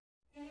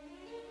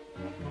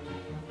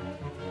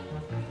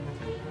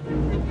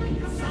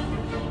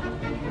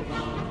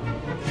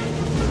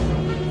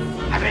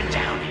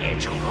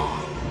too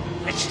long.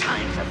 It's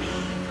time for me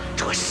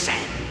to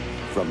ascend.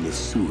 From the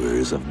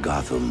sewers of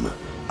Gotham,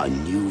 a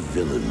new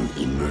villain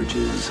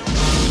emerges.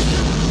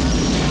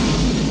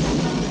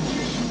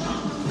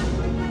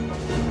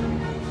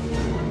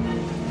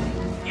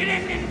 You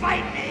didn't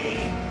invite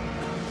me,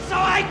 so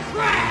I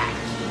crashed!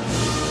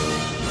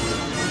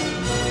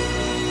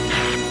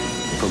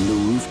 From the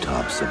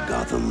rooftops of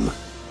Gotham,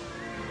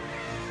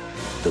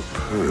 the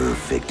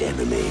perfect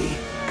enemy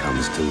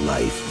comes to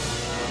life.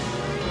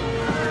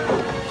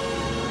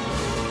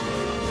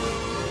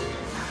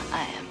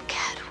 I am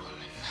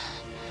Catwoman.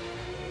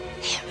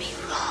 Hear me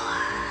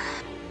roar.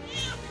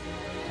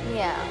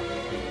 Yeah.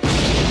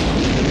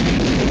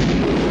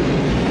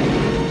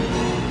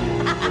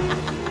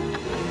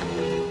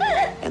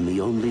 And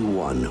the only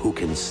one who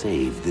can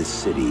save this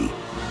city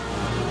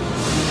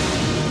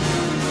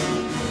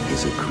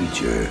is a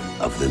creature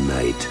of the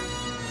night.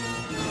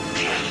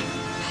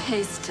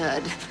 Hey,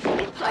 stud.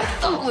 I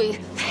thought we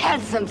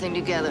had something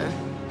together.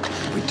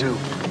 We do.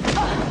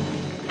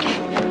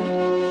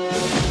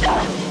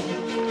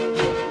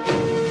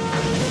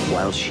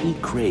 While she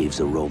craves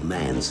a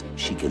romance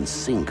she can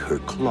sink her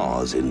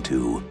claws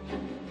into,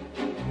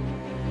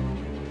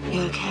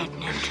 You're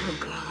catnip to a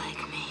girl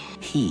like me.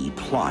 he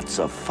plots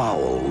a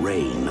foul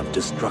reign of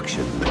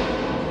destruction.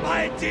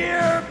 My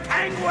dear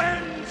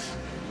penguins,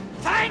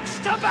 thanks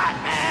to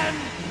Batman,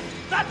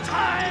 the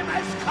time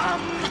has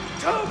come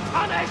to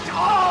punish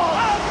all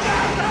of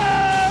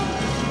Gotham!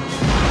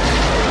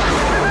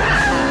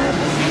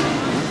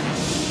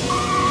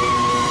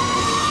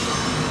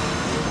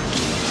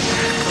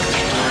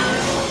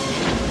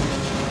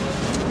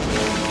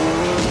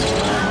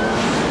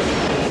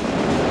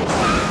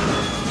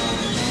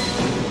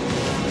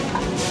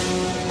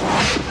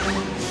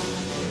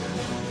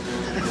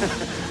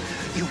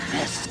 You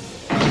missed.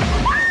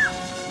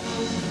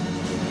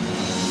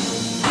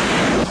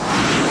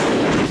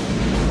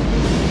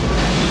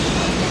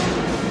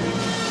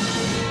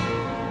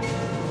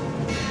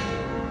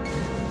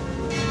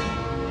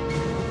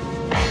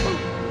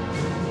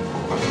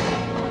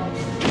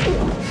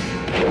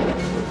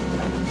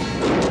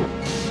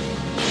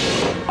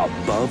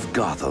 Above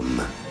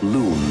Gotham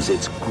looms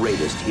its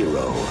greatest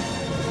hero.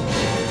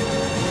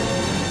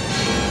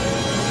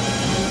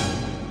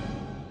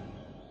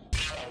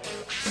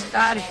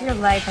 God, if your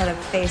life had a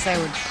face, I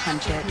would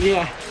punch it.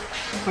 Yeah.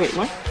 Wait,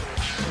 what?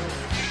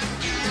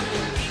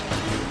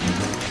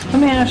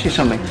 Let me ask you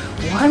something.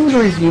 Why would a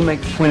review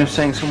make the point of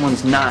saying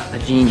someone's not a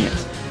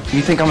genius? Do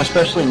you think I'm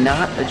especially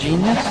not a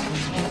genius?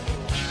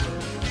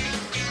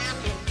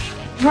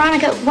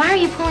 Veronica, why are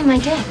you pulling my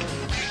dick?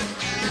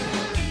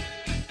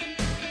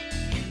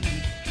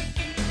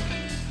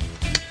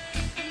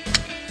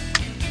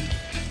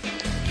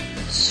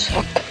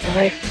 Suck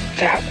my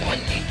fat one,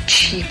 you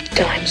cheap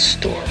dime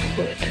store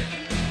hood.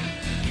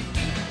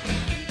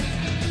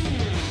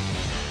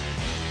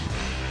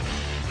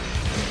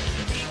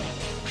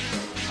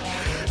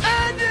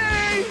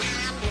 Andy!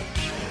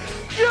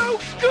 You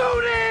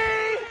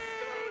goonie!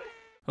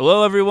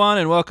 Hello, everyone,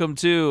 and welcome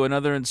to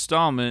another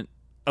installment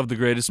of the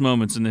greatest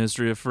moments in the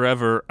history of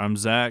forever. I'm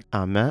Zach,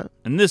 I'm Matt.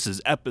 and this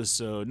is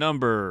episode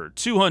number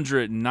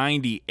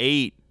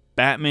 298,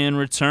 Batman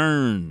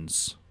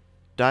Returns.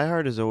 Die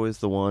Hard is always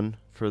the one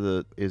for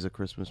the is a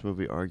Christmas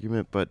movie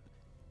argument, but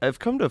I've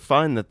come to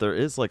find that there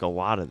is like a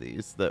lot of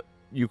these that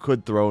you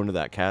could throw into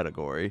that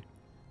category.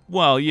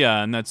 Well,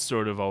 yeah, and that's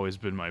sort of always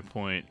been my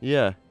point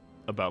Yeah.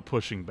 about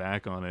pushing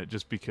back on it,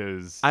 just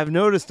because... I've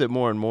noticed it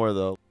more and more,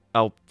 though.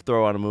 I'll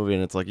throw on a movie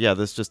and it's like, yeah,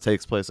 this just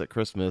takes place at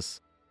Christmas.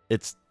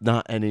 It's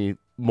not any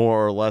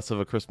more or less of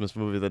a Christmas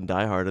movie than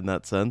Die Hard in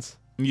that sense.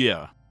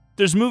 Yeah.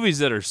 There's movies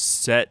that are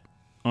set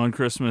on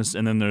Christmas,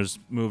 and then there's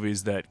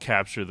movies that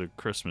capture the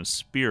Christmas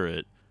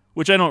spirit,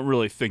 which I don't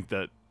really think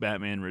that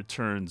Batman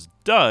Returns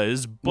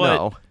does, but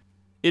No.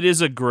 it is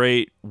a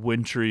great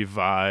wintry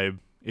vibe.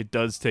 It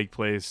does take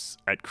place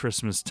at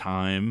Christmas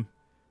time,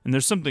 and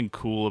there's something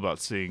cool about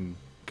seeing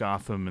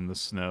Gotham in the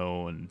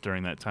snow and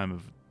during that time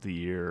of the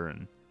year,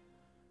 and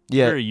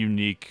Yeah, very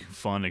unique,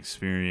 fun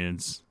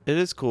experience. it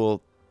is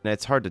cool. And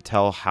it's hard to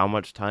tell how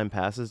much time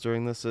passes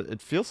during this.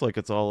 It feels like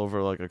it's all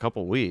over like a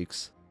couple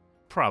weeks.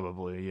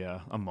 Probably, yeah,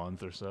 a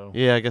month or so.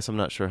 Yeah, I guess I'm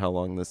not sure how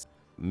long this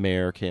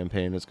mayor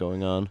campaign is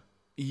going on.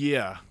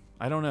 Yeah,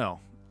 I don't know.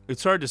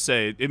 It's hard to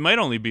say. It might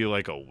only be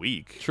like a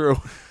week. True.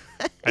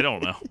 I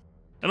don't know.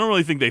 I don't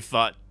really think they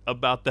thought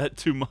about that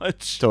too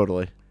much.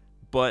 Totally.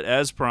 But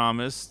as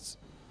promised,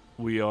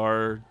 we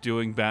are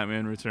doing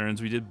Batman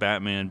Returns. We did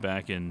Batman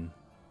back in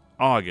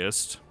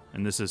August,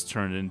 and this has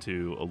turned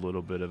into a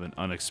little bit of an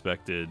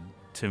unexpected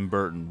Tim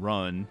Burton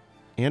run.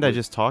 And I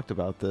just talked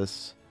about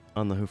this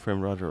on the Who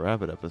Framed Roger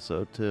Rabbit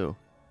episode, too.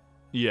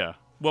 Yeah.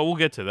 Well, we'll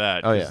get to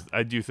that. Oh, 'cause yeah.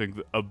 I do think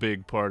a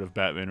big part of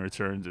Batman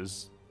Returns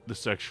is the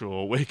sexual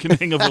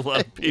awakening of a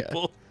lot of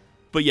people.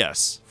 But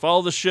yes,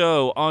 follow the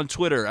show on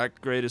Twitter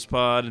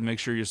 @GreatestPod, and make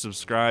sure you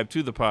subscribe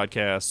to the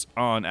podcast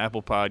on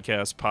Apple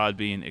Podcasts,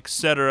 Podbean,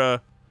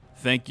 etc.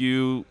 Thank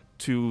you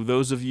to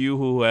those of you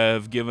who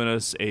have given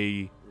us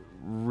a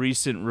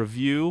recent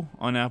review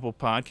on Apple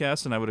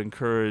Podcasts, and I would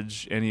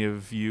encourage any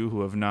of you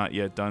who have not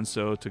yet done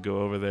so to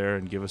go over there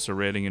and give us a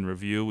rating and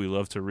review. We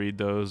love to read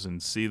those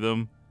and see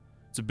them.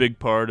 It's a big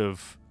part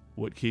of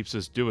what keeps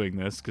us doing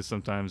this, because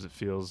sometimes it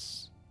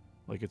feels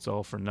like it's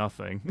all for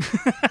nothing.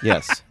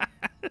 Yes.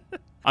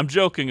 I'm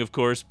joking, of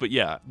course, but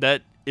yeah,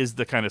 that is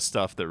the kind of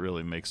stuff that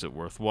really makes it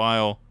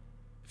worthwhile.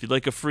 If you'd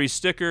like a free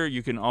sticker,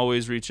 you can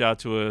always reach out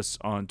to us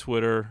on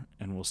Twitter,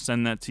 and we'll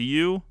send that to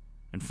you.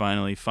 And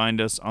finally, find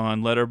us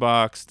on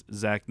Letterboxd,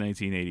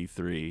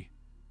 Zach1983,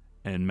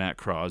 and Matt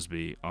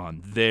Crosby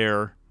on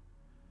there.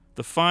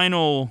 The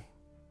final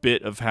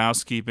bit of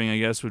housekeeping, I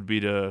guess, would be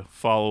to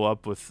follow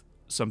up with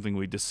something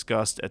we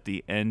discussed at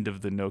the end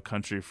of the No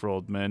Country for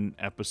Old Men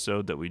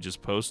episode that we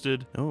just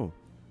posted. Oh.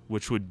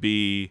 Which would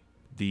be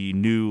the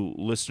new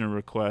listener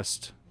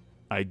request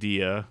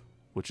idea,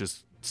 which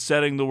is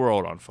setting the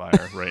world on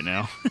fire right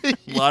now. A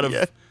lot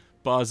of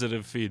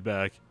positive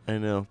feedback. I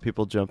know.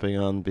 People jumping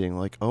on being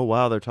like, oh,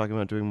 wow, they're talking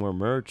about doing more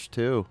merch,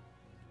 too.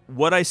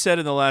 What I said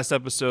in the last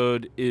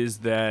episode is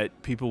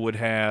that people would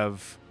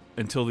have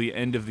until the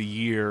end of the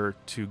year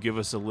to give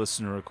us a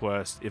listener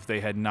request if they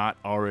had not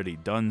already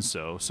done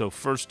so. So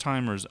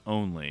first-timers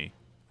only.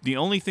 The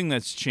only thing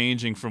that's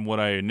changing from what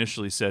I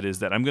initially said is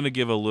that I'm going to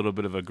give a little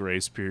bit of a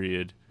grace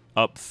period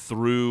up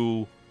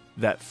through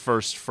that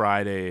first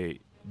Friday,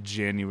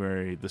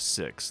 January the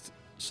 6th.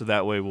 So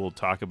that way we'll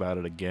talk about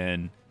it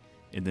again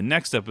in the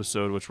next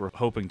episode, which we're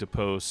hoping to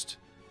post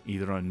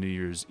either on New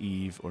Year's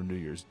Eve or New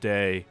Year's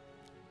Day.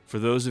 For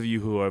those of you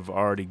who have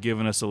already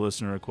given us a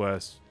listener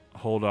request,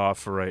 hold off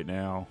for right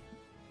now.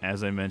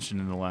 As I mentioned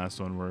in the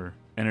last one, we're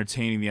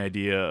entertaining the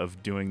idea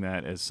of doing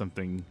that as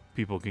something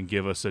people can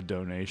give us a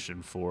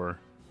donation for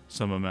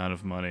some amount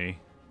of money.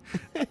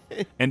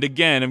 And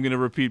again, I'm going to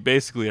repeat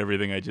basically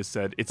everything I just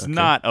said. It's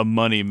not a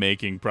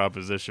money-making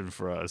proposition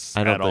for us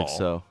I at don't all. think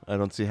so. I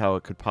don't see how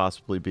it could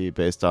possibly be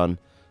based on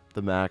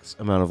the max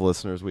amount of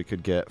listeners we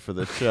could get for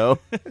this show.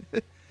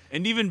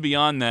 And even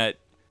beyond that,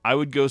 I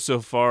would go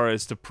so far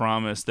as to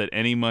promise that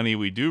any money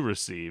we do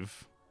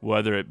receive,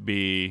 whether it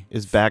be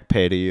is back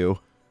pay to you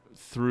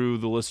through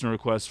the listener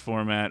request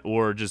format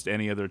or just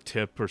any other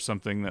tip or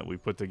something that we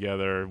put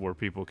together where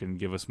people can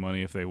give us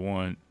money if they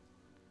want,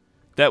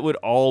 that would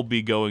all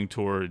be going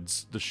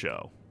towards the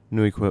show.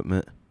 New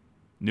equipment,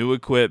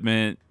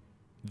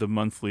 the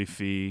monthly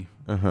fee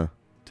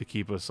to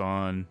keep us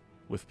on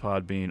with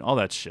Podbean, all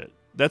that shit.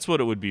 That's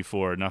what it would be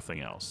for,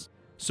 nothing else.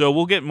 So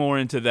we'll get more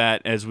into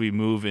that as we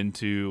move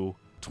into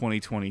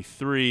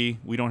 2023.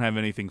 We don't have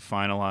anything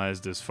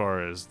finalized as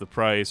far as the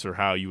price or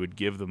how you would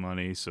give the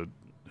money, so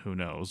who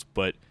knows.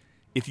 But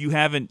if you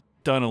haven't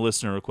done a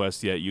listener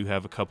request yet, you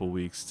have a couple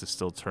weeks to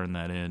still turn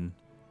that in,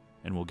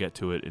 and we'll get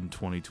to it in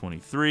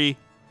 2023.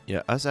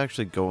 Yeah, us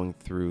actually going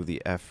through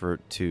the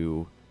effort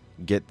to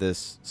get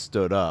this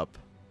stood up,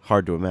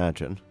 hard to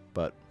imagine,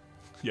 but...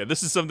 Yeah,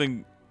 this is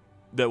something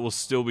that we'll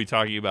still be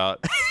talking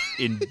about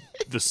in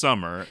the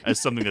summer as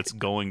something that's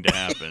going to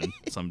happen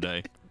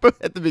someday. But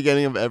at the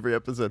beginning of every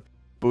episode.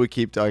 But we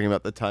keep talking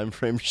about the time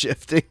frame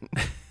shifting.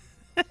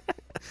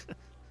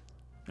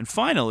 And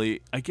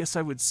finally, I guess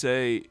I would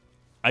say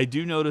I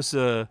do notice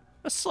a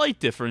slight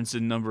difference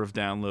in number of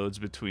downloads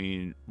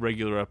between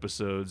regular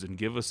episodes and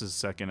Give Us a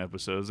Second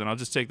episodes. And I'll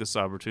just take this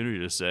opportunity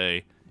to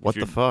say... What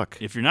the fuck?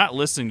 If you're not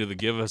listening to the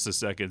Give Us a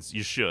Seconds,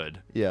 you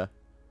should. Yeah.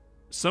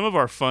 Some of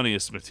our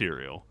funniest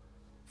material,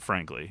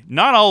 frankly.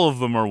 Not all of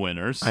them are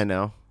winners. I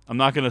know. I'm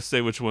not going to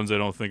say which ones I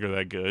don't think are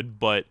that good,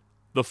 but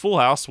the Full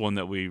House one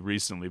that we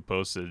recently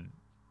posted,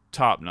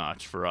 top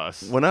notch for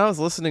us. When I was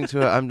listening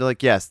to it, I'm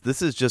like, yes,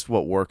 this is just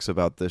what works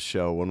about this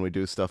show when we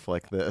do stuff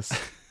like this.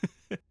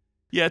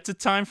 Yeah, it's a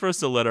time for us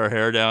to let our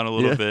hair down a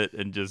little bit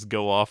and just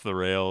go off the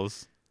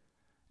rails.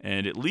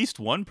 And at least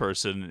one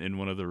person in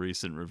one of the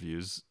recent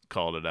reviews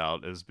called it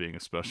out as being a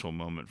special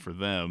moment for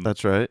them.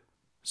 That's right.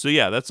 So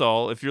yeah, that's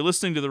all. If you're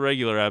listening to the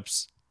regular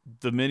eps,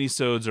 the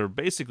minisodes are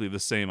basically the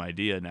same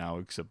idea now,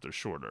 except they're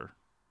shorter.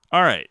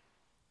 All right.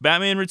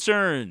 Batman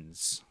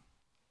Returns.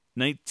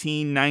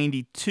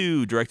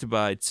 1992, directed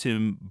by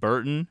Tim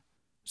Burton.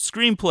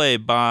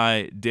 Screenplay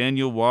by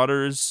Daniel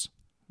Waters.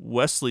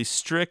 Wesley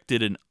Strick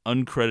did an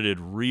uncredited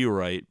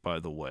rewrite, by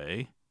the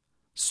way.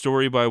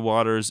 Story by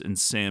Waters and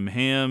Sam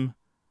Hamm,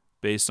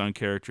 based on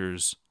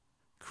characters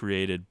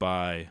created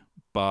by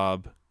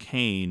Bob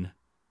Kane.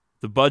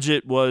 The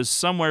budget was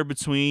somewhere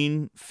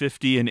between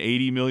 $50 and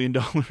 $80 million.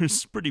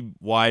 Pretty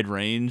wide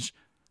range.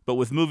 But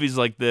with movies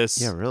like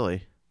this, yeah,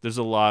 really, there's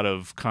a lot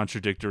of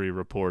contradictory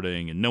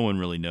reporting, and no one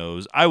really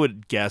knows. I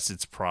would guess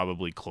it's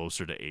probably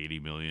closer to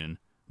 $80 million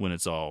when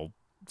it's all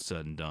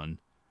said and done.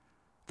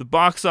 The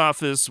box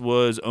office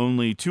was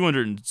only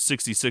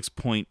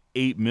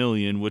 $266.8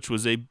 million, which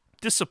was a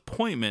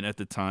disappointment at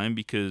the time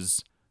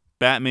because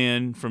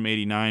Batman from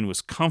 '89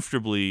 was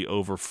comfortably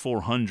over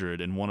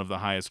 400 and one of the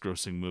highest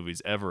grossing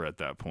movies ever at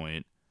that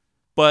point.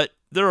 But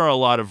there are a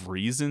lot of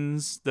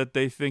reasons that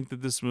they think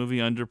that this movie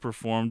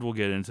underperformed. We'll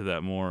get into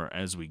that more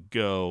as we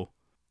go.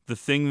 the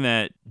thing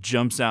that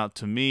jumps out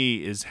to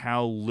me is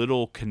how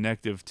little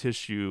connective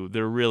tissue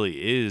there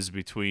really is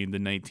between the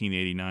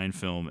 1989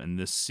 film and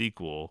this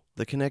sequel.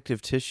 The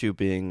connective tissue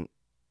being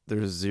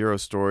there's zero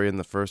story in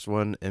the first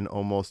one and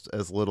almost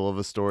as little of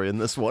a story in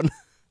this one.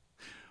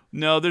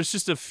 No, there's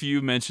just a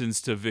few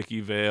mentions to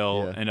Vicky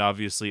Vale and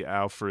obviously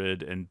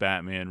Alfred and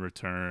Batman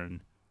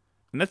Return.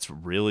 And that's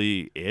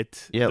really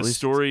it. Yeah, the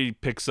story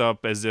picks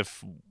up as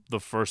if the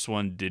first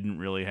one didn't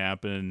really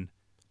happen.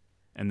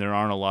 And there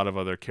aren't a lot of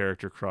other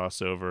character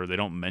crossover. They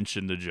don't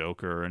mention the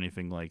Joker or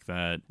anything like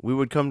that. We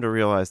would come to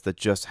realize that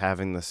just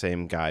having the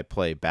same guy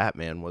play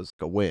Batman was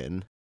a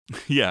win.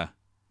 Yeah.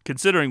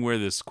 Considering where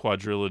this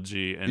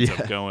quadrilogy ends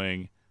up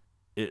going,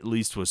 it at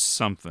least was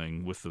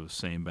something with the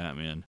same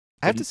Batman.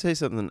 I have to say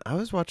something. I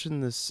was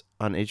watching this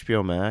on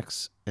HBO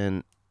Max,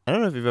 and I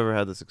don't know if you've ever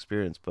had this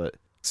experience, but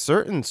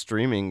certain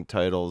streaming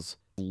titles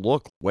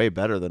look way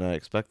better than I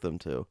expect them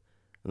to.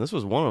 And this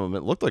was one of them.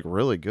 It looked like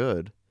really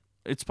good.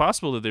 It's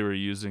possible that they were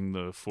using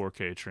the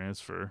 4K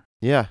transfer.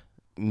 Yeah,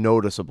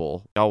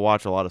 noticeable. I'll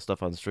watch a lot of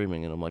stuff on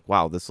streaming, and I'm like,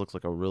 wow, this looks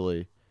like a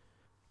really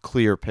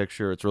clear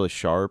picture. It's really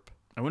sharp.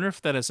 I wonder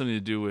if that has something to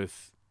do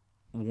with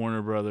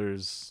Warner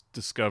Brothers,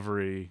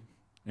 Discovery,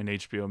 and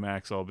HBO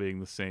Max all being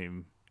the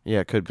same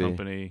Yeah, it could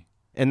company. be.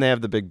 And they have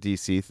the big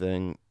DC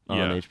thing on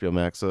HBO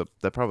Max, so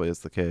that probably is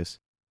the case.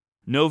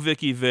 No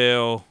Vicky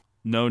Vale,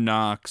 no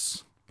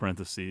Knox,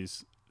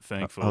 parentheses,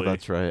 thankfully. Oh,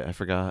 that's right. I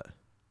forgot.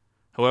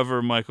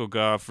 However, Michael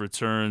Goff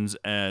returns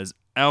as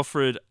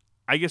Alfred.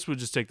 I guess we'll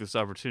just take this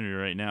opportunity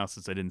right now,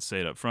 since I didn't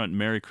say it up front.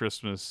 Merry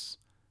Christmas.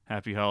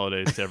 Happy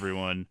holidays to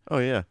everyone. Oh,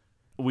 yeah.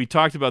 We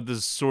talked about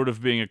this sort of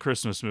being a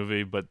Christmas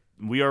movie, but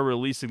we are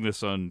releasing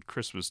this on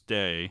Christmas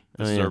Day.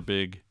 This is our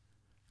big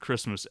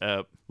Christmas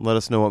ep. Let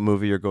us know what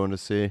movie you're going to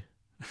see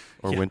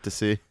or went to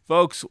see.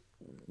 Folks,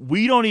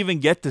 we don't even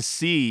get to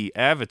see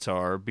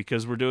Avatar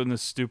because we're doing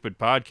this stupid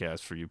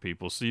podcast for you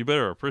people, so you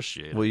better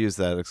appreciate it. We'll use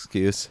that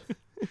excuse.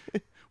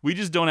 We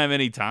just don't have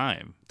any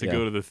time to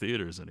go to the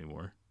theaters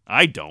anymore.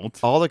 I don't.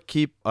 All to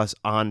keep us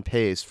on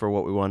pace for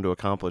what we wanted to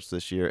accomplish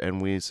this year,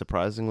 and we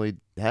surprisingly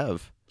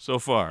have. So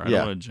far. I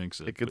don't want to jinx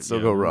it. It could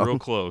still go wrong. Real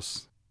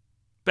close.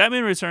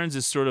 Batman Returns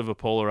is sort of a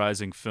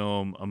polarizing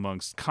film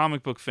amongst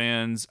comic book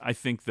fans. I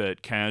think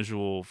that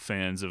casual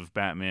fans of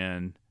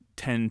Batman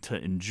tend to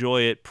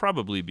enjoy it,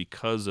 probably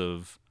because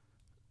of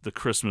the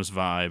Christmas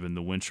vibe and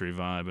the wintry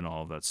vibe and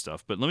all of that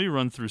stuff. But let me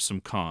run through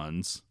some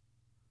cons.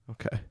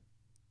 Okay.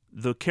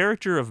 The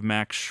character of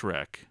Max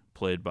Schreck,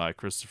 played by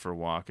Christopher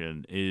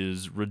Walken,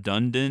 is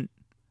redundant,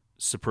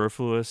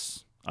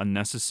 superfluous,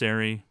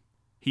 unnecessary.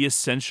 He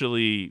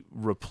essentially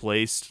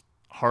replaced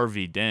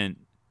Harvey Dent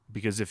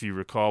because if you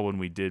recall when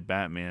we did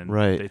Batman,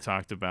 they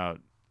talked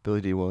about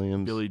Billy D.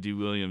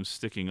 Williams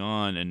sticking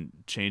on and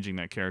changing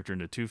that character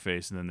into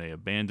Two-Face, and then they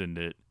abandoned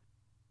it.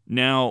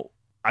 Now,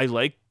 I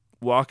like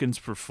Walken's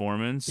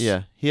performance.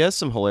 Yeah, he has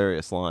some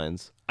hilarious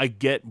lines. I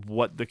get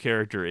what the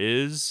character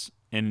is,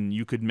 and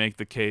you could make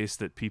the case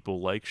that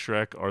people like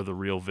Shrek are the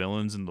real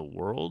villains in the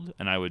world,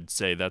 and I would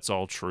say that's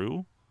all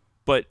true.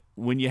 But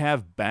when you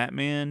have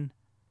Batman,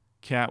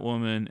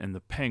 Catwoman, and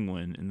the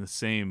Penguin in the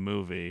same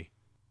movie,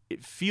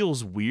 it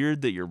feels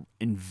weird that you're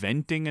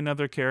inventing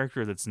another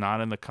character that's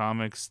not in the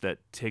comics, that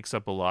takes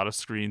up a lot of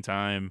screen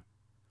time,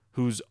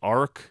 whose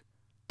arc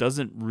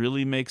doesn't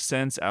really make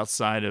sense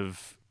outside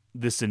of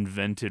this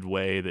invented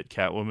way that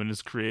Catwoman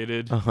is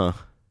created. Uh-huh.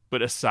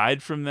 But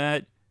aside from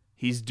that,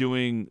 he's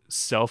doing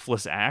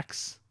selfless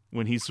acts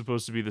when he's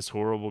supposed to be this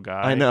horrible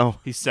guy. I know.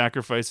 He's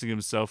sacrificing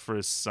himself for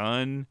his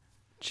son.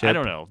 Chip. I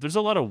don't know. There's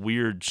a lot of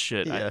weird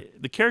shit. Yeah.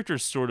 The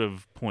character's sort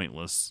of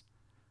pointless.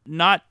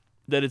 Not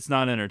that it's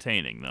not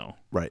entertaining, though.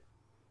 Right.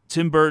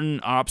 Tim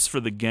Burton opts for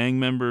the gang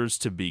members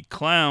to be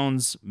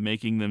clowns,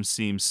 making them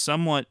seem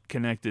somewhat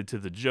connected to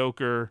the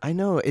Joker. I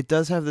know. It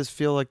does have this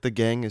feel like the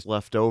gang is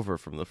left over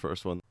from the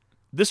first one.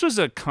 This was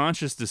a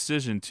conscious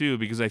decision, too,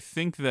 because I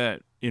think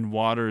that in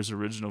Waters'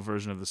 original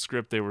version of the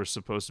script, they were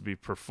supposed to be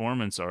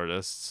performance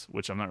artists,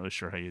 which I'm not really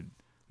sure how you...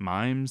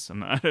 Mimes?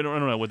 I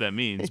don't know what that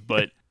means,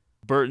 but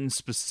Burton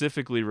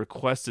specifically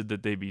requested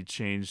that they be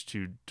changed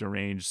to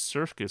deranged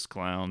circus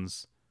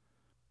clowns,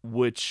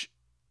 which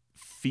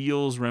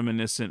feels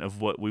reminiscent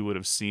of what we would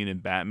have seen in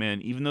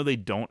Batman, even though they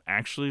don't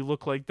actually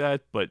look like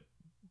that, but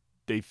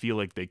they feel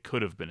like they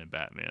could have been in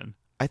Batman.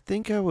 I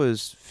think I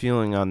was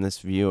feeling on this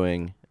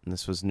viewing, and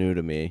this was new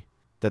to me,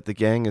 that the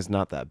gang is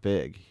not that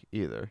big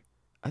either.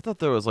 I thought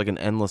there was like an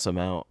endless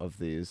amount of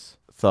these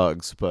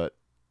thugs, but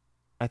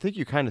I think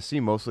you kind of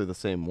see mostly the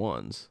same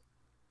ones.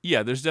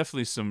 Yeah, there's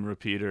definitely some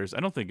repeaters. I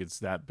don't think it's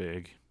that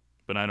big,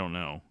 but I don't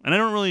know. And I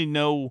don't really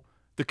know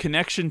the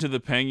connection to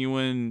the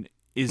Penguin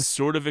is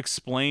sort of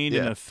explained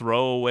in a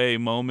throwaway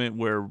moment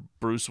where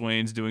Bruce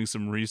Wayne's doing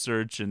some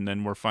research, and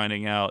then we're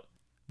finding out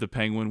the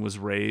Penguin was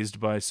raised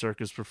by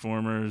circus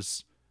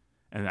performers,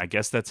 and I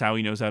guess that's how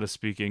he knows how to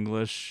speak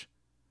English.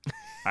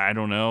 I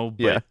don't know,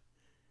 but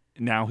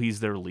now he's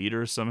their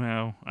leader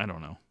somehow. I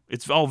don't know.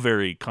 It's all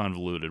very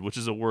convoluted, which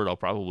is a word I'll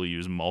probably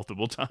use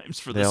multiple times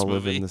for this movie. They all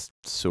live in this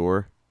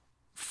sewer.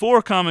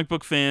 For comic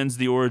book fans,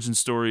 the origin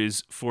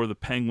stories for the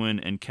Penguin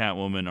and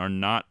Catwoman are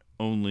not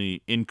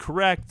only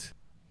incorrect,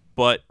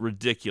 but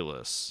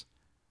ridiculous.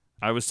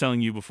 I was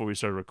telling you before we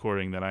started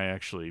recording that I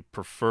actually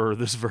prefer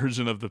this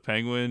version of the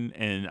Penguin,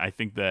 and I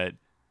think that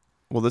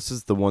Well, this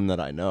is the one that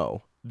I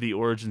know. the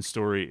origin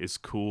story is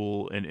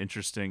cool and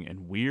interesting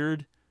and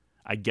weird.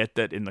 I get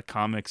that in the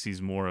comics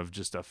he's more of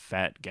just a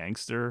fat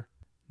gangster,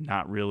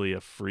 not really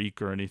a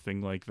freak or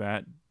anything like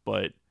that,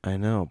 but I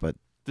know, but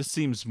this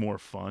seems more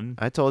fun.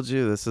 I told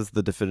you this is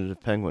the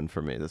definitive Penguin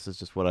for me. This is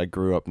just what I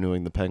grew up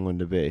knowing the Penguin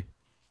to be.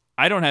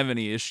 I don't have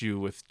any issue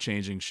with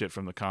changing shit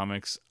from the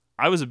comics.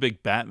 I was a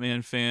big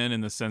Batman fan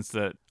in the sense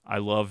that I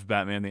loved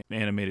Batman the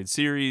animated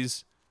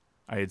series.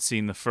 I had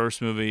seen the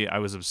first movie. I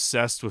was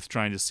obsessed with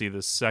trying to see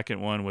the second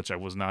one, which I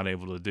was not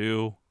able to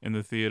do in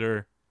the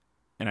theater.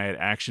 And I had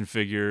action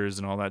figures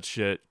and all that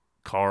shit,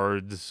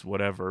 cards,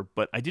 whatever.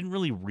 But I didn't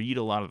really read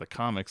a lot of the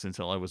comics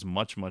until I was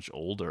much, much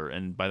older.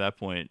 And by that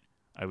point,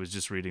 I was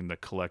just reading the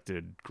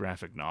collected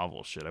graphic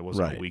novel shit. I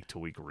wasn't Right. a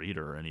week-to-week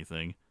reader or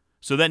anything.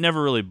 So that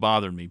never really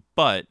bothered me.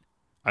 But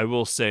I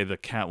will say the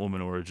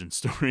Catwoman origin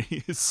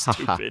story is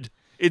stupid.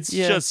 It's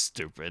Yeah. just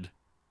stupid.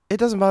 It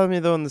doesn't bother me,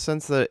 though, in the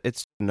sense that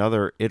it's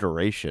another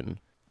iteration.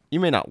 You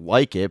may not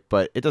like it,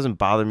 but it doesn't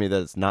bother me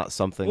that it's not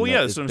something Well, that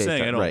yeah, is that's what I'm based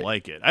saying. on- I don't right.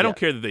 like it. I don't Yeah.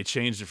 care that they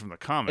changed it from the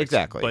comics.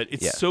 Exactly, But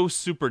it's yeah. so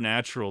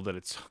supernatural that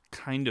it's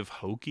kind of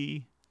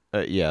hokey.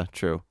 Yeah,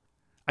 true.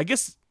 I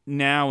guess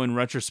now, in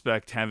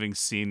retrospect, having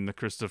seen the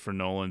Christopher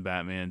Nolan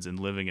Batmans and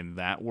living in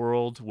that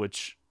world,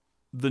 which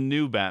the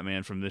new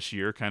Batman from this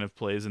year kind of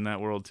plays in that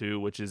world too,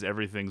 which is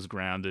everything's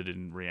grounded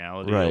in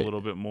reality Right. a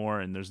little bit more,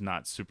 and there's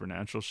not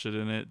supernatural shit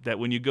in it. That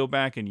when you go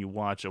back and you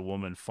watch a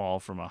woman fall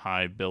from a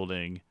high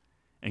building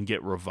and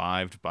get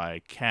revived by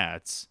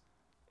cats,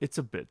 it's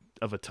a bit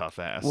of a tough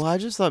ask. Well, I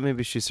just thought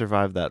maybe she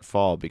survived that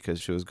fall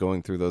because she was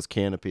going through those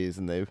canopies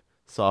and they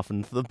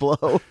softened the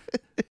blow.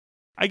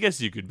 I guess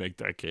you could make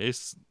that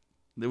case.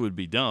 It would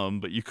be dumb,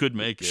 but you could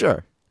make it.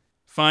 Sure.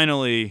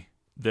 Finally,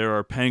 there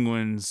are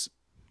penguins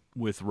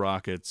with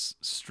rockets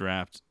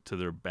strapped to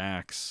their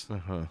backs.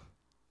 Uh-huh.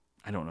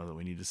 I don't know that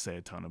we need to say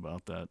a ton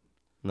about that.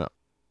 No.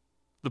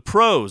 The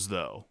pros,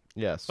 though,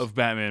 Yes. of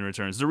Batman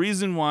Returns, the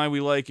reason why we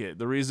like it,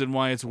 the reason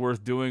why it's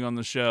worth doing on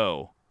the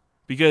show,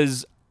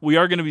 because we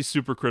are going to be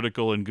super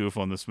critical and goof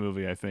on this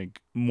movie, I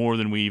think, more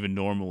than we even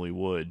normally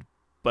would.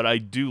 But I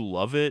do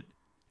love it,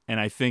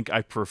 and I think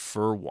I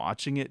prefer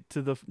watching it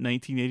to the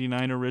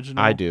 1989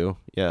 original. I do,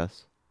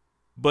 yes.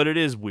 But it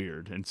is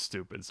weird and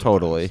stupid sometimes.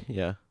 Totally,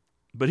 yeah.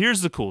 But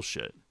here's the cool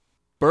shit.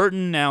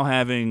 Burton now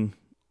having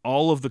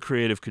all of the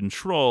creative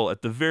control,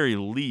 at the very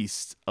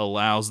least,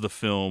 allows the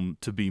film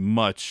to be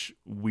much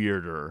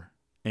weirder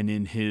and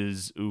in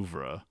his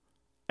oeuvre.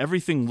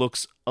 Everything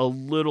looks a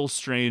little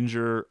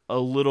stranger, a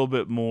little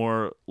bit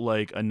more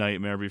like A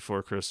Nightmare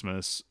Before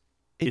Christmas.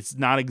 It's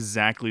not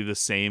exactly the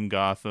same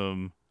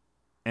Gotham,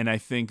 and I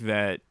think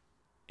that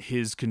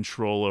his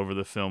control over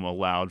the film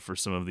allowed for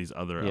some of these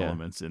other Yeah.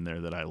 elements in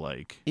there that I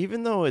like.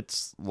 Even though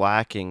it's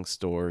lacking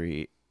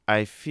story,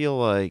 I feel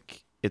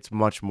like it's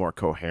much more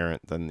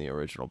coherent than the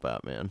original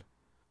Batman.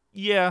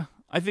 Yeah,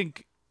 I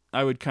think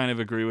I would kind of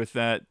agree with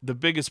that. The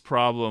biggest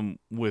problem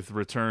with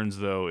Returns,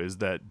 though, is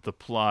that the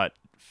plot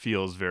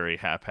feels very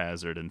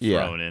haphazard and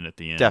Yeah, thrown in at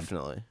the end.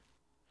 Definitely.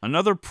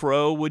 Another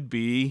pro would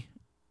be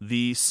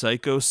the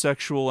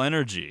psychosexual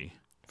energy.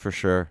 For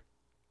sure.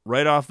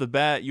 Right off the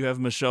bat, you have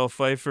Michelle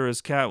Pfeiffer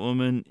as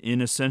Catwoman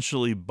in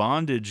essentially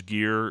bondage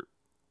gear,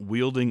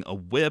 wielding a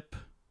whip.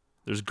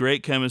 There's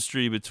great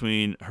chemistry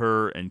between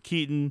her and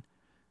Keaton.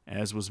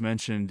 As was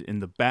mentioned in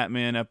the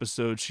Batman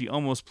episode, she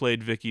almost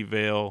played Vicky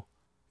Vale.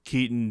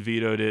 Keaton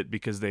vetoed it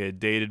because they had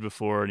dated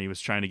before and he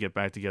was trying to get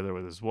back together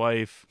with his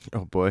wife.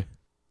 Oh, boy.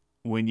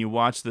 When you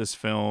watch this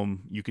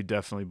film, you could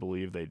definitely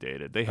believe they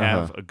dated. They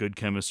have a good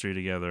chemistry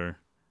together.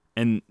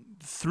 And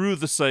through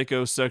the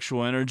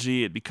psychosexual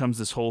energy, it becomes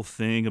this whole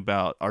thing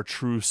about our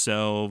true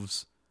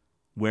selves,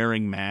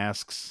 wearing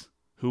masks,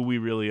 who we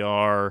really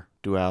are,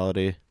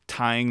 Duality.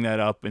 tying that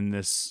up in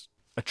this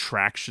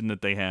attraction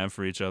that they have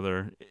for each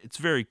other. It's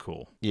very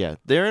cool. Yeah,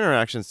 their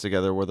interactions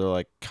together where they're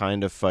like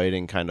kind of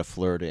fighting, kind of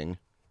flirting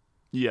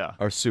Yeah.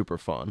 are super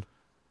fun.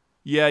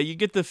 Yeah, you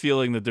get the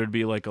feeling that there'd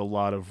be like a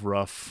lot of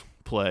rough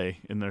play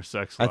in their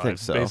sex I lives think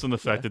so, based on the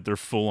fact that they're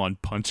full on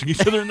punching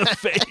each other in the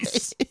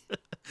face,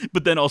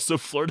 but then also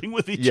flirting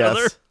with each Yes.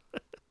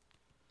 other.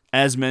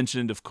 As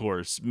mentioned, of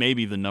course,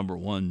 maybe the number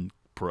one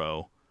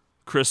pro,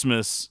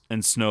 Christmas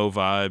and snow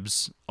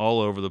vibes all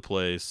over the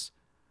place.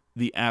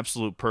 The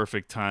absolute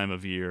perfect time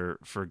of year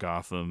for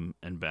Gotham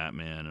and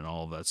Batman and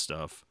all of that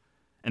stuff.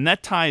 And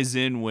that ties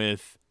in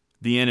with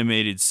the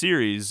animated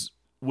series,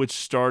 which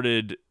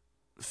started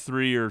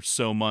 3 or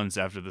so months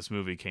after this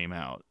movie came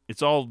out.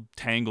 It's all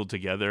tangled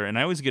together, and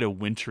I always get a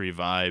wintry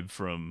vibe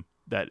from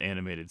that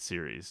animated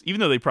series, even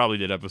though they probably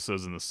did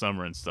episodes in the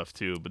summer and stuff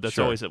too, but that's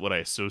Sure. always what I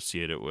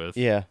associate it with.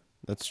 Yeah,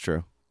 that's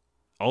true.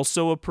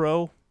 Also a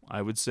pro,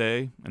 I would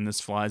say, and this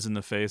flies in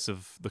the face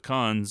of the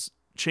cons,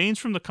 change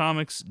from the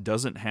comics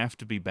doesn't have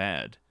to be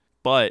bad,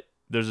 but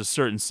there's a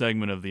certain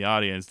segment of the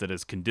audience that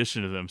has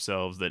conditioned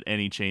themselves that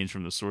any change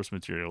from the source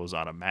material is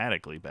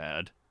automatically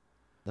bad.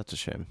 That's a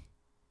shame.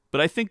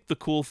 But I think the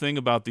cool thing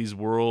about these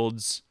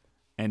worlds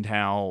and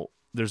how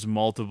there's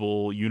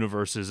multiple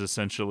universes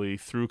essentially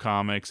through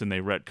comics and they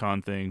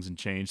retcon things and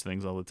change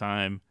things all the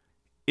time,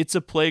 it's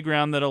a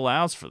playground that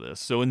allows for this.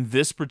 So in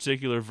this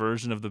particular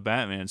version of the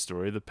Batman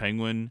story, the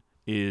Penguin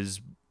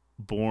is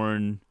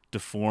born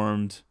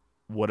deformed,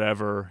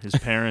 whatever. His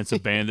parents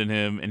abandon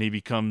him and he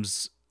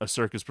becomes a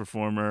circus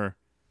performer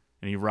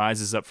and he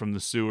rises up from the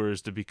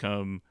sewers to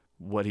become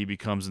what he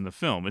becomes in the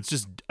film. It's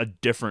just a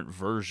different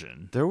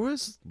version. There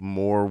was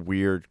more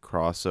weird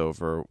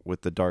crossover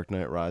with The Dark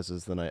Knight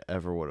Rises than I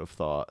ever would have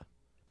thought.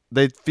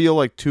 They feel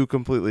like two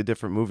completely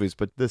different movies,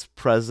 but this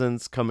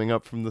presence coming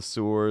up from the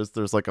sewers,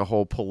 there's like a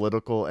whole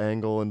political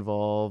angle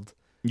involved.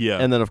 Yeah.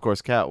 And then, of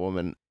course,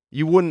 Catwoman.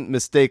 You wouldn't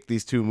mistake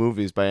these two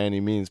movies by any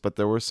means, but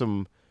there were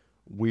some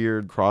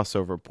weird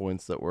crossover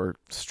points that were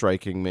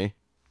striking me.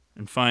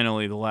 And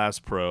finally, the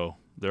last pro.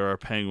 There are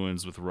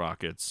penguins with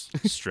rockets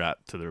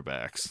strapped to their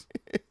backs.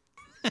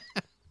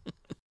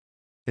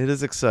 It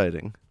is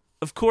exciting.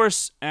 Of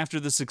course, after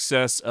the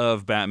success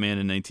of Batman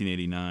in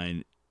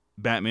 1989,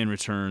 Batman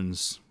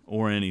Returns,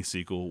 or any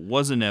sequel,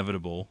 was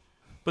inevitable.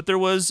 But there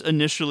was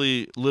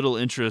initially little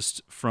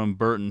interest from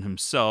Burton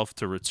himself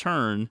to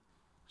return,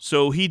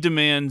 so he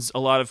demands a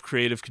lot of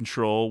creative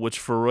control, which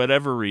for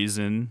whatever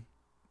reason,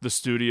 the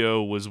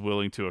studio was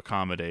willing to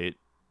accommodate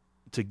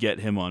to get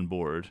him on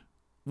board.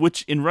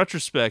 Which, in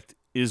retrospect,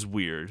 is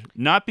weird.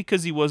 Not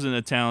because he wasn't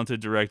a talented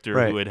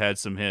director who had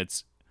some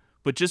hits,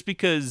 but just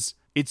because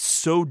it's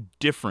so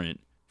different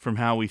from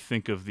how we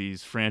think of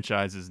these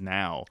franchises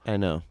now. I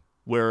know.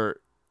 Where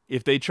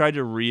if they tried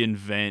to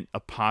reinvent a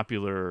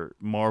popular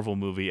Marvel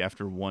movie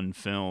after one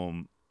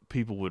film,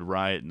 people would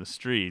riot in the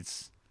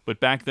streets. But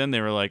back then they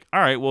were like,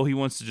 all right, well, he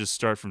wants to just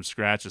start from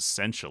scratch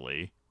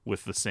essentially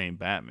with the same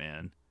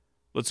Batman.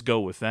 Let's go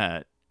with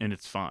that, and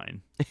it's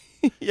fine.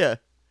 Yeah.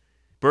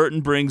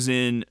 Burton brings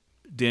in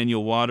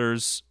Daniel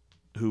Waters,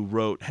 who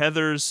wrote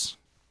Heathers.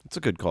 It's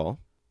a good call.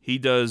 He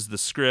does the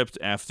script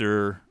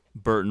after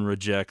Burton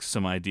rejects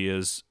some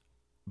ideas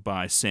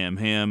by Sam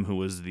Hamm, who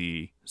was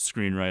the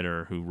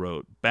screenwriter who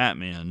wrote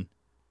Batman.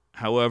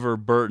 However,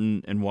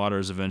 Burton and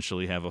Waters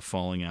eventually have a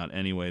falling out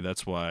anyway.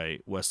 That's why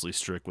Wesley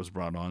Strick was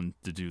brought on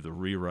to do the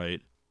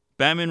rewrite.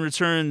 Batman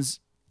Returns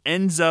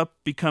ends up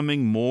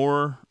becoming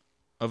more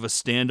of a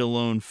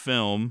standalone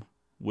film,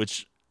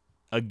 which,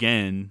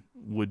 again,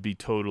 would be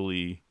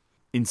totally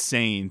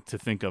insane to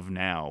think of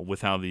now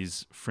with how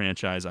these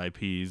franchise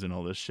IPs and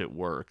all this shit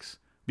works.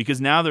 Because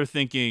now they're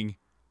thinking,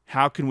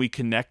 how can we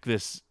connect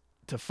this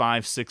to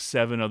 5, 6,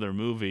 7 other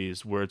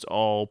movies where it's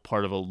all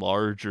part of a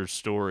larger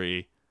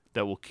story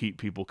that will keep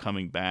people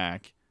coming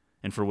back?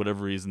 And for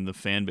whatever reason, the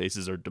fan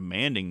bases are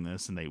demanding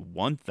this and they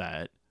want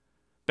that.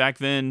 Back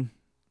then,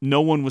 no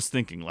one was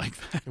thinking like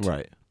that.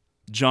 Right.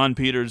 John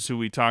Peters, who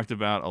we talked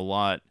about a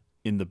lot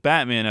in the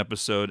Batman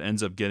episode,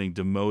 ends up getting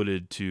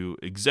demoted to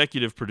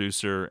executive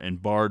producer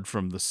and barred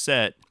from the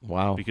set.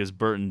 Wow. Because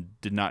Burton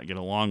did not get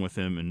along with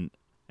him. And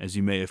as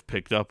you may have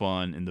picked up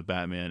on in the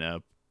Batman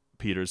ep,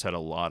 Peters had a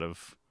lot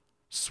of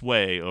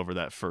sway over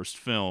that first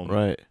film.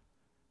 Right.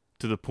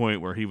 To the point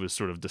where he was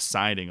sort of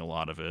deciding a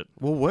lot of it.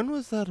 Well, when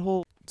was that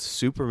whole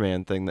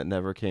Superman thing that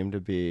never came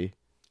to be?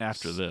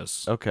 After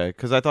this. Okay,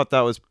 because I thought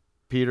that was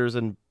Peters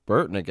and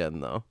Burton again,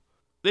 though.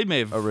 They may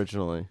have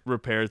originally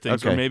repaired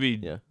things, okay. Or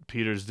maybe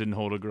Peters didn't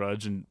hold a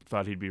grudge and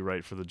thought he'd be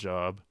right for the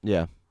job.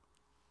 Yeah.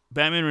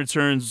 Batman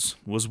Returns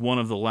was one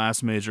of the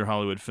last major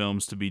Hollywood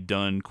films to be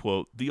done,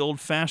 quote, the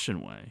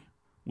old-fashioned way,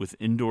 with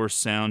indoor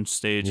sound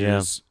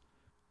stages,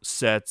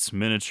 sets,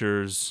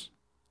 miniatures,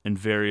 and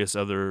various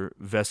other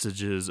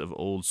vestiges of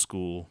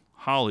old-school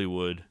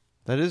Hollywood.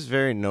 That is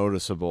very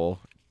noticeable.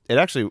 It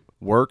actually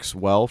works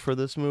well for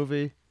this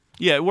movie.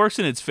 Yeah, it works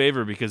in its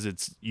favor because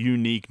it's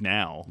unique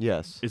now.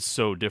 Yes. It's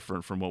so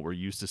different from what we're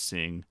used to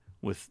seeing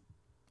with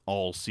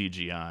all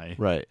CGI.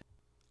 Right.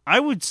 I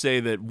would say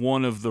that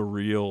one of the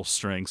real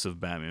strengths of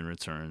Batman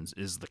Returns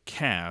is the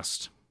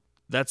cast.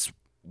 That's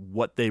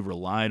what they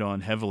relied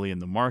on heavily in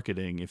the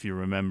marketing. If you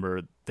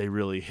remember, they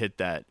really hit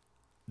that,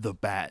 the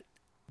bat,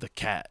 the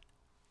cat,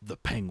 the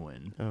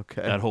penguin,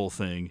 that whole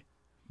thing.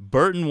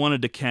 Burton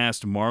wanted to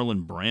cast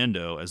Marlon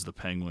Brando as the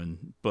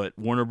Penguin, but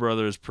Warner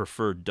Brothers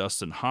preferred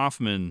Dustin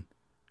Hoffman.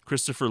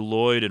 Christopher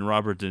Lloyd and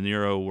Robert De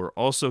Niro were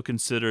also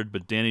considered,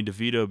 but Danny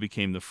DeVito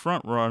became the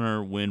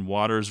frontrunner when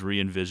Waters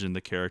re-envisioned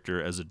the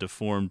character as a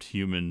deformed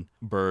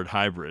human-bird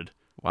hybrid.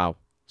 Wow.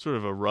 Sort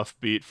of a rough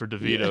beat for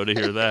DeVito to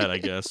hear that, I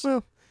guess.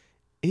 Well,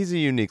 he's a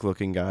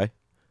unique-looking guy.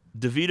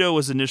 DeVito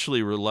was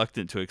initially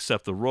reluctant to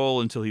accept the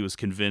role until he was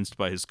convinced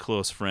by his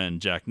close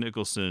friend Jack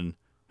Nicholson,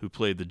 who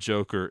played the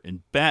Joker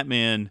in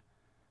Batman.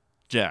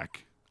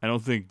 Jack, I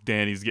don't think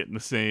Danny's getting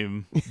the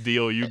same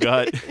deal you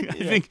got. I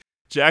think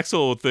Jack's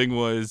whole thing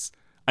was,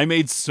 I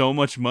made so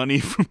much money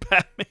from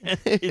Batman.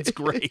 It's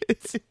great.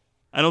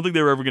 I don't think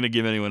they were ever going to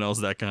give anyone else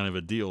that kind of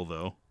a deal,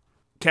 though.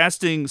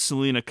 Casting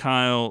Selina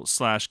Kyle /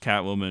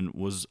 Catwoman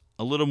was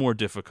a little more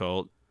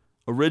difficult.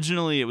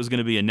 Originally, it was going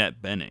to be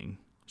Annette Bening.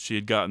 She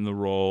had gotten the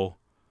role,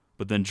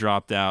 but then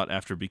dropped out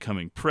after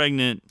becoming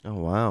pregnant. Oh,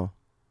 wow.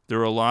 There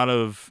were a lot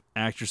of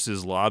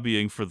actresses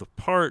lobbying for the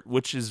part,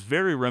 which is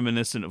very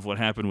reminiscent of what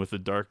happened with The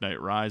Dark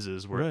Knight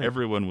Rises, where Right.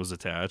 everyone was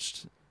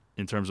attached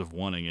in terms of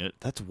wanting it.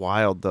 That's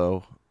wild,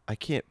 though. I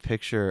can't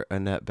picture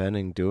Annette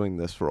Bening doing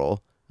this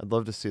role. I'd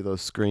love to see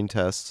those screen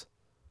tests.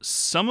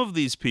 Some of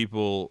these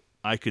people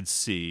I could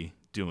see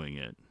doing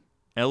it.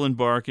 Ellen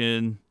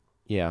Barkin,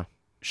 Yeah.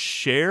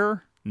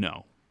 Cher?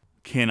 No.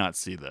 Cannot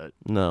see that.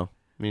 No,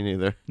 me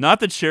neither. Not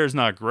that Cher's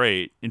not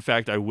great. In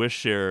fact, I wish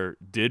Cher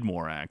did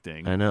more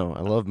acting. I know.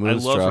 I love I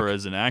Moonstruck. love her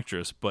as an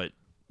actress, but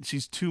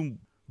she's too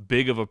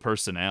big of a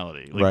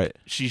personality. Like, Right.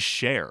 She's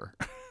Cher.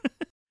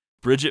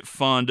 Bridget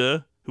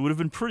Fonda, who would have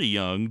been pretty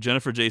young.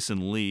 Jennifer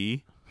Jason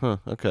Leigh. Huh,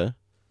 okay.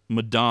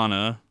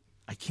 Madonna.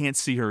 I can't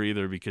see her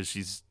either because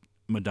she's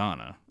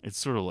Madonna. It's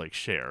sort of like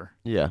Cher.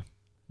 Yeah.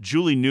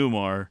 Julie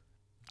Newmar.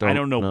 I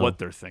don't know know. what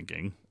they're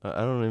thinking.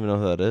 I don't even know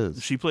who that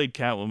is. She played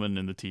Catwoman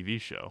in the TV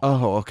show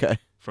Oh, okay.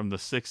 from the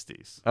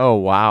 60s. Oh,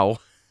 wow.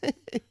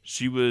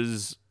 She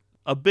was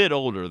a bit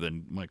older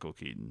than Michael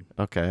Keaton.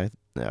 Okay,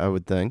 I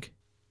would think.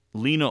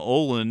 Lena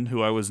Olin,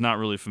 who I was not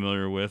really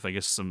familiar with, I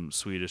guess some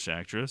Swedish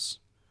actress.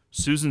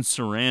 Susan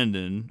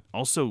Sarandon,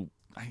 also,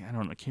 I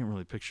can't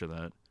really picture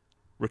that.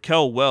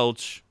 Raquel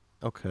Welch,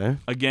 Okay.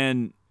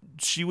 again,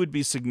 she would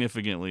be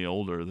significantly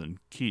older than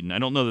Keaton. I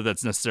don't know that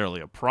that's necessarily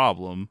a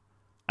problem.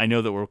 I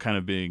know that we're kind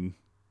of being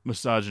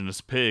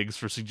misogynist pigs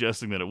for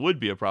suggesting that it would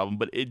be a problem,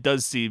 but it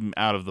does seem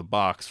out of the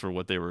box for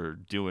what they were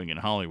doing in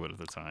Hollywood at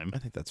the time. I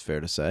think that's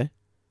fair to say.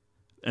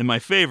 And my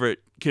favorite,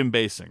 Kim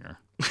Basinger.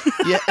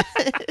 Yeah.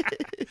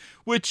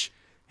 Which,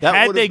 That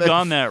had would've they been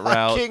gone that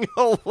route, fucking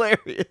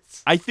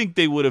hilarious. I think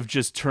they would have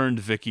just turned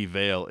Vicky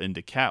Vale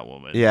into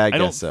Catwoman. Yeah, I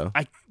don't- guess so.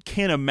 I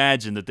can't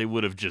imagine that they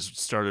would have just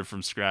started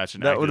from scratch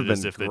and That acted would have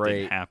as been if that great.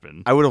 didn't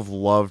happen. I would have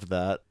loved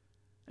that.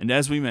 And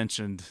as we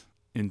mentioned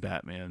in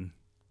Batman,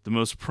 the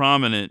most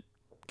prominent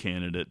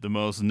candidate, the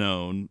most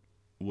known,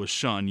 was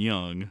Sean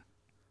Young,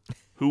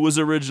 who was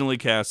originally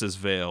cast as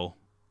Vale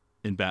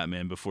in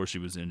Batman before she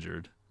was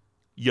injured.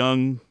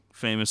 Young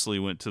famously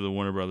went to the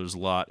Warner Brothers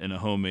lot in a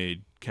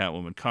homemade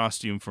Catwoman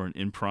costume for an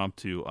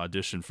impromptu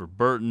audition for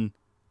Burton,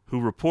 who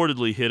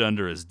reportedly hid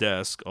under his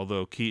desk,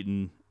 although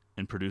Keaton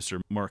and producer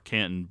Mark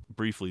Canton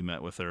briefly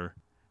met with her.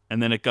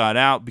 And then it got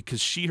out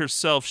because she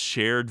herself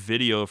shared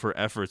video of her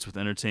efforts with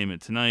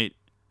Entertainment Tonight,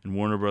 and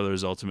Warner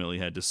Brothers ultimately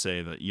had to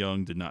say that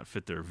Young did not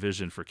fit their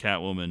vision for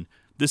Catwoman.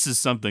 This is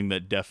something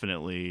that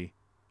definitely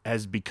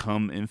has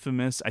become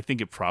infamous. I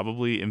think it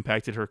probably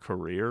impacted her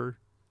career.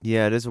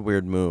 Yeah, it is a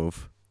weird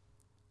move.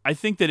 I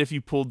think that if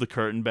you pulled the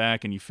curtain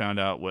back and you found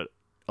out what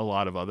a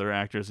lot of other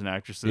actors and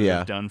actresses Yeah.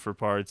 have done for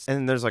parts,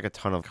 And there's like a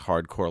ton of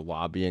hardcore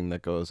lobbying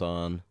that goes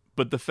on.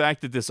 but the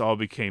fact that this all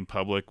became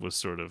public was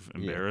sort of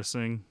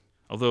embarrassing.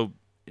 Although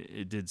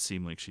it did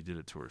seem like she did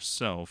it to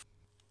herself.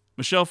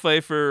 Michelle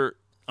Pfeiffer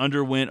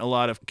underwent a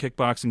lot of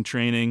kickboxing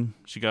training.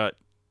 She got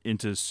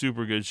into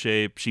super good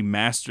shape. She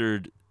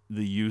mastered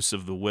the use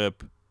of the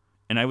whip.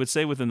 And I would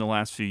say within the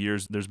last few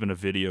years, there's been a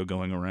video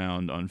going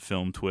around on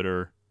film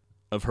Twitter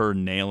of her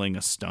nailing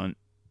a stunt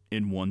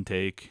in one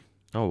take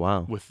Oh,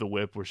 wow. with the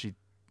whip where she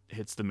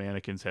hits the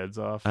mannequins' heads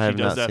off. I She have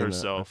does not that seen that.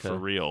 herself for Okay.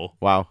 real.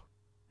 Wow.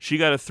 She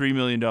got a $3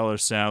 million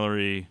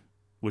salary,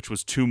 which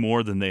was 2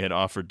 more than they had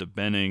offered to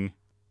Benning.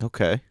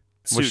 Okay.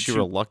 Was Suit- she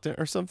reluctant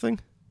or something?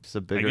 Just a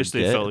I bigger guess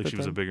they get felt at like the she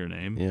was a time? bigger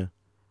name. Yeah.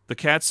 The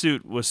cat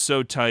suit was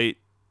so tight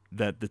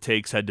that the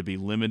takes had to be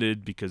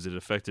limited because it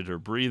affected her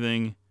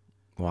breathing,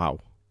 Wow.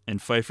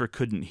 and Pfeiffer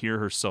couldn't hear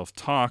herself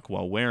talk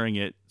while wearing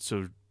it,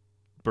 so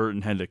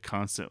Burton had to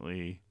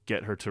constantly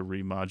get her to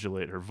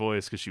remodulate her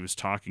voice because she was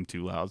talking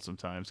too loud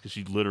sometimes because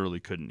she literally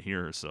couldn't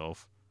hear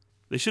herself.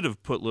 They should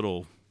have put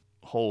little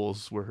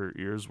holes where her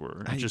ears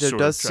were. and just There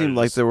sort of does try seem to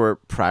like just- there were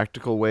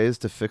practical ways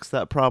to fix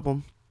that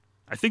problem.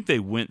 I think they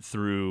went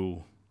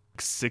through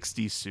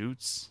 60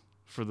 suits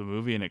for the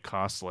movie, and it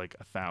cost like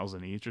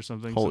 $1,000 each or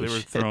something. Holy so they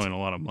were shit. throwing a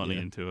lot of money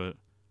Yeah. into it.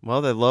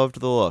 Well, they loved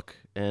the look,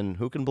 and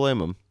who can blame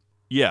them?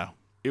 Yeah,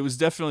 it was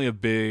definitely a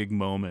big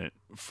moment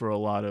for a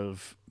lot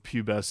of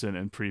pubescent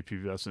and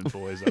prepubescent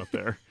boys out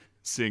there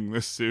seeing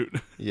this suit.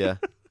 Yeah.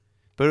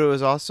 But it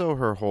was also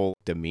her whole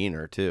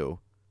demeanor, too.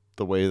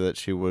 The way that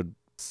she would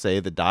say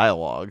the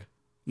dialogue.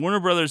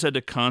 Warner Brothers had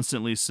to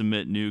constantly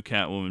submit new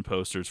Catwoman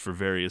posters for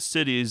various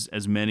cities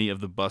as many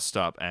of the bus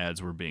stop ads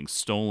were being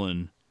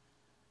stolen.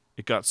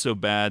 It got so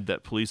bad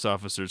that police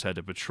officers had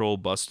to patrol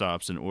bus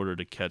stops in order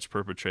to catch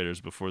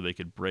perpetrators before they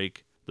could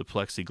break the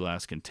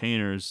plexiglass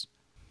containers.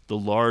 The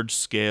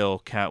large-scale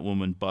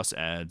Catwoman bus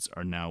ads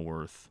are now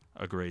worth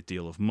a great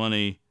deal of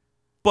money.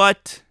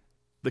 But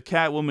the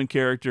Catwoman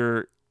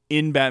character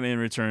in Batman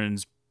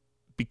Returns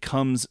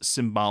becomes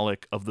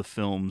symbolic of the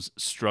film's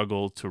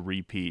struggle to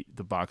repeat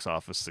the box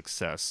office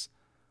success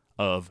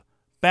of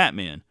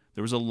Batman.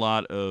 There was a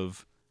lot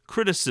of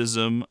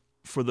criticism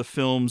for the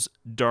film's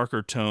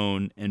darker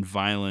tone and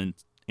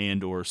violent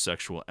and or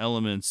sexual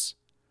elements,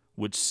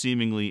 which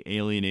seemingly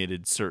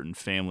alienated certain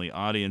family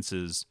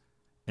audiences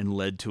and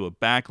led to a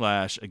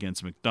backlash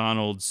against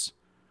McDonald's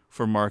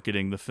for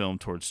marketing the film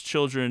towards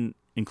children,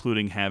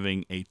 including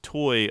having a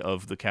toy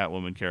of the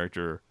Catwoman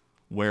character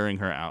wearing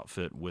her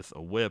outfit with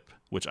a whip,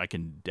 which I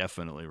can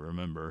definitely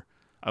remember.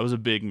 I was a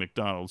big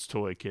McDonald's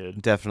toy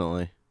kid.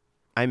 Definitely.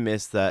 I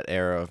miss that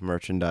era of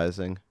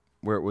merchandising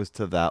where it was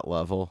to that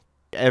level.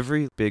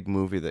 Every big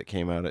movie that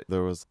came out,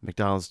 there was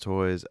McDonald's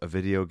toys, a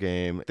video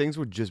game. Things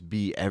would just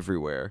be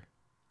everywhere.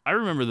 I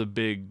remember the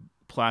big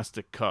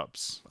plastic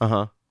cups,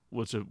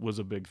 which was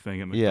a big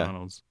thing at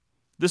McDonald's.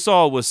 Yeah. This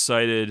all was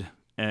cited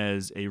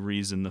as a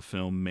reason the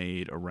film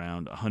made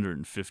around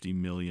 $150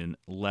 million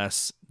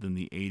less than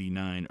the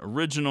 '89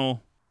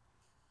 original.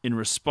 In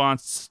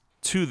response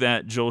to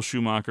that, Joel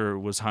Schumacher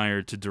was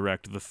hired to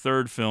direct the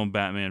third film,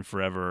 Batman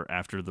Forever,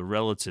 after the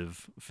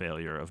relative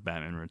failure of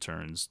Batman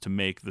Returns, to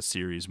make the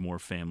series more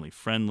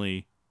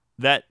family-friendly.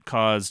 That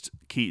caused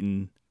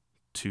Keaton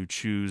to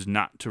choose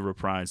not to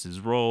reprise his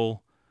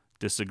role,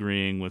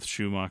 disagreeing with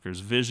Schumacher's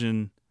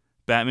vision.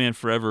 Batman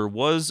Forever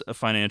was a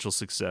financial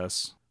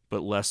success,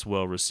 but less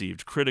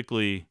well-received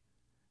critically,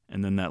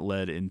 and then that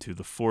led into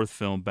the fourth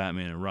film,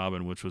 Batman and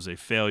Robin, which was a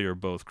failure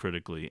both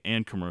critically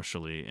and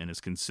commercially, and is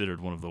considered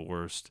one of the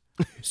worst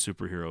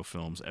superhero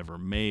films ever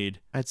made.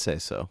 I'd say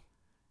so.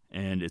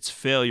 And its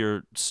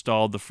failure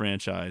stalled the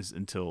franchise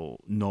until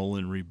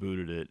Nolan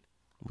rebooted it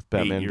with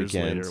Batman 8 years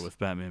Begins. later with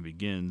Batman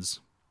Begins.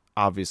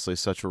 Obviously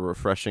such a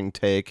refreshing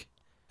take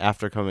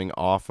after coming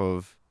off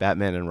of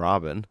Batman and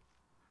Robin.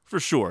 For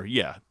sure,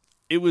 yeah.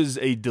 It was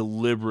a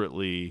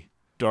deliberately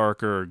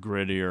darker,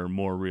 grittier,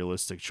 more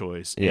realistic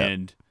choice. Yeah.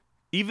 And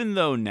even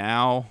though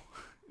now,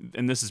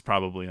 and this is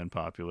probably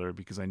unpopular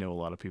because I know a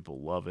lot of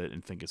people love it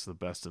and think it's the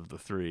best of the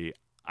three,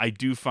 I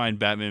do find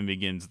Batman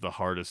Begins the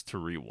hardest to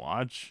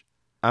rewatch.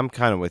 I'm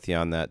kind of with you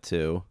on that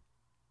too.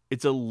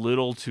 It's a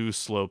little too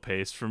slow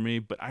paced for me,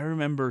 but I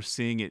remember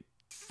seeing it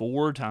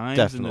 4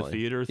 times in the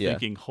theater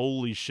thinking,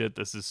 holy shit,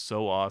 this is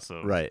so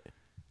awesome. Right.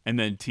 And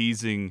then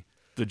teasing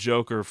the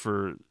Joker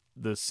for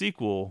the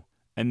sequel.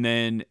 And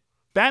then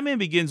Batman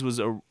Begins was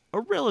a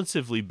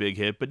relatively big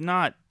hit, but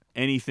not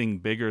anything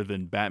bigger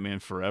than Batman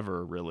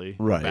Forever, really.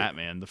 Right.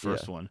 Batman, the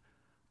first one.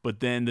 But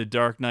then The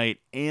Dark Knight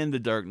and The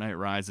Dark Knight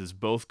Rises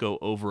both go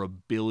over $1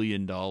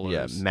 billion.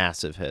 Yeah,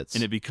 massive hits.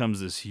 And it becomes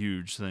this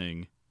huge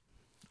thing.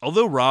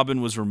 Although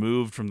Robin was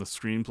removed from the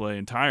screenplay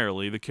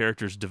entirely, the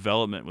character's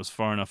development was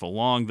far enough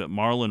along that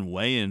Marlon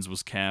Wayans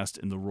was cast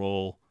in the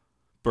role.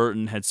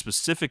 Burton had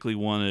specifically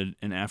wanted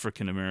an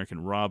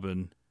African-American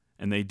Robin,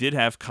 and they did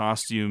have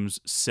costumes,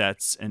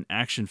 sets, and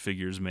action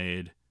figures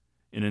made.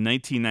 In a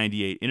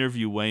 1998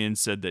 interview, Wayans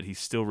said that he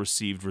still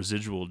received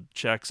residual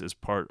checks as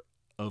part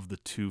of the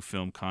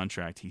 2-film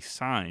contract he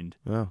signed.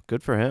 Oh,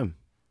 good for him.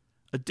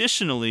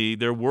 Additionally,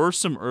 there were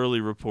some early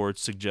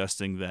reports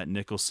suggesting that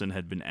Nicholson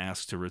had been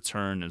asked to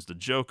return as the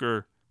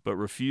Joker, but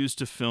refused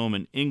to film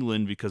in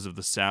England because of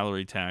the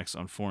salary tax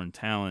on foreign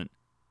talent.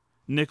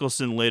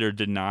 Nicholson later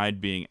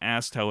denied being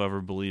asked,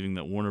 however, believing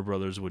that Warner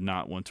Brothers would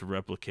not want to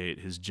replicate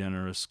his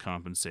generous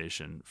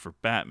compensation for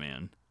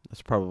Batman.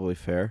 That's probably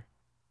fair.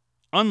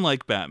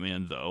 Unlike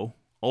Batman, though,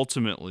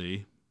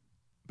 ultimately,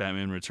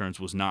 Batman Returns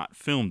was not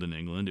filmed in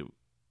England.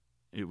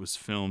 It was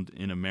filmed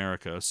in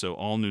America, so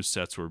all new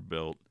sets were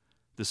built.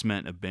 This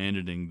meant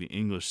abandoning the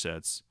English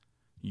sets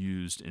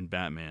used in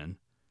Batman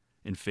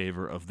in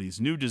favor of these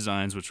new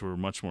designs, which were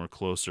much more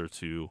closer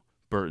to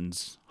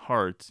Burton's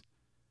heart.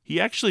 He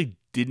actually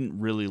didn't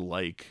really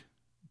like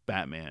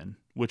Batman,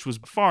 which was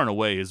far and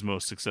away his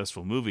most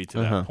successful movie to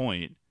that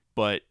point,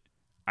 but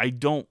I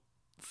don't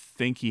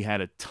think he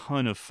had a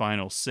ton of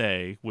final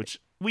say, which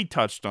we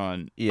touched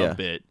on a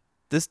bit.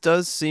 This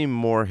does seem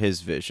more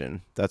his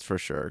vision, that's for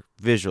sure,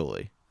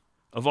 visually.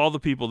 Of all the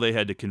people they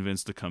had to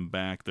convince to come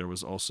back, there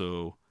was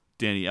also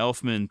Danny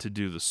Elfman to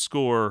do the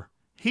score.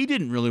 He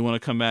didn't really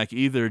want to come back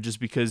either, just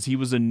because he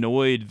was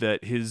annoyed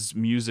that his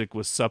music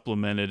was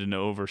supplemented and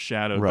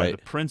overshadowed by the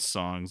Prince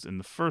songs in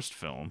the first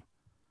film.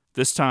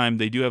 This time,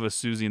 they do have a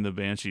Susie and the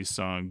Banshees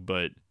song,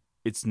 but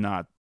it's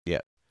not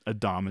a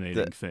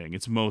dominating thing.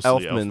 It's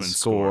mostly Elfman's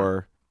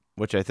score,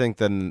 which I think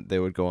then they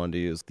would go on to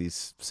use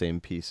these same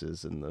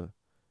pieces in the,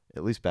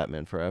 at least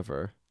Batman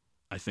Forever.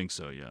 I think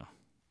so, yeah.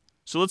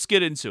 So let's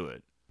get into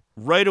it.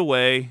 Right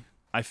away,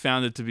 I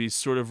found it to be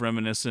sort of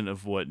reminiscent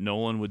of what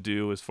Nolan would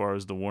do as far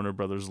as the Warner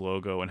Brothers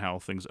logo and how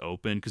things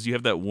open, because you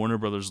have that Warner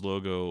Brothers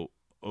logo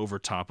over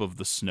top of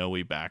the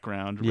snowy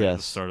background at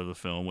the start of the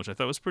film, which I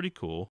thought was pretty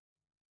cool.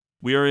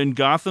 We are in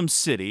Gotham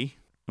City,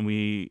 and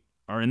we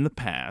are in the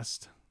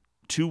past.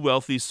 2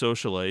 wealthy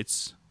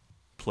socialites,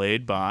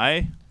 played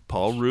by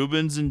Paul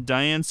Reubens and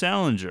Diane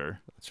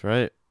Salinger. That's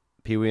right.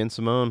 Pee-wee and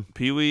Simone.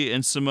 Pee-wee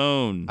and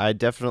Simone. I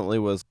definitely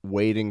was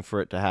waiting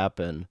for it to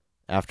happen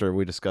after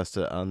we discussed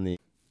it on the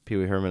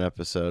Pee-wee Herman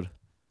episode.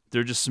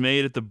 They're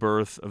dismayed at the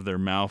birth of their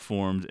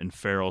malformed and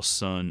feral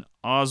son,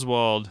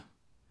 Oswald,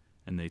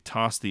 and they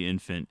toss the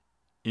infant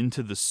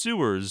into the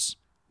sewers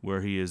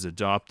where he is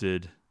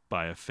adopted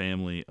by a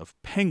family of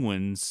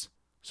penguins.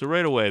 So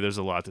right away, there's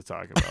a lot to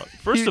talk about.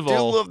 First of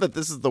all, I love that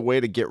this is the way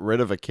to get rid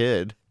of a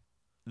kid.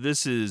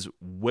 This is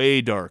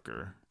way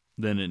darker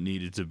than it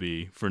needed to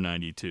be for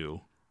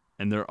 92.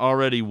 And they're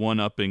already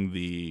one-upping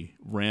the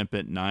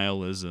rampant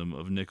nihilism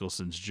of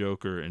Nicholson's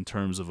Joker in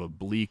terms of a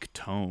bleak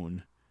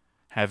tone,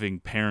 having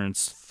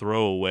parents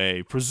throw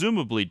away,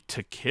 presumably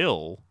to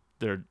kill,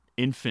 their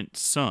infant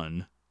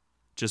son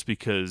just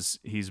because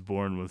he's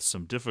born with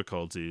some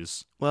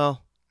difficulties.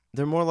 Well,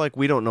 they're more like,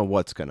 we don't know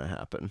what's going to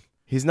happen.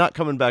 He's not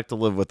coming back to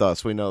live with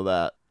us. We know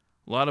that.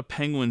 A lot of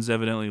penguins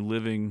evidently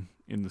living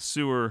in the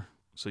sewer,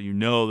 so you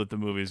know that the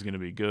movie is going to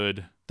be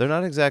good. They're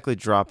not exactly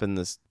dropping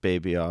this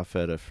baby off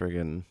at a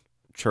friggin'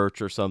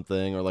 church or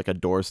something, or like a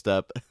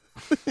doorstep.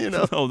 You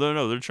know?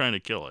 No, they're trying to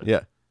kill it.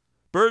 Yeah.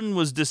 Burton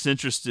was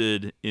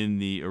disinterested in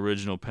the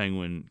original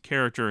Penguin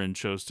character and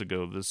chose to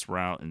go this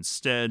route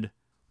instead,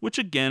 which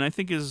again I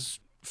think is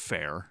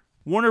fair.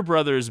 Warner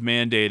Brothers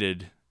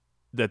mandated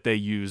that they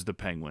use the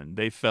Penguin.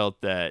 They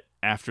felt that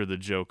after the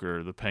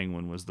Joker, the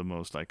Penguin was the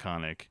most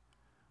iconic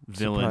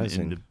villain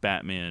in the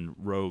Batman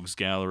Rogues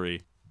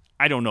Gallery.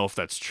 I don't know if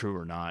that's true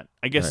or not.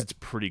 I guess It's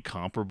pretty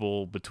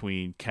comparable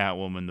between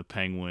Catwoman, the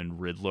Penguin,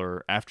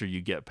 Riddler, after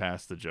you get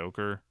past the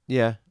Joker.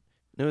 Yeah.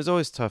 It was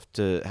always tough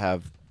to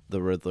have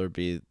the Riddler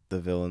be the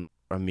villain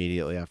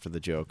immediately after the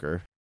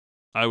Joker.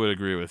 I would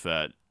agree with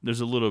that.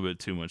 There's a little bit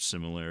too much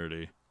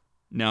similarity.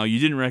 Now, you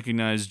didn't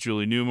recognize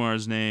Julie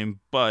Newmar's name,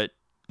 but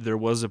there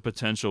was a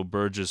potential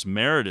Burgess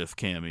Meredith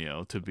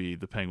cameo to be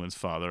the Penguin's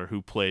father,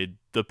 who played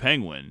the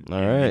Penguin in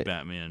the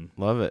Batman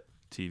Love it.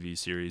 TV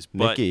series.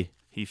 Mickey. But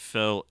he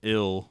fell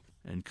ill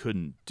and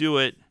couldn't do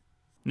it.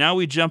 Now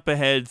we jump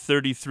ahead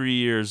 33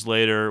 years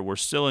later. We're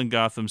still in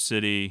Gotham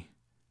City,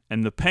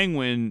 and the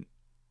Penguin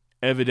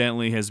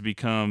evidently has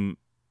become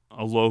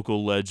a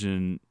local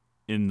legend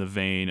in the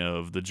vein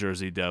of the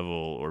Jersey Devil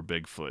or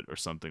Bigfoot or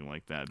something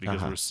like that,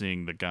 because we're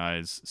seeing the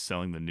guys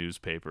selling the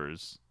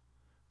newspapers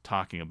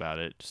talking about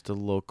it. Just a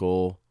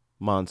local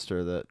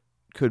monster that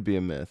could be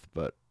a myth,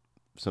 but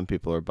some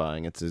people are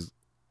buying its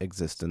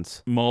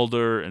existence.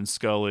 Mulder and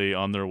Scully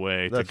on their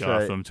way to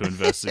Gotham right. to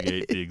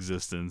investigate the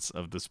existence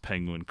of this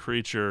penguin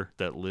creature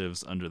that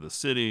lives under the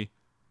city.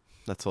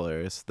 That's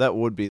hilarious. That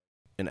would be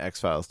an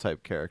X-Files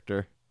type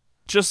character.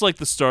 Just like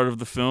the start of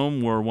the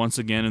film, we're once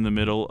again in the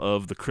middle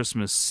of the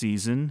Christmas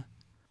season.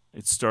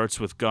 It starts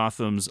with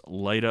Gotham's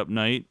light up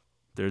night.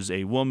 There's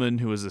a woman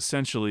who is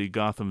essentially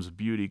Gotham's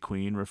beauty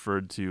queen,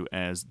 referred to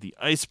as the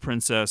Ice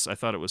Princess. I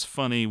thought it was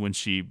funny when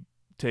she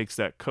takes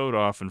that coat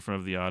off in front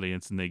of the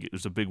audience and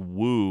there's a big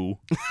woo.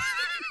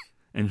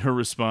 And her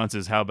response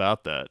is, how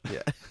about that?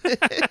 Yeah.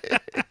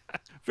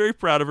 Very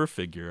proud of her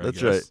figure, I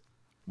guess. Right.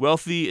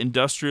 Wealthy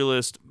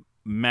industrialist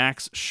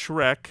Max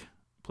Schreck,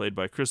 played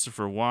by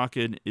Christopher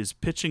Walken, is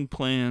pitching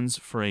plans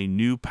for a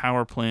new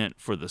power plant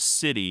for the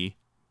city.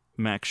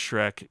 Max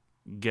Schreck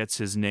gets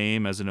his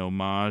name as an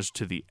homage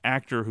to the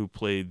actor who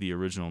played the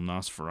original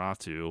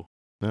Nosferatu.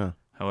 Yeah.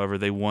 However,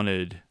 they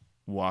wanted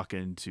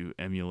Walken to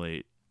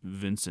emulate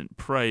Vincent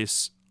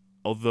Price,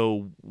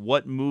 although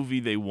what movie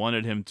they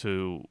wanted him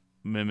to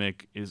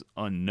mimic is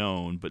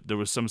unknown, but there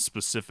was some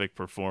specific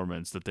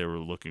performance that they were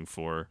looking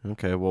for.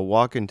 Okay, well,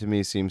 Walken to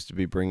me seems to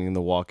be bringing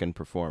the Walken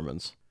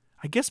performance.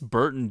 I guess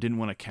Burton didn't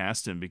want to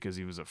cast him because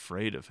he was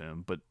afraid of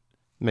him, but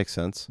makes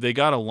sense. They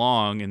got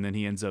along, and then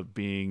he ends up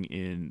being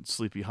in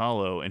Sleepy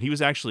Hollow, and he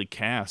was actually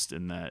cast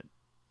in that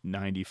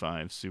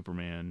 95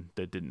 Superman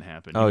that didn't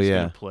happen. He was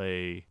going to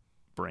play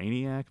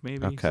Brainiac,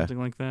 maybe, something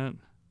like that.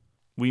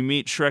 We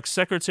meet Shrek's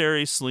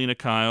secretary, Selena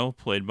Kyle,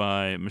 played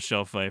by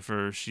Michelle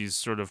Pfeiffer. She's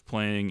sort of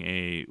playing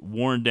a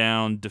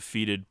worn-down,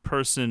 defeated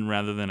person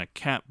rather than a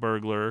cat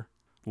burglar.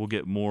 We'll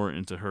get more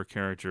into her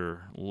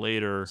character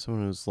later.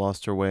 Someone who's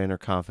lost her way in her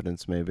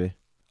confidence, maybe.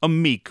 A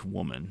meek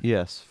woman.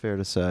 Yes, fair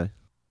to say.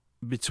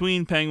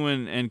 Between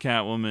Penguin and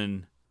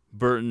Catwoman,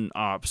 Burton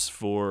opts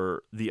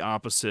for the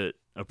opposite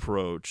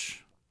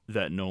approach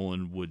that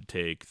Nolan would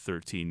take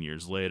 13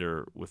 years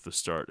later with the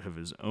start of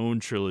his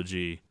own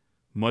trilogy,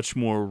 much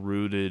more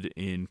rooted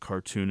in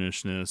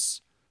cartoonishness,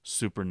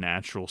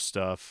 supernatural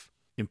stuff,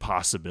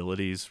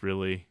 impossibilities,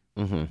 really.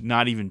 Mm-hmm.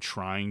 Not even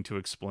trying to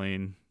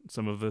explain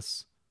some of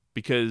this.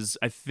 Because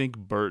I think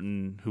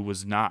Burton, who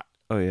was not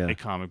a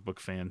comic book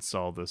fan,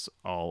 saw this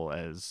all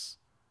as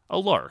a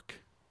lark.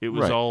 It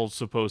was all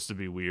supposed to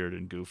be weird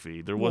and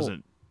goofy. There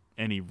wasn't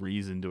any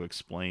reason to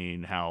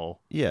explain how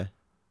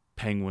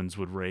penguins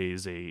would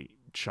raise a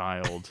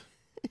child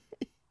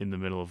in the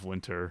middle of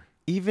winter.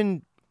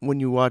 Even when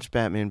you watch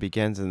Batman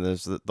Begins and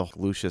there's the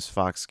Lucius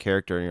Fox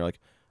character and you're like,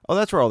 oh,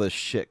 that's where all this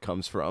shit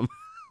comes from.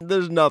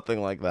 There's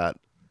nothing like that.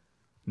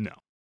 No.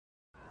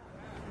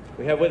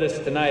 We have with us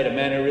tonight a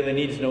man who really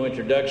needs no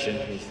introduction.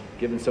 He's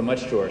given so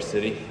much to our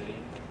city.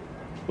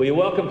 Will you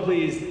welcome,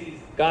 please,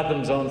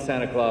 Gotham's own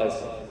Santa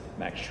Claus,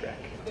 Max Schreck.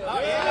 Oh,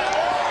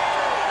 yeah!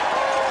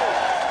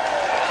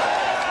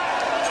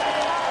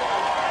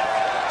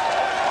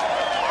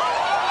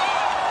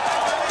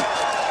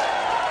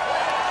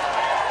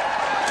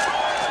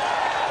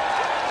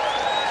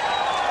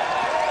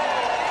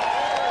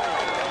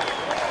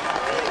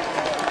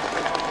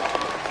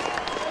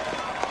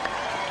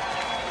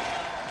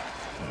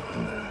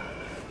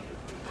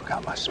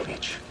 Forgot my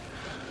speech.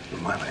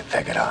 Might want to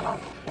take it out on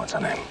what's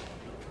her name?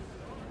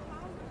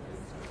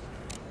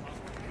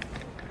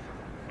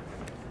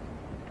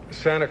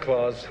 Santa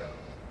Claus?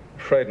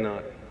 Afraid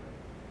not.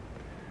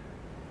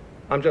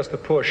 I'm just a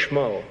poor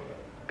schmo.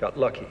 Got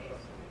lucky.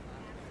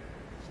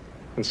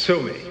 And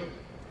sue me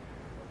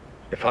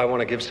if I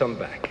want to give some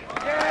back.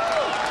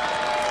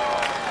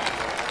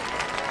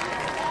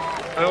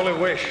 I only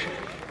wish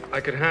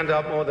I could hand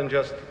out more than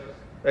just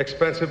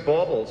expensive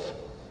baubles.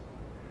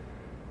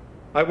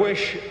 I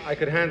wish I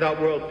could hand out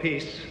world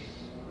peace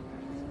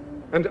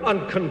and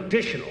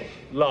unconditional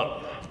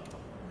love,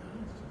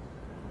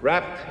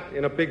 wrapped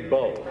in a big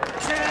bow.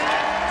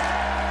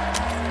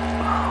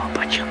 Oh,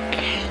 but you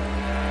can.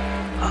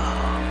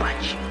 Oh,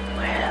 but you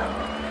will.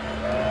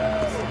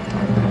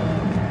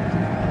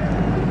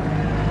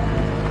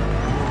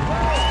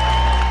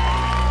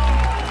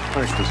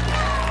 Merry Christmas.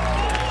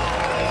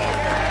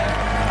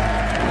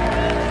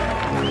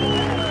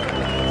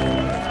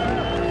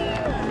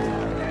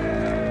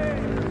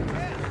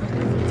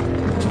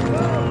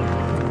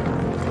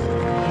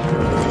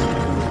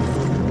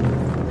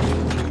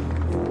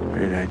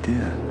 Great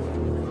idea.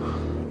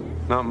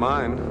 Not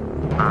mine.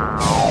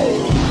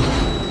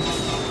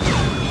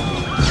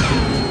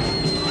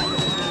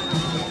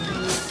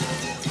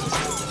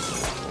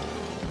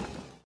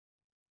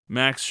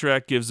 Max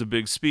Schreck gives a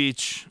big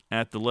speech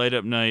at the light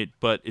up night,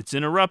 but it's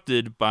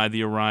interrupted by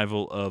the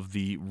arrival of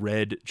the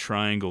Red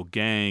Triangle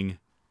Gang,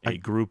 a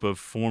group of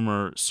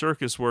former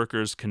circus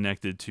workers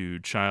connected to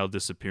child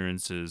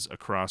disappearances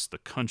across the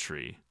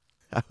country.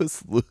 I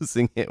was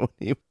losing it when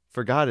he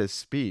forgot his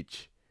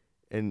speech,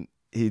 and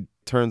he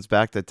turns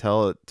back to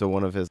tell it to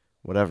one of his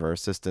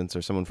assistants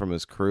or someone from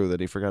his crew that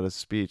he forgot his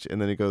speech,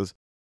 and then he goes,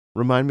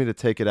 "Remind me to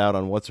take it out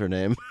on what's her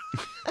name."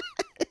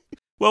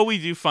 Well, we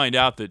do find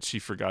out that she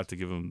forgot to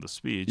give him the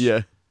speech.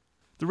 Yeah.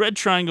 The Red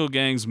Triangle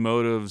Gang's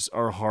motives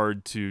are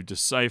hard to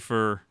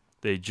decipher.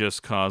 They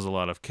just cause a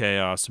lot of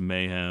chaos,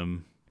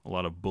 mayhem, a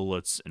lot of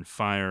bullets and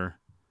fire.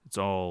 It's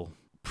all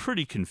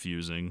pretty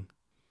confusing.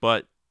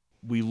 But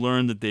we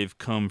learn that they've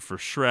come for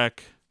Schreck.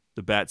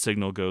 The bat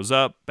signal goes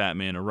up.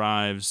 Batman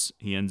arrives.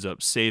 He ends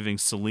up saving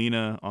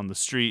Selina on the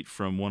street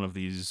from one of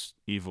these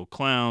evil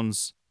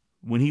clowns.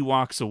 When he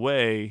walks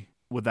away,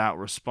 without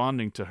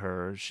responding to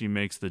her, she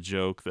makes the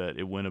joke that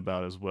it went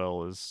about as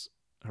well as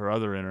her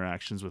other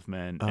interactions with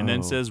men, and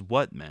then says,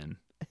 "What men?"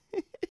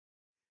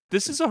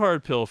 This is a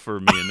hard pill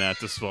for me and Nat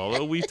to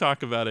swallow. We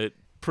talk about it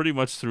pretty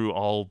much through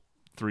all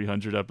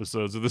 300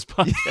 episodes of this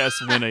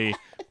podcast when a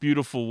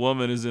beautiful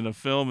woman is in a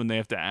film and they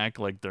have to act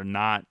like they're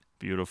not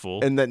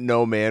beautiful. And that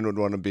no man would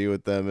want to be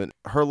with them. And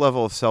her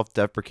level of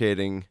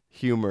self-deprecating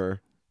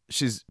humor,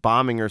 she's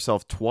bombing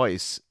herself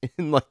twice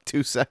in like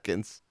 2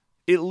 seconds.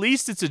 At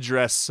least it's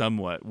addressed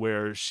somewhat,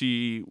 where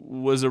she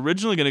was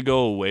originally going to go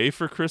away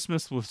for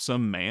Christmas with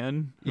some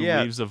man who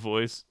leaves a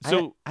voice.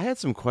 So I had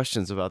some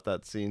questions about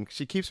that scene.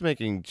 She keeps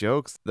making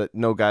jokes that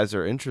no guys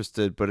are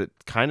interested, but it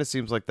kind of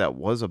seems like that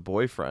was a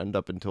boyfriend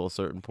up until a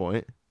certain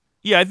point.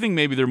 Yeah, I think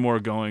maybe they're more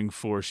going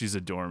for she's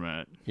a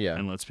doormat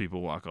and lets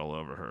people walk all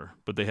over her.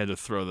 But they had to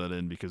throw that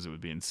in because it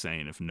would be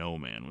insane if no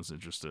man was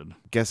interested.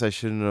 Guess I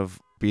shouldn't have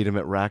beat him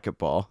at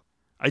racquetball.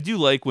 I do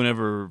like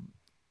whenever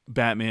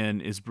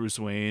Batman is Bruce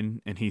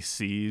Wayne and he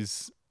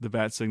sees the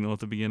bat signal at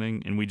the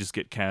beginning and we just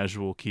get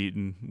casual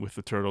Keaton with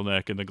the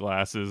turtleneck and the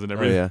glasses and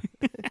everything. Oh,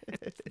 yeah.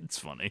 It's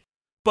funny.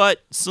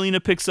 But Selina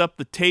picks up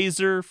the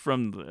taser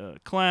from the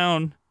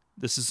clown.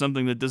 This is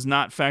something that does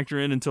not factor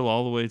in until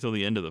all the way till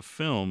the end of the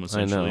film,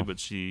 essentially, but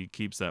she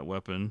keeps that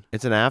weapon.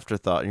 It's an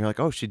afterthought, and you're like,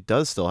 oh, she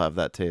does still have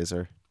that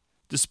taser.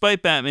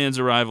 Despite Batman's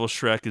arrival,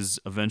 Schreck is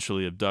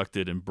eventually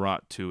abducted and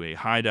brought to a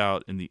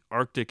hideout in the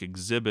Arctic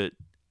exhibit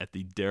at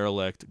the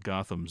derelict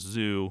Gotham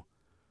Zoo.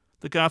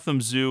 The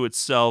Gotham Zoo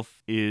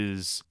itself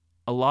is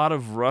a lot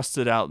of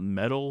rusted out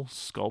metal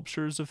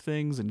sculptures of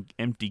things and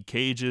empty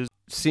cages.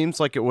 Seems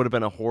like it would have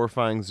been a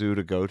horrifying zoo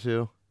to go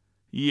to.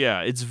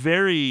 Yeah, it's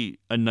very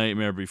A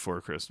Nightmare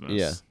Before Christmas.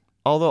 Yeah.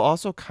 Although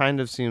also kind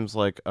of seems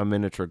like a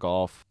miniature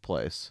golf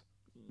place.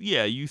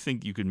 Yeah, you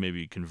think you could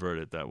maybe convert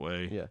it that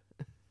way. Yeah.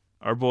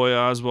 Our boy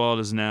Oswald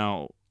is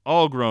now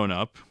all grown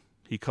up.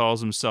 He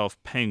calls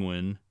himself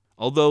Penguin,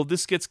 although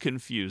this gets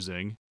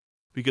confusing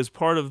because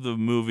part of the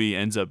movie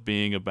ends up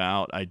being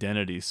about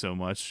identity so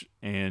much,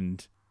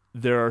 and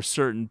there are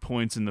certain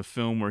points in the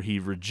film where he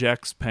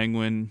rejects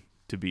Penguin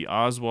to be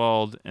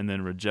Oswald and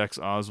then rejects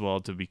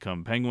Oswald to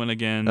become Penguin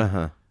again.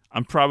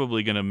 I'm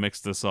probably going to mix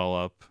this all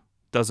up.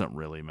 Doesn't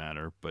really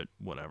matter, but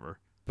whatever.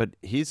 But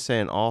he's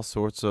saying all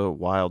sorts of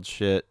wild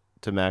shit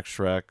to Max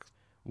Schreck.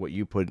 What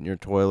you put in your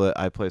toilet,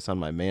 I place on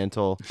my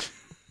mantle.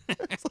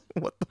 It's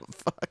like, what the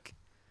fuck?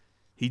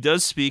 He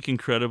does speak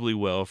incredibly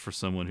well for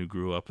someone who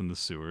grew up in the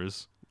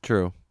sewers.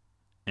 True.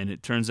 And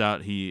it turns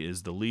out he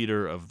is the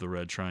leader of the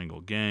Red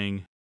Triangle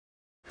Gang.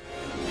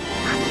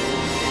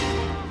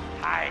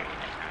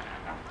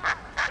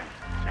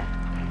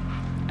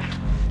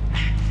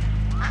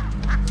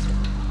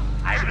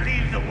 I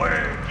believe the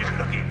word you're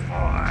looking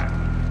for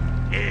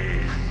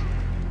is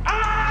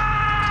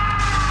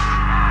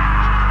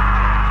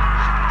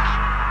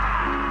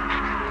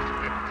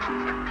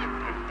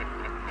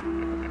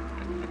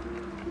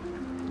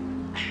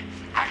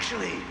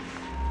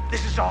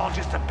all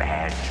just a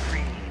bad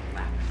dream.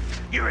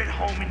 You're at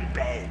home in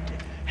bed,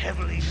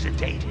 heavily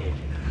sedated,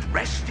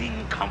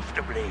 resting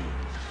comfortably,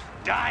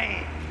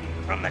 dying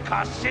from the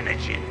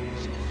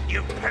carcinogens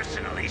you've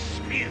personally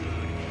spewed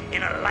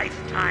in a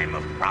lifetime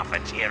of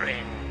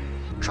profiteering.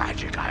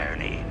 Tragic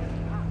irony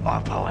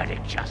or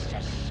poetic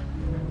justice?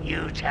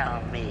 You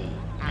tell me.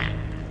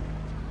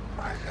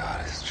 My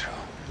God, it's true.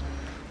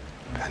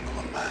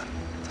 Pendulum Man,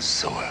 the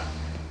sewer.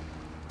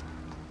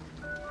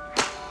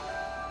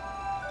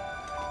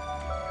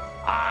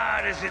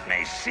 Odd as it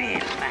may seem,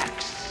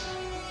 Max,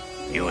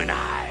 you and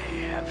I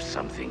have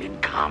something in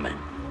common.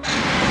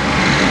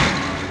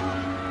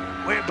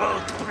 We're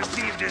both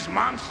perceived as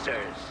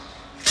monsters.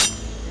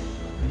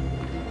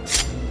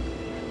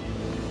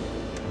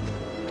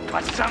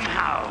 But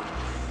somehow,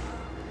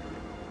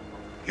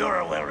 you're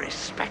a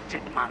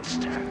well-respected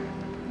monster.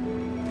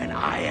 And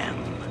I am,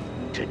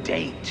 to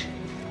date,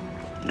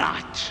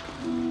 not.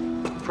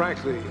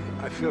 Frankly,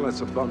 I feel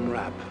it's a bum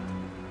rap.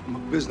 I'm a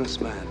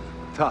businessman.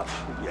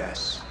 Tough,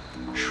 yes.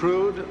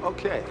 Shrewd,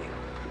 okay.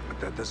 But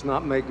that does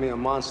not make me a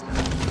monster.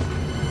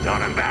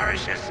 Don't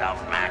embarrass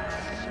yourself, Max.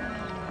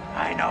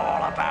 I know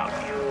all about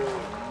you.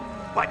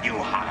 What you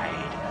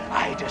hide,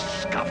 I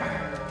discover.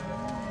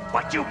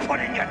 What you put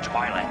in your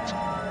toilet,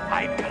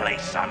 I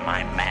place on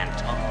my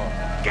mantle.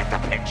 Get the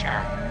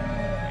picture?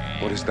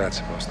 What is that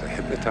supposed to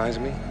hypnotize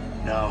me?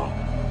 No.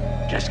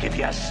 Just give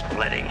you a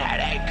splitting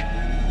headache.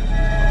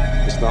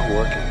 It's not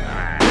working.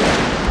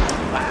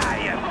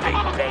 You big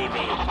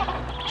baby.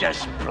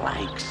 Just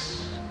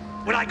blanks.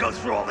 Would I go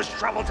through all this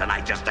trouble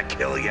tonight just to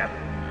kill you?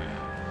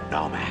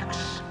 No,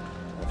 Max.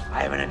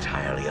 I have an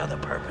entirely other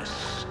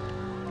purpose.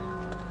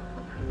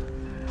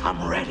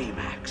 I'm ready,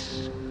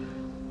 Max.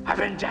 I've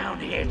been down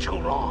here too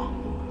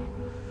long.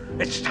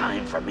 It's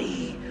time for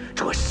me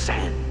to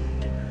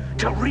ascend,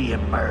 to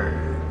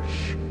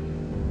re-emerge.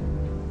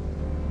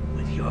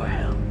 With your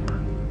help,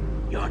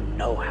 your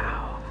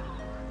know-how,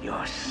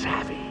 your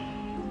savvy.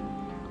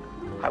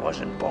 I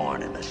wasn't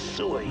born in the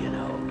sewer, you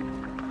know.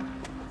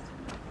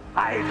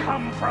 I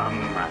come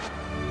from,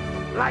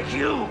 like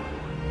you.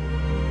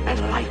 And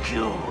like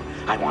you,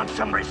 I want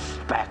some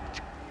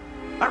respect.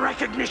 A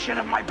recognition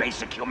of my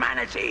basic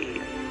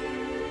humanity.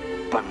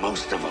 But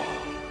most of all,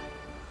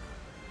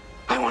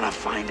 I want to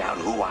find out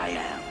who I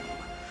am.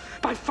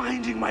 By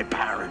finding my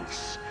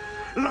parents,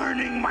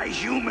 learning my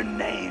human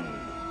name.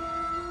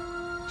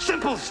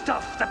 Simple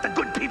stuff that the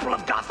good people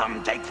of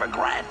Gotham take for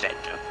granted.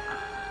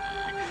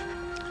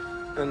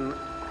 And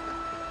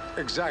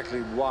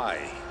exactly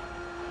why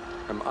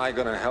am I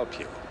gonna help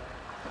you?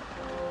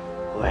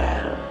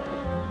 Well,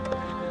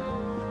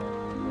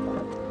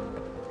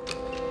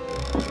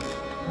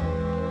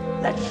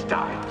 let's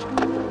start.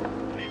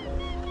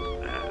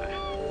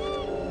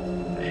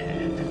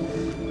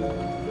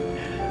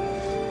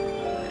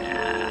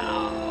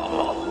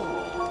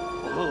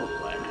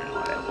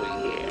 What have we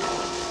here?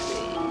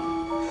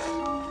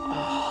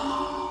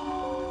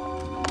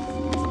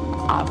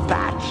 A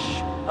batch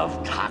of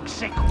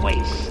toxic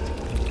waste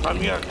from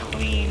your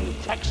clean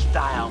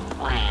textile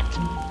plant.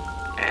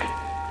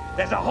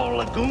 There's a whole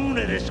lagoon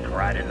of this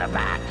crud in the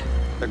back.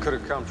 That could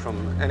have come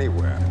from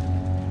anywhere.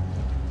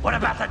 What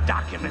about the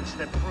documents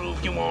that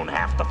prove you own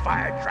half the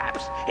fire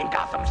traps in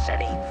Gotham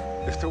City?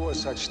 If there were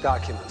such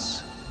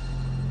documents,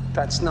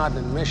 that's not an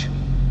admission.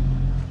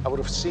 I would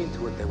have seen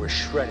to it they were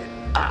shredded.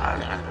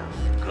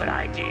 Good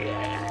idea.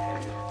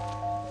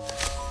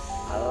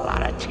 A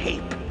lot of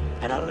tape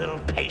and a little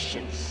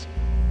patience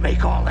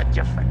make all the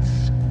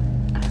difference.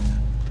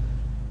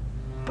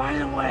 By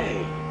the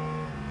way,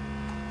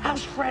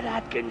 how's Fred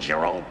Atkins,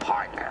 your old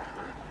partner?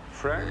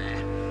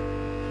 Fred?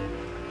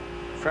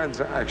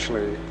 Fred's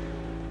actually...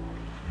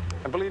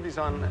 I believe he's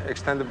on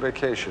extended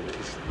vacation.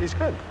 He's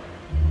good.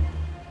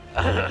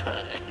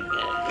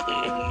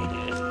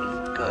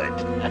 Good.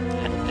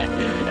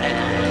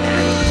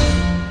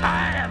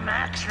 Hi,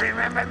 Max,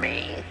 remember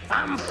me?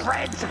 I'm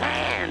Fred's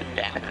hand.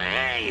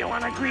 Hey, you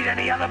want to greet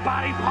any other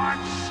body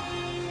parts?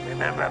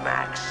 Remember,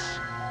 Max,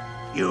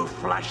 you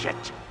flush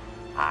it,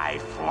 I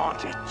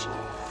flaunt it.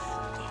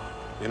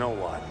 You know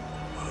what,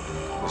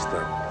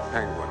 Mr.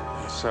 Penguin,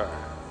 sir?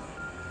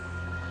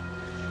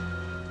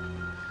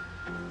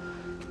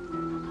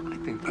 I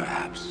think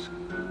perhaps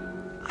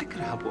I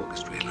could help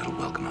orchestrate a little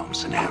welcome home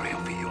scenario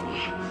for you.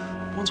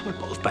 Once we're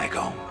both back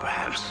home,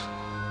 perhaps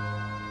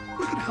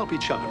we could help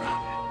each other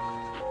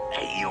out.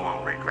 Hey, you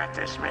won't regret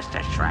this,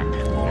 Mr. Shrek.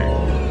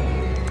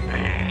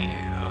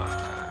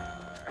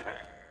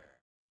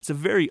 It's a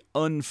very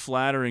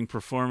unflattering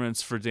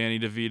performance for Danny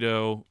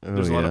DeVito.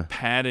 There's a lot of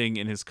padding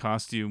in his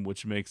costume,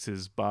 which makes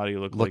his body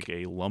look like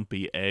a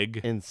lumpy egg.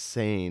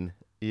 Insane.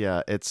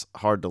 Yeah, it's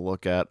hard to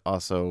look at.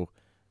 Also,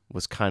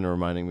 was kind of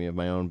reminding me of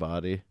my own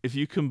body. If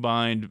you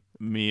combined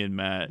me and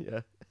Matt,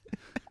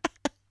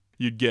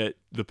 you'd get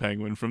the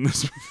Penguin from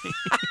this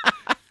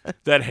movie.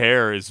 That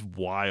hair is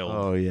wild.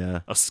 Oh,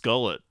 yeah. A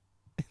skullet.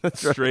 That's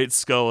Straight right.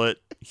 skullet,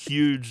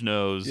 huge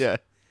nose. Yeah.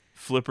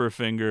 Flipper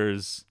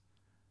fingers.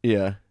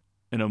 Yeah.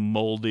 And a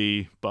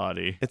moldy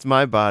body. It's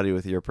my body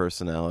with your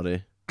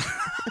personality.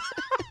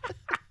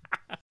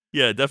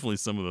 Yeah, definitely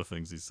some of the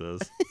things he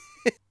says.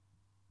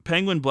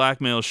 Penguin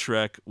blackmails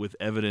Shrek with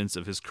evidence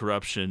of his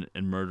corruption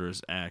and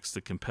murderous acts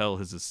to compel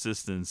his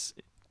assistance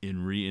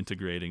in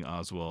reintegrating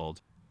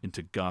Oswald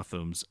into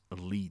Gotham's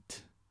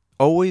elite.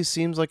 Always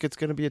seems like it's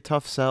going to be a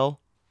tough sell.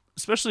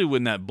 Especially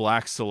when that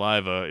black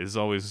saliva is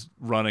always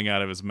running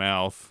out of his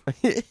mouth.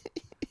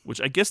 Which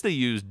I guess they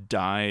used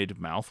dyed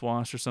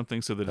mouthwash or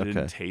something so that it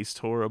didn't taste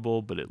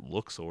horrible, but it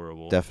looks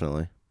horrible.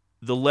 Definitely.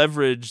 The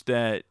leverage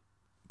that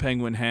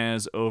Penguin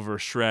has over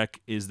Shrek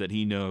is that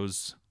he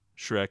knows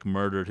Shrek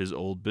murdered his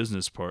old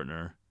business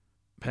partner.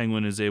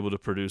 Penguin is able to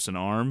produce an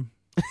arm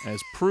as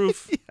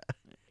proof,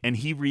 and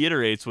he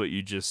reiterates what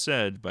you just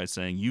said by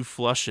saying, "You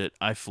flush it,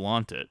 I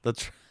flaunt it."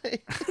 That's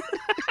right.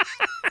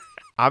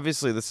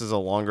 Obviously, this is a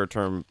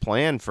longer-term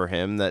plan for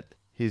him that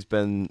he's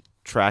been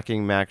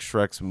tracking Max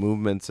Shrek's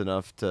movements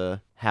enough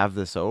to have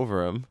this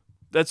over him.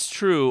 That's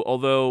true,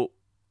 although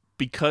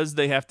because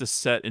they have to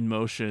set in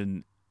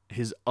motion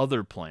his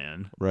other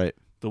plan, right,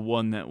 the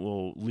one that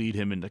will lead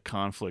him into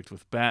conflict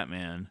with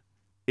Batman,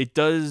 it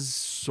does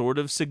sort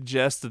of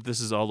suggest that this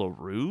is all a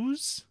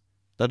ruse.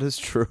 That is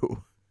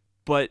true.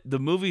 But the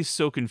movie's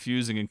so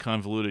confusing and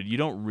convoluted, you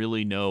don't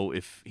really know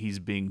if he's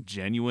being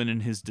genuine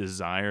in his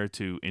desire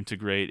to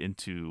integrate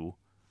into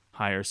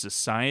higher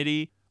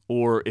society,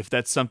 or if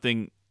that's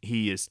something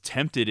he is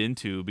tempted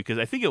into, because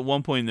I think at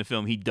one point in the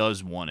film he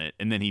does want it,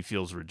 and then he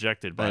feels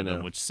rejected by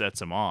them, which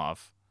sets him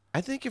off.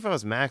 I think if I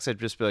was Max, I'd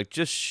just be like,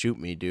 just shoot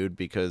me, dude,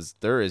 because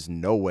there is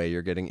no way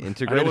you're getting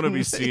integrated. I don't want to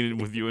be seen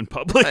with you in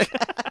public.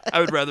 I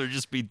would rather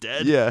just be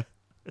dead. Yeah.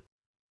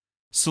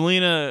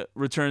 Selina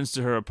returns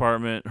to her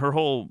apartment. Her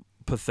whole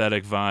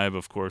pathetic vibe,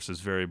 of course,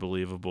 is very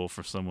believable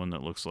for someone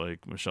that looks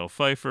like Michelle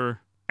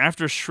Pfeiffer.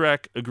 After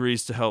Shrek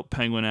agrees to help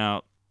Penguin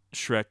out,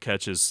 Shrek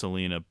catches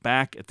Selina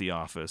back at the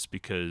office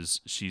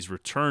because she's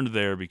returned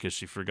there because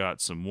she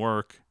forgot some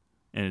work.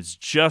 And it's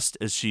just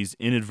as she's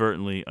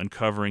inadvertently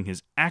uncovering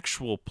his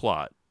actual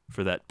plot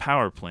for that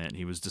power plant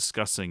he was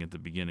discussing at the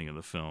beginning of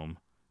the film,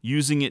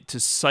 using it to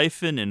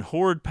siphon and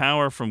hoard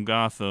power from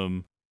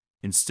Gotham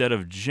instead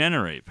of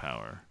generate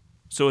power.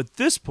 So at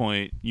this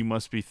point, you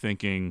must be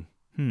thinking,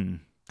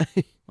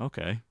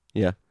 okay.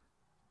 Yeah.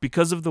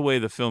 Because of the way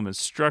the film is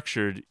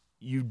structured,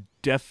 you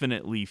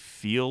definitely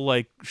feel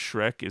like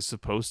Shrek is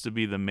supposed to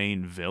be the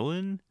main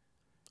villain.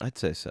 I'd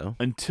say so.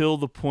 Until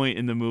the point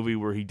in the movie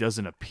where he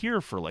doesn't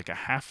appear for like a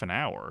half an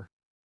hour.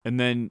 And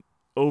then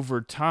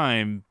over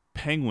time,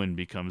 Penguin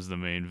becomes the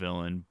main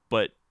villain.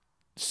 But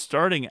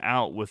starting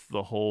out with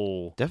the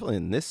whole... Definitely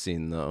in this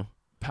scene, though.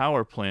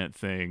 Power plant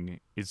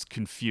thing is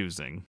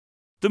confusing.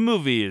 The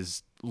movie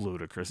is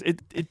ludicrous.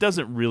 It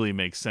doesn't really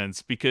make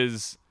sense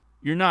because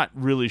you're not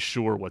really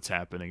sure what's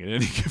happening at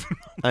any given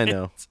moment. I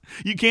know.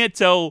 You can't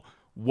tell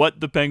what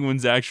the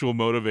Penguin's actual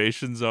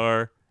motivations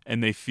are,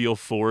 and they feel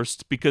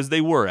forced because they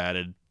were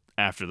added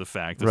after the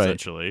fact,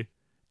 essentially. Right.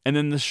 And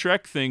then the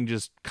Shrek thing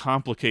just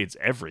complicates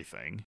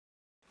everything.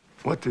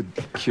 What did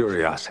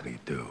curiosity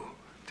do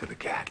to the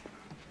cat?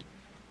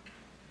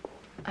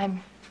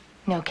 I'm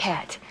no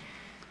cat.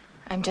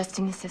 I'm just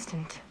an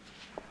assistant.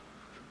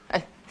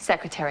 A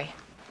secretary.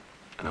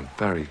 And a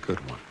very good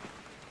one.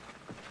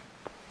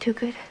 Too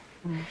good?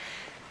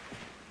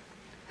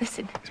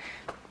 Listen,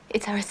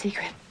 it's our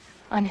secret.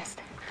 Honest.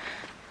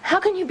 How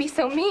can you be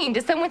so mean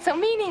to someone so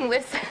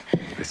meaningless?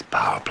 This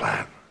power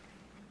plant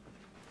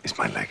is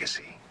my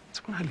legacy.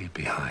 It's what I leave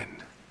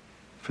behind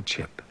for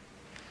Chip.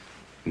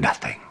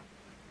 Nothing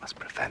must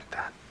prevent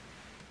that.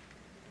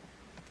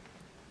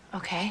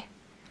 Okay.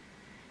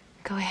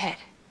 Go ahead.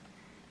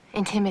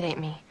 Intimidate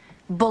me.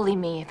 Bully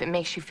me if it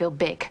makes you feel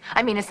big.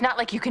 I mean, it's not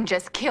like you can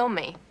just kill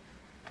me.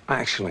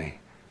 Actually,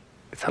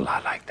 it's a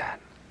lot like that.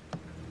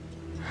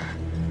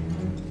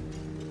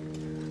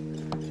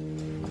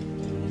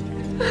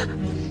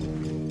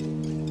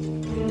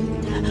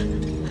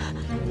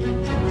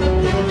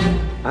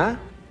 Huh?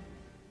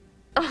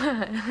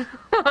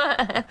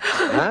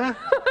 Huh?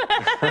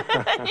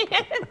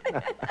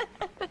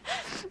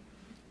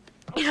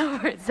 You know,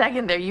 for a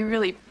second there, you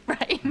really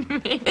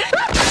frightened me.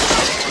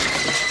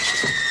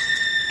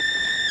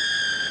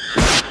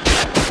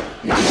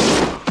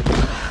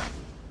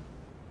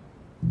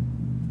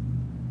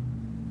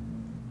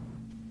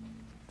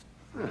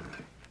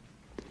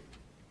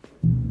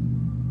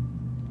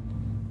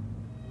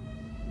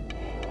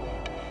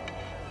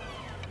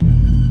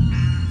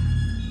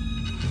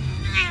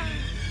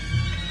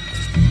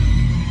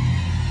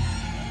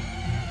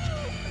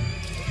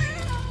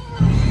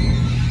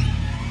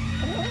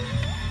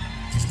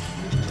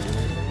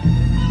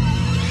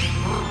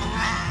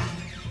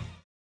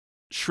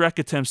 Shrek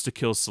attempts to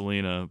kill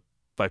Selina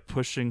by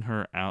pushing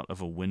her out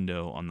of a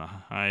window on the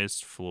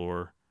highest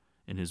floor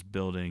in his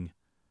building.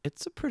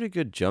 It's a pretty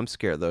good jump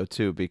scare, though,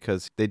 too,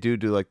 because they do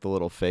like the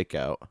little fake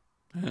out.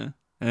 Yeah.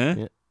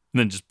 And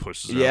then just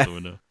pushes her out the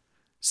window.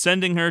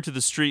 Sending her to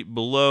the street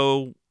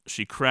below,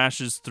 she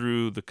crashes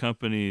through the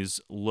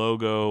company's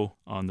logo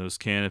on those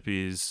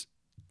canopies,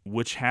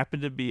 which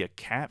happened to be a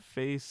cat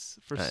face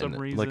for some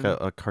reason. Like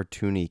a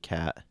cartoony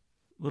cat.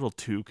 A little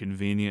too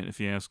convenient, if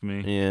you ask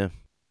me. Yeah.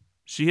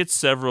 She hits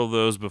several of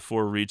those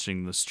before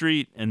reaching the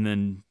street, and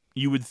then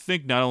you would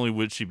think not only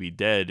would she be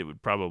dead, it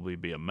would probably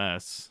be a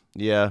mess.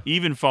 Yeah.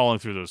 Even falling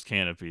through those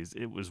canopies,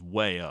 it was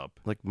way up.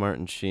 Like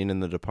Martin Sheen in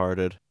The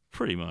Departed.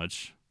 Pretty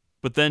much.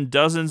 But then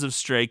dozens of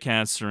stray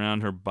cats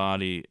surround her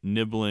body,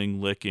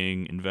 nibbling,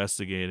 licking,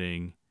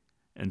 investigating,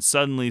 and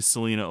suddenly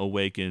Selena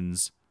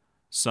awakens,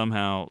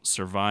 somehow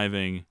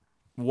surviving.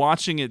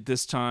 Watching it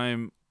this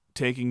time,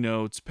 taking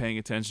notes, paying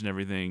attention to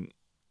everything,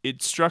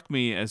 it struck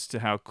me as to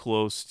how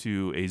close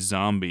to a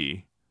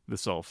zombie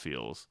this all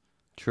feels.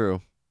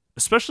 True.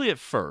 Especially at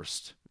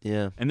first.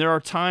 Yeah. And there are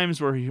times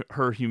where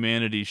her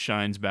humanity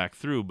shines back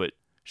through, but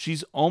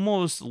she's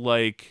almost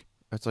like...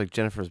 That's like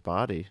Jennifer's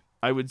Body.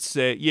 I would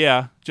say,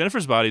 yeah,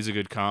 Jennifer's Body is a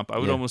good comp. I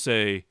would Yeah. almost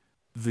say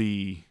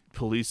the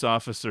police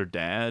officer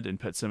dad in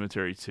Pet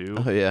Sematary 2.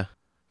 Oh, yeah.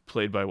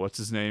 Played by what's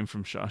his name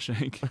from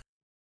Shawshank?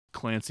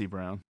 Clancy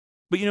Brown.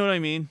 But you know what I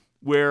mean?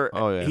 Where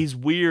he's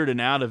weird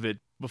and out of it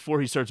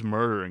before he starts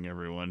murdering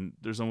everyone.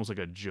 There's almost like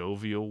a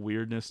jovial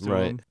weirdness to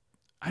him.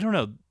 I don't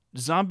know.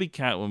 Zombie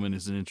Catwoman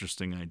is an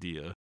interesting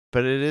idea.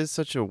 But it is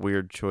such a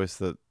weird choice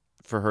that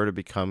for her to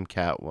become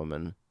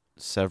Catwoman,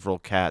 several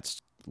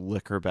cats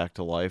lick her back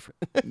to life.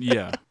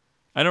 Yeah.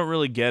 I don't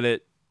really get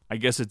it. I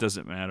guess it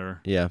doesn't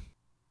matter. Yeah.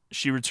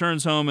 She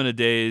returns home in a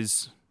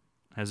daze,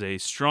 has a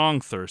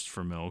strong thirst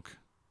for milk.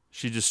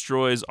 She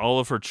destroys all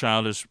of her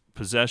childish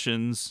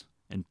possessions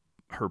and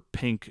her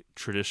pink,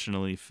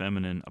 traditionally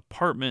feminine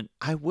apartment.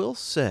 I will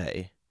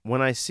say,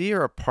 when I see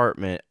her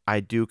apartment, I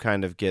do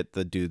kind of get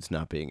the dudes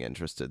not being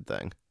interested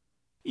thing.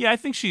 Yeah, I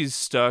think she's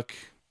stuck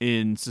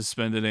in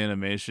suspended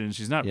animation.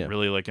 She's not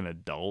really like an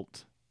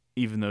adult,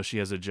 even though she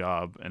has a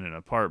job and an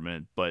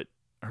apartment, but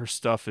her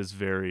stuff is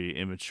very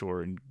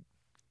immature and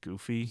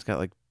goofy. It's got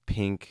like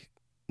pink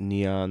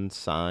neon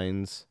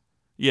signs.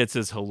 Yeah, it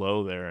says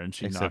hello there, and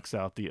she knocks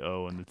out the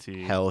O and the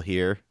T. Hell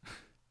here.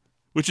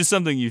 Which is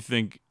something you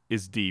think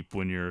is deep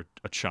when you're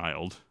a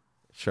child.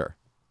 Sure.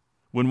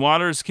 When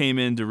Waters came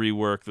in to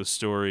rework the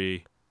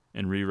story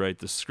and rewrite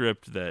the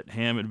script that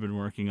Ham had been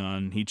working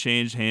on, he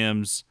changed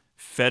Ham's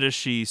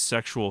fetishy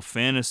sexual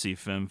fantasy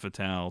femme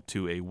fatale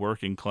to a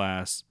working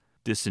class,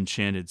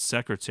 disenchanted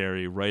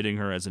secretary, writing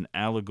her as an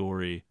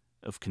allegory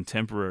of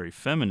contemporary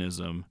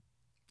feminism.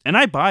 And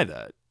I buy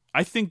that.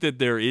 I think that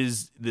there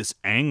is this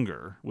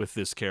anger with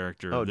this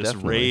character, this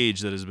definitely. rage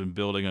that has been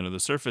building under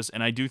the surface.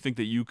 And I do think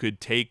that you could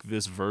take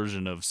this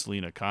version of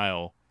Selena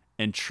Kyle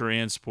and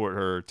transport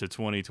her to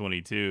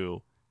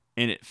 2022,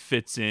 and it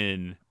fits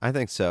in. I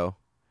think so.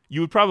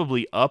 You would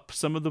probably up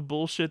some of the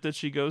bullshit that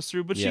she goes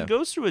through, but she Yeah.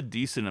 goes through a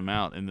decent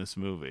amount in this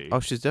movie. Oh,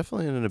 she's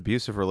definitely in an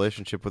abusive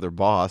relationship with her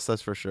boss,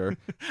 that's for sure.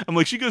 I'm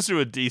like, she goes through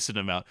a decent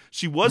amount.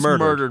 She was Murdered.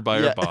 murdered by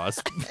Yeah. her boss,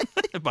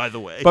 by the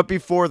way. But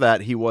before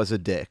that, he was a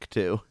dick,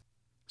 too.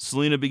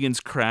 Selena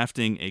begins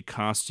crafting a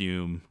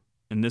costume,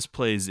 and this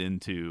plays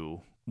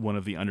into one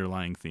of the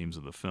underlying themes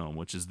of the film,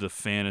 which is the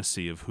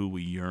fantasy of who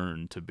we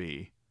yearn to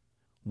be.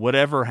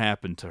 Whatever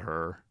happened to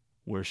her,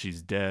 where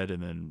she's dead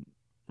and then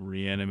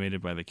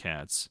reanimated by the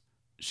cats,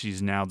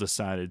 she's now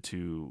decided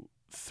to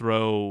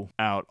throw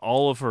out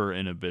all of her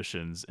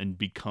inhibitions and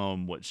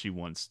become what she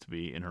wants to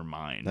be in her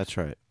mind. That's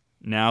right.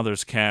 Now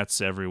there's cats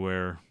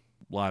everywhere.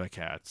 A lot of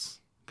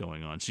cats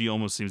going on. She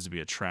almost seems to be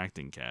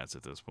attracting cats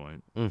at this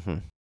point. Mm-hmm.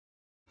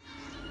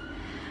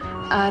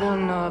 I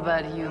don't know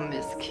about you,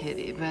 Miss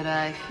Kitty, but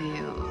I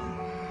feel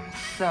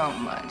so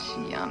much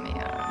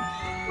yummier.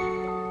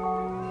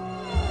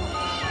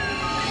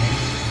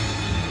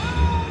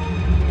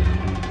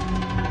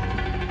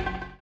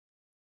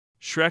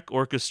 Shrek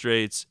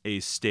orchestrates a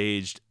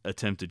staged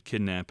attempted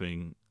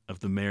kidnapping of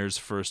the mayor's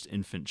first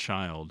infant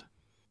child,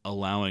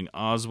 allowing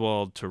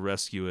Oswald to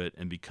rescue it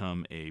and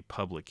become a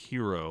public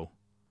hero.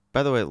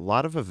 By the way, a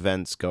lot of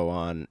events go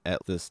on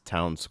at this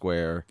town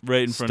square.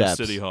 Right in front of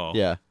steps. City Hall.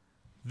 Yeah.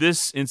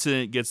 This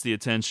incident gets the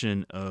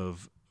attention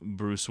of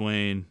Bruce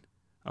Wayne.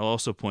 I'll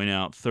also point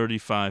out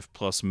 35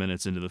 plus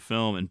minutes into the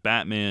film, and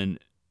Batman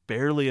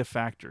barely a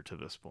factor to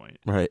this point.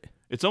 Right.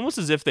 It's almost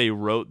as if they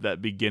wrote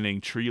that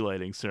beginning tree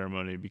lighting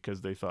ceremony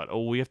because they thought,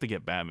 oh, we have to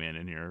get Batman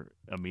in here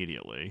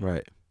immediately.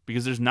 Right.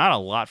 Because there's not a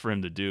lot for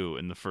him to do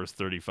in the first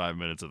 35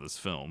 minutes of this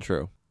film.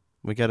 True.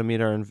 We got to meet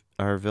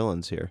our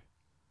villains here.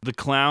 The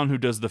clown who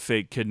does the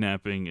fake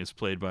kidnapping is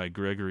played by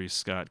Gregory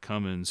Scott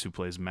Cummins, who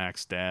plays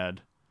Mac's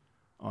dad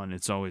on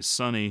It's Always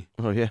Sunny.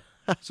 Oh, yeah.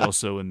 It's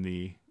also in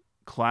the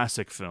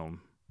classic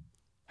film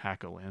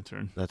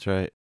Hack-O-Lantern. That's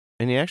right.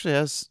 And he actually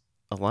has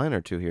a line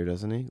or two here,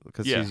 doesn't he?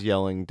 Because he's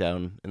yelling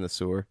down in the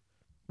sewer.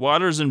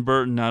 Waters and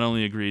Burton not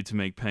only agreed to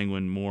make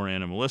Penguin more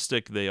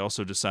animalistic, they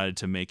also decided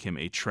to make him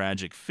a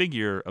tragic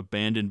figure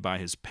abandoned by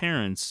his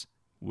parents,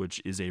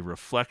 which is a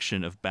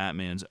reflection of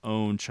Batman's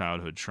own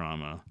childhood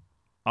trauma.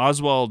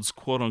 Oswald's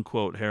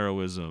quote-unquote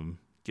heroism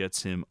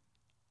gets him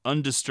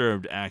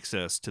undisturbed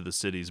access to the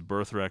city's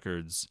birth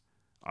records,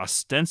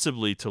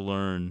 ostensibly to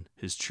learn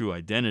his true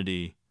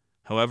identity.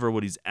 However,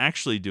 what he's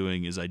actually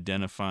doing is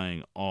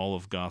identifying all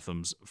of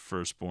Gotham's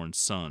firstborn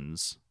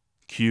sons.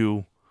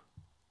 Cue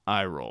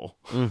eye roll.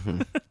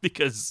 Mm-hmm.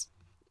 Because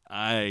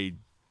I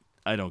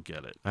I don't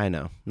get it. I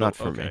know. Not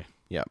for okay. me.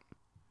 Yep.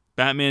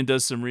 Batman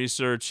does some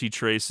research. He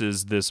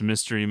traces this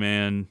mystery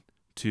man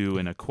to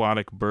an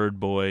aquatic bird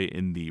boy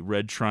in the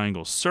Red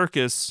Triangle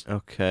Circus.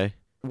 Okay.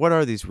 What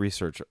are these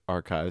research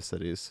archives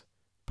that he's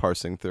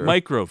parsing through?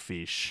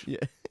 Microfiche.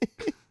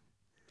 Yeah.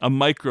 A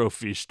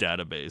microfiche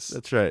database.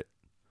 That's right.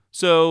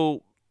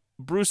 So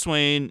Bruce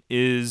Wayne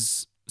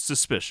is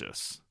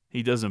suspicious.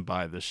 He doesn't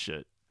buy this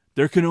shit.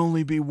 There can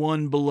only be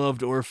one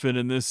beloved orphan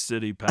in this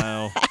city,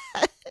 pal.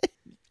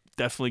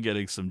 Definitely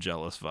getting some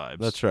jealous vibes.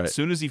 That's right. As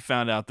soon as he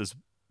found out this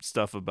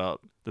stuff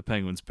about the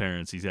Penguin's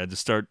parents, he had to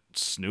start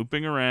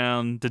snooping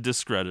around to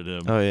discredit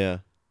him. Oh, yeah.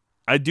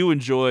 I do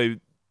enjoy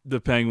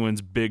the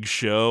Penguin's big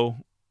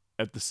show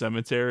at the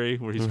cemetery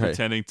where he's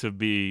pretending to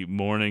be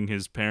mourning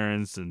his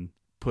parents and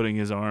putting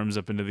his arms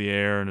up into the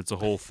air, and it's a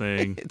whole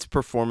thing. It's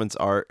performance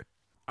art.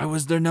 I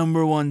was their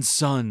number one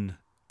son,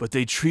 but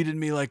they treated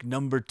me like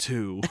number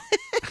two.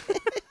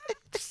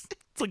 It's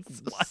like,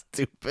 what?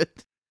 Stupid.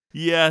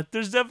 Yeah,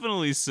 there's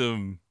definitely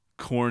some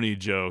corny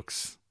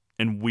jokes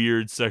and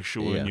weird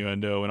sexual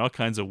innuendo and all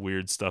kinds of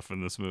weird stuff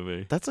in this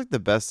movie. That's like the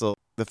best.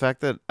 The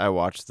fact that I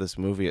watched this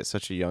movie at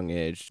such a young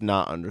age,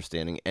 not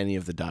understanding any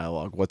of the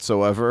dialogue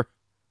whatsoever.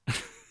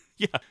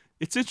 Yeah,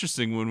 it's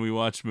interesting when we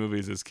watch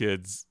movies as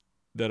kids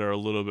that are a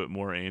little bit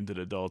more aimed at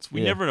adults.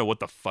 We never know what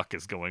the fuck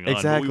is going on,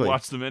 exactly. but we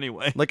watch them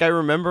anyway. Like, I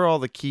remember all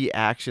the key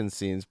action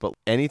scenes, but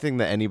anything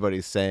that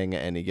anybody's saying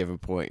at any given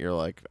point, you're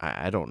like,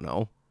 I don't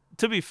know.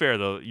 To be fair,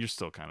 though, you're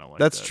still kind of like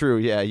That's that. true,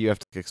 yeah. You have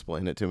to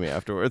explain it to me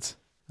afterwards.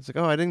 It's like,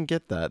 oh, I didn't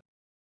get that.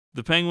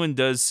 The Penguin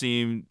does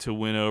seem to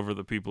win over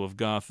the people of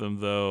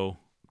Gotham, though.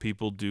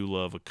 People do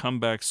love a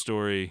comeback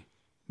story.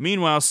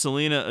 Meanwhile,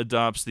 Selina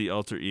adopts the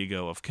alter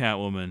ego of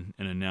Catwoman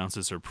and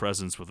announces her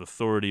presence with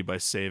authority by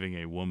saving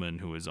a woman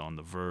who is on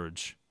the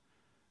verge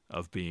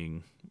of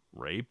being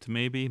raped,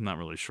 maybe? I'm not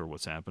really sure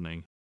what's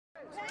happening.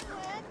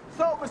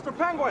 So, Mr.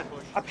 Penguin,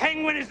 a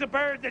penguin is a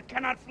bird that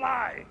cannot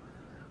fly.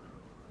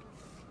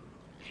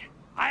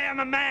 I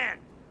am a man.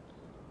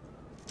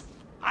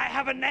 I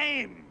have a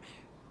name.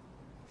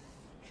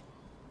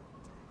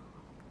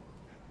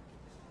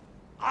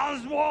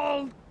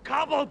 Oswald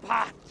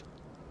Cobblepot.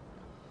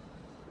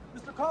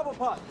 Mr.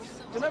 Cobblepot,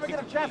 you'll never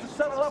get a chance to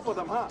settle up with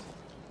him, huh?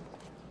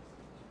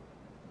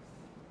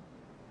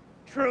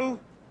 True.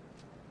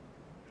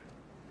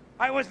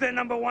 I was their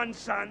number one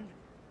son,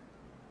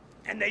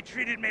 and they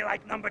treated me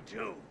like number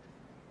two.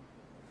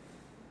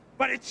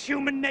 But it's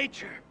human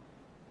nature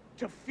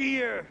to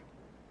fear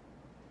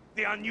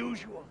the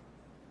unusual.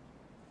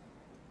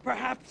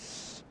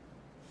 Perhaps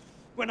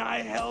when I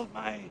held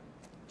my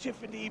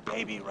Tiffany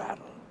baby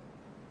rattle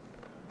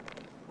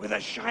with a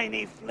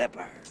shiny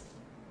flipper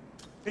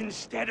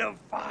instead of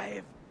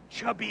 5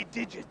 chubby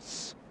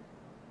digits,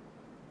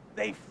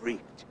 they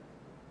freaked.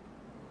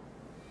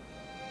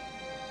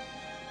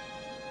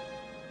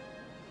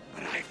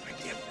 But I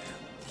forgive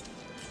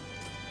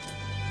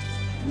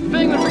them.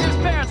 Penguin forgives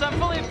parents. I'm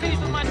fully at peace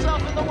with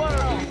myself and the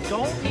world.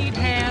 Don't need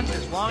hands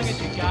as long as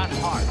you got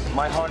heart.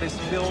 My heart is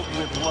filled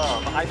with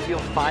love. I feel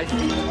 5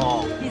 feet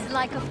tall. He's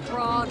like a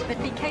frog,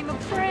 but became a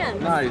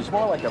friend. No, he's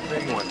more like a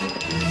penguin.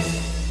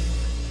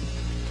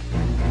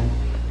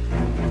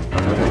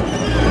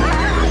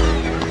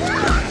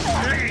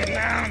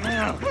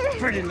 Now,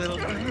 pretty little.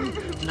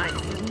 Nice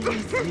and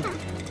easy.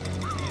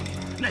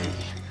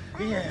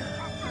 Yeah.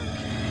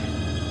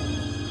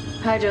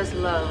 I just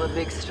love a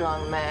big,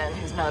 strong man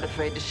who's not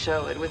afraid to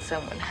show it with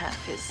someone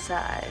half his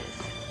size.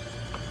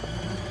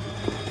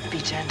 Be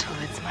gentle,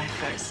 it's my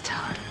first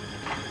time.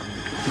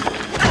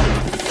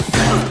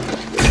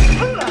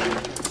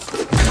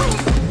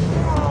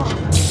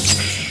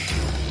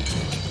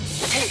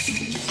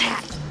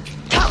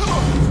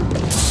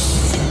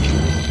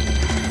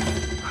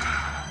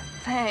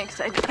 Thanks,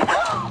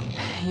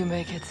 You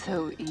make it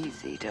so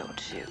easy,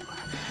 don't you?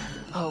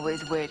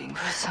 Always waiting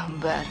for some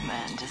bad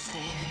man to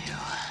save you.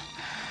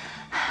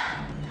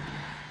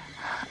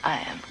 I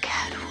am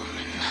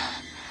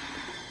Catwoman.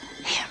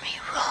 Hear me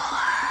roar.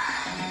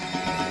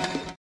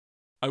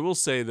 I will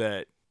say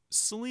that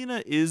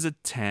Selina is a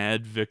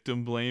tad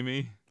victim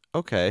blamey.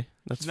 Okay,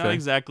 that's She's not fair.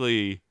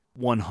 exactly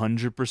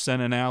 100%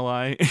 an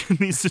ally in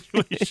these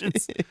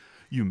situations.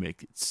 You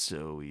make it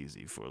so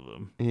easy for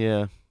them.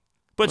 Yeah.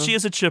 But Well, she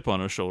has a chip on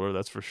her shoulder,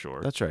 that's for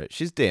sure. That's right.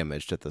 She's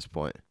damaged at this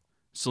point.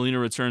 Selina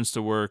returns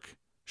to work.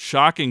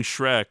 Shocking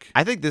Shrek.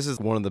 I think this is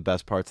one of the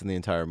best parts in the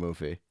entire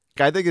movie.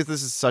 I think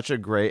this is such a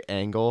great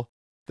angle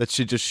that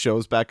she just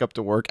shows back up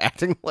to work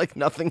acting like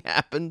nothing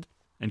happened.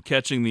 And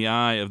catching the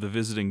eye of the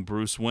visiting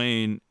Bruce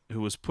Wayne,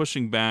 who was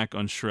pushing back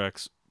on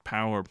Shrek's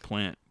power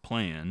plant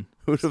plan.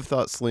 Who'd have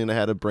thought Selina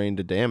had a brain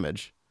to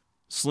damage?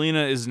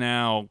 Selina is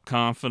now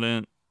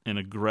confident and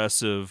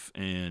aggressive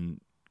and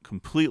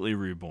completely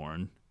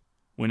reborn.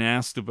 When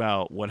asked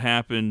about what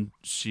happened,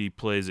 she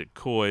plays it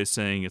coy,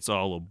 saying it's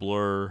all a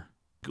blur.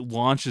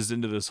 Launches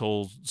into this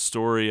whole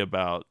story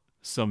about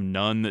some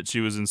nun that she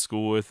was in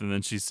school with, and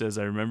then she says,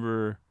 I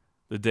remember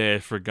the day I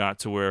forgot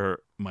to wear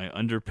my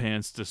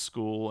underpants to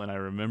school, and I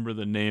remember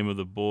the name of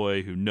the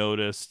boy who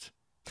noticed.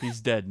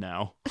 He's dead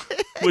now,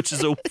 which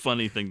is a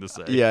funny thing to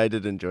say. Yeah, I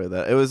did enjoy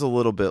that. It was a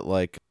little bit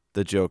like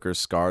the Joker's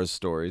scars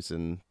stories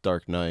in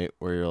Dark Knight,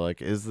 where you're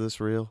like, is this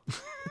real?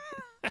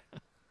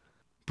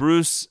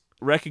 Bruce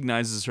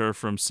recognizes her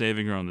from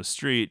saving her on the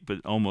street,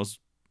 but almost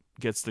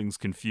gets things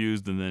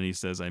confused, and then he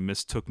says, I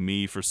mistook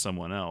me for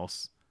someone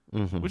else,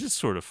 which is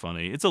sort of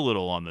funny. It's a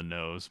little on the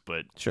nose,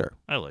 but sure,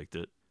 I liked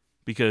it.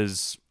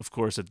 Because, of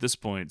course, at this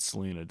point,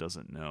 Selena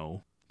doesn't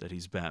know that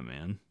he's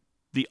Batman.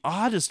 The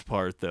oddest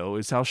part, though,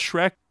 is how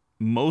Shrek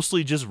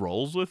mostly just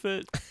rolls with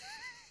it.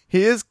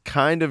 He is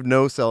kind of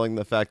no-selling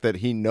the fact that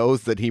he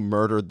knows that he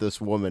murdered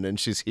this woman and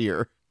she's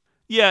here.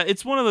 Yeah,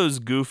 it's one of those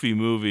goofy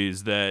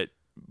movies that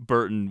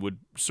Burton would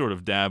sort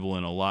of dabble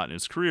in a lot in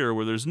his career,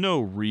 where there's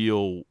no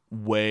real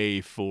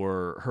way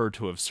for her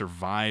to have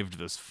survived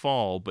this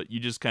fall, but you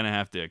just kind of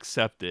have to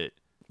accept it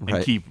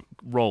and keep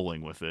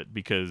rolling with it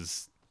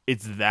because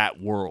it's that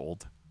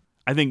world.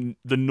 I think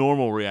the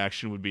normal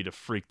reaction would be to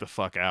freak the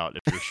fuck out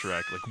if you're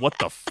Shrek. Like, what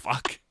the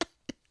fuck?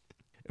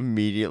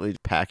 Immediately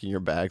packing your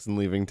bags and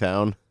leaving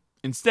town.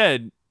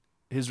 Instead,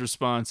 his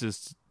response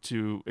is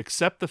to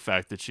accept the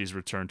fact that she's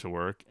returned to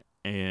work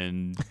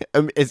and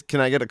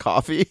can I get a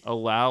coffee?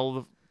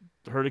 Allow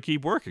her to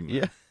keep working there.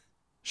 Yeah.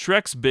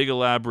 Shrek's big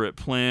elaborate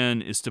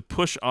plan is to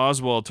push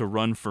Oswald to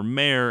run for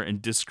mayor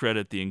and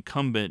discredit the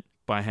incumbent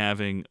by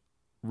having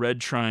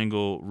Red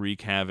Triangle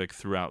wreak havoc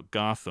throughout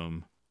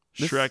Gotham.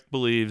 Shrek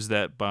believes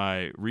that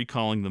by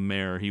recalling the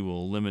mayor, he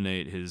will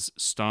eliminate his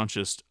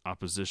staunchest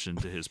opposition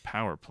to his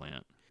power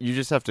plant. You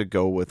just have to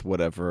go with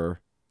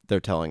whatever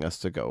they're telling us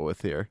to go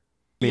with here.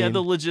 Yeah,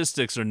 the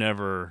logistics are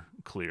never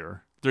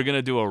clear. They're going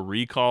to do a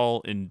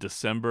recall in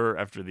December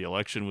after the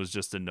election was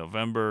just in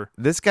November.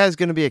 This guy's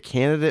going to be a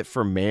candidate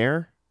for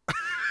mayor?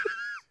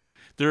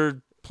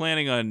 They're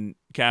planning on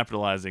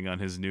capitalizing on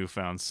his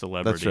newfound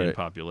celebrity and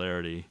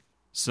popularity.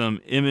 Some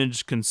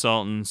image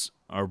consultants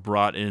are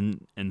brought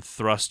in and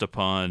thrust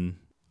upon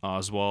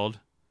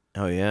Oswald.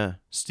 Oh, yeah.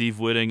 Steve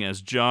Whitting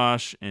as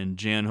Josh and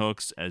Jan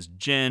Hooks as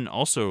Jen,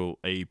 also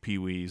a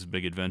Pee-wee's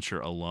Big Adventure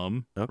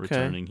alum,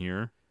 returning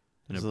here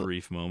in a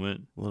brief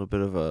moment. A little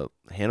bit of a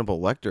Hannibal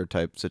Lecter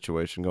type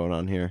situation going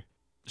on here.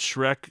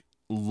 Shrek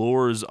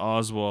lures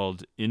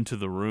Oswald into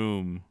the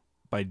room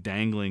by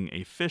dangling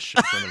a fish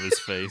in front of his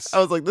face. I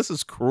was like, this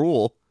is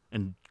cruel.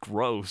 And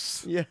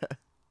gross. Yeah.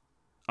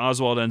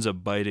 Oswald ends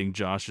up biting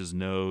Josh's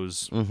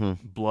nose,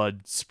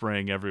 blood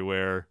spraying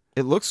everywhere.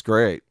 It looks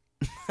great.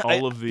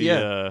 All of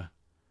the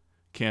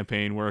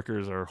campaign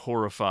workers are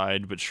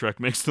horrified, but Shrek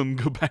makes them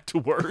go back to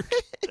work.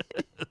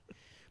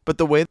 But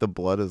the way the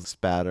blood is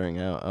spattering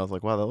out, I was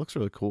like, wow, that looks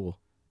really cool.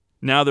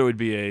 Now there would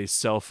be a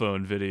cell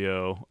phone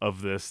video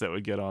of this that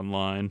would get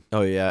online.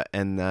 Oh, yeah,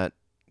 and that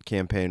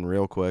campaign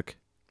real quick.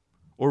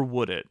 Or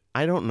would it?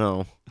 I don't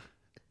know.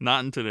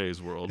 Not in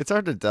today's world. It's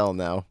hard to tell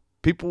now.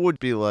 People would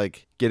be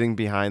like getting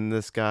behind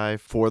this guy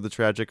for the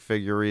tragic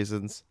figure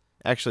reasons.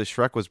 Actually,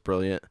 Shrek was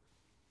brilliant.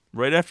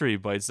 Right after he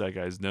bites that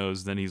guy's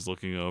nose, then he's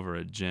looking over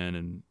at Jen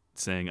and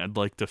saying, I'd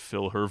like to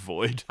fill her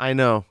void. I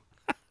know.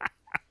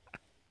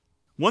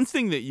 One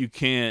thing that you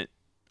can't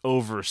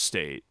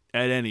overstate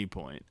at any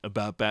point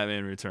about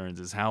Batman Returns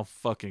is how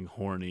fucking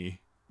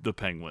horny the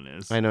Penguin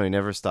is. I know, he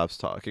never stops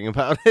talking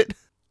about it.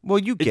 Well,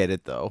 you get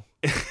it, though.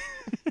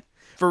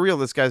 For real,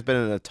 this guy's been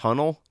in a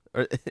tunnel?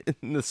 Or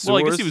in the sewers? Well,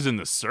 I guess he was in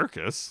the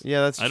circus.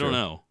 Yeah, that's true. I don't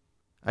know.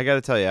 I gotta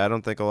tell you, I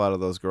don't think a lot of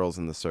those girls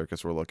in the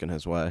circus were looking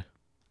his way.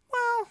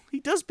 Well, he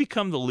does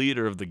become the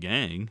leader of the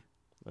gang.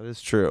 That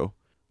is true.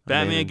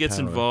 Batman gets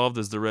involved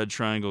as the Red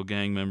Triangle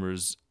gang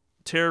members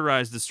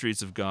terrorize the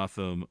streets of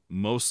Gotham,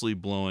 mostly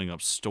blowing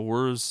up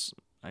stores.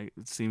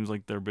 It seems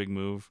like their big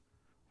move.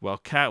 While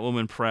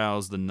Catwoman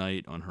prowls the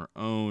night on her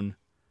own.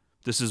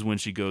 This is when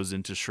she goes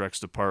into Shrek's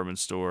department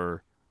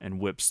store and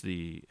whips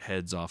the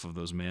heads off of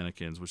those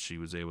mannequins, which she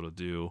was able to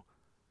do.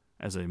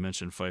 As I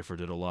mentioned, Pfeiffer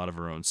did a lot of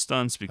her own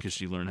stunts because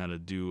she learned how to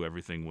do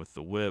everything with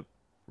the whip.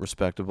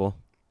 Respectable.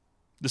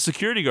 The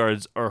security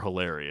guards are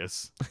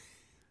hilarious.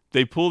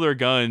 They pull their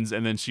guns,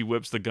 and then she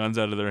whips the guns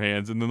out of their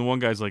hands, and then the one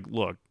guy's like,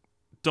 look,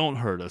 don't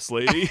hurt us,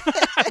 lady.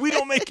 We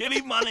don't make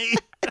any money.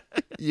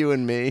 You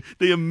and me.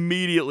 They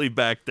immediately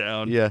back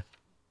down. Yeah.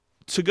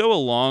 To go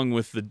along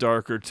with the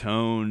darker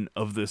tone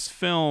of this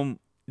film,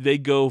 they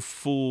go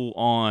full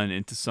on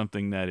into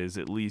something that is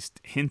at least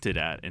hinted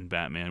at in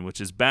Batman,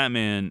 which is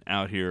Batman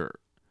out here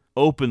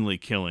openly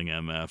killing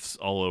MFs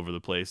all over the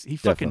place. He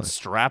fucking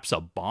straps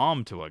a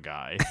bomb to a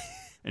guy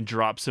and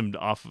drops him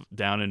off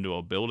down into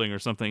a building or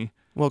something.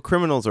 Well,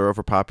 criminals are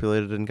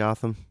overpopulated in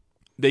Gotham.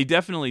 They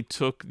definitely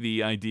took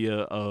the idea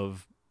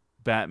of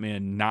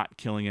Batman not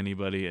killing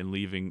anybody and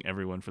leaving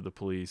everyone for the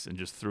police and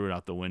just threw it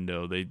out the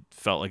window. They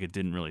felt like it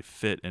didn't really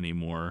fit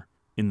anymore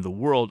in the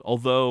world,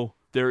 although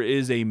there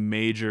is a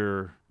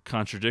major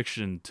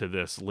contradiction to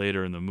this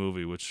later in the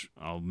movie, which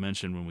I'll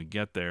mention when we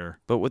get there.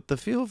 But with the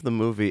feel of the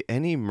movie,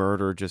 any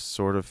murder just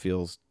sort of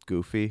feels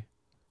goofy.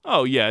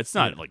 Oh, yeah, it's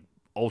not like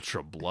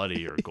ultra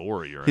bloody or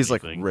gory or He's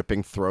anything. Like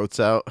ripping throats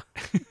out.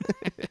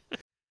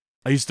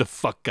 I used to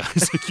fuck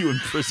guys like you in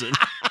prison.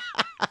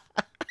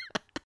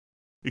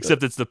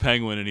 Except it's the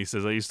Penguin, and he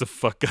says, I used to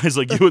fuck guys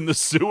like you in the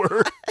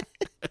sewer.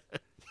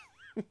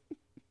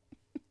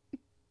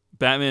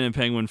 Batman and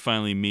Penguin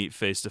finally meet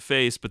face to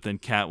face, but then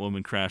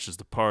Catwoman crashes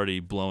the party,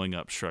 blowing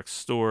up Shrek's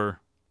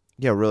store.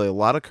 Yeah, really, a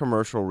lot of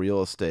commercial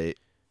real estate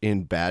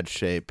in bad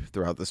shape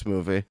throughout this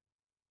movie.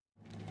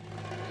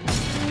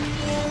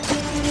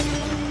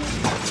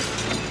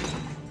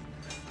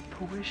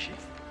 Who is she?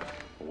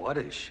 What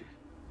is she?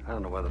 I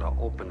don't know whether to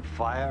open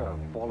fire or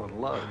fall in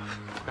love.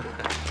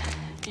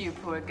 You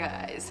poor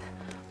guys.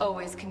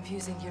 Always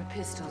confusing your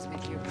pistols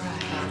with your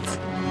privates.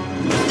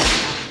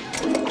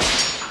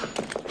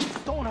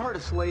 Don't hurt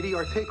us, lady.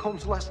 Our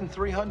take-home's less than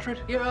 300.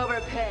 You're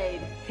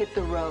overpaid. Hit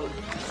the road.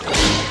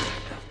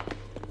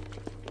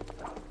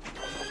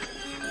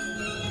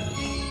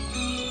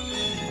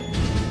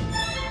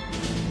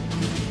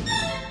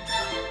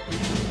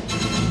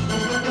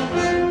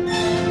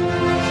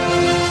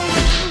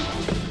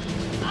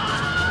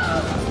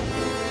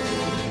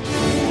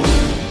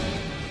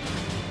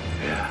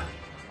 Yeah,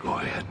 go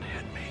ahead and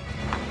hit me.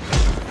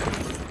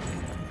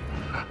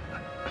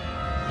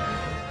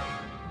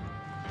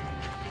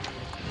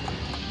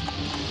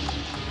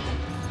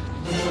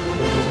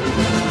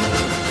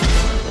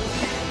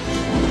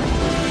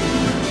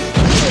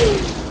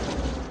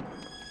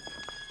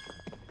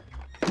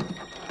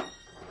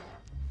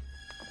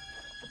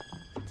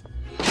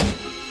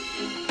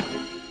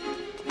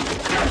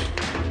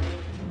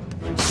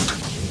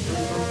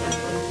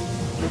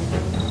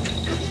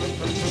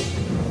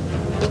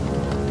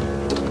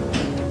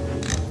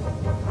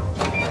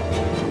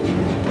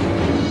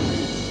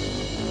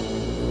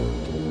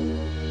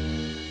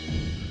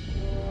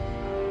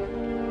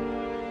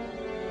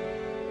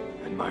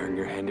 Admiring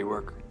your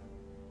handiwork.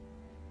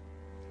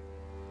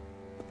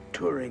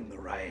 Touring the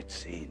riot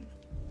scene.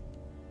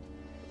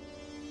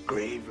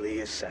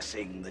 Gravely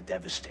assessing the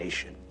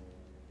devastation.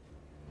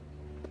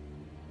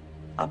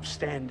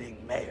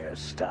 Upstanding mayor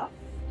stuff.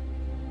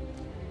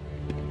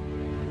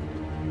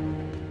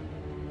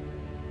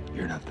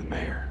 You're not the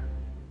mayor.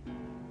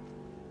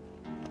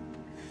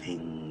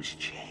 Things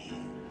change.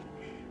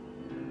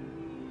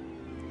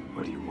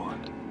 What do you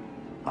want?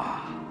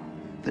 Ah,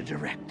 the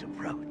direct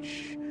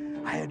approach.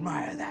 I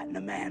admire that in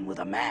a man with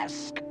a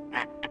mask.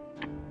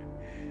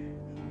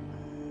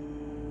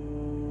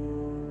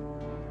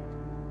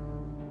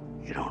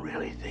 You don't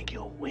really think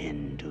you'll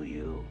win, do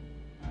you?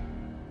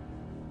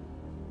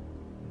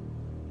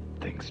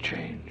 Things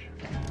change.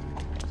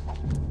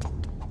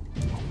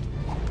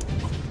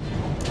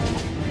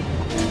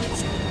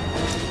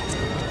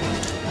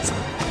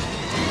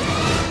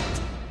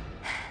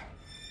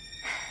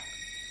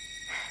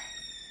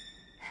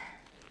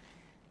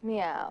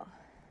 Meow.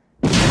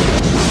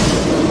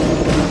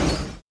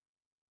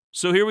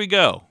 So here we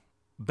go.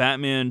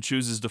 Batman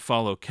chooses to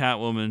follow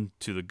Catwoman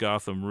to the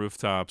Gotham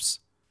rooftops,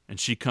 and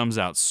she comes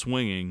out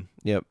swinging.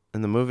 Yep,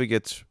 and the movie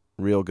gets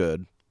real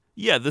good.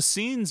 Yeah, the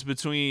scenes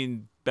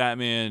between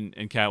Batman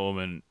and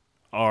Catwoman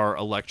are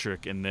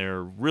electric, and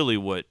they're really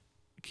what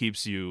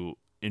keeps you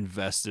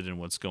invested in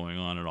what's going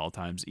on at all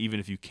times, even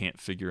if you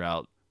can't figure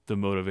out the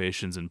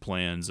motivations and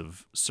plans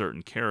of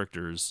certain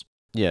characters.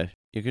 Yeah,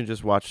 you can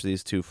just watch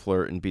these two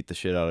flirt and beat the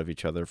shit out of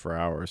each other for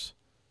hours.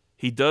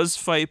 He does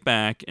fight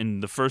back,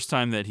 and the first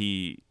time that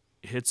he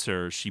hits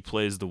her, she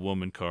plays the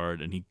woman card,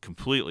 and he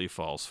completely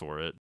falls for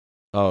it.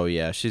 Oh,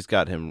 yeah, she's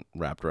got him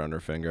wrapped around her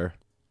finger.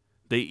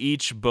 They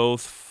each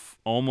both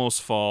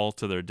almost fall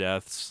to their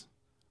deaths,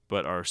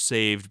 but are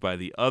saved by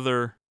the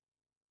other.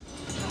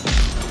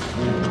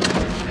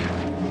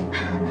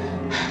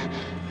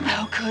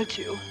 How could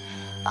you?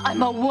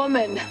 I'm a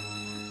woman.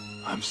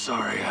 I'm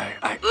sorry,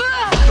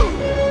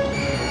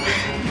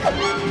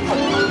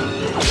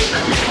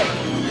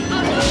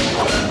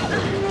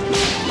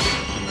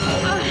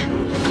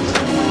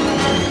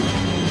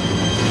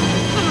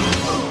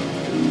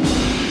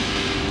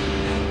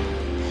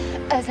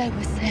 As I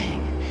was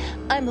saying,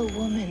 I'm a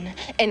woman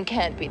and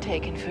can't be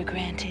taken for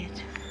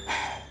granted.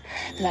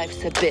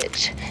 Life's a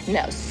bitch,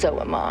 now so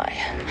am I.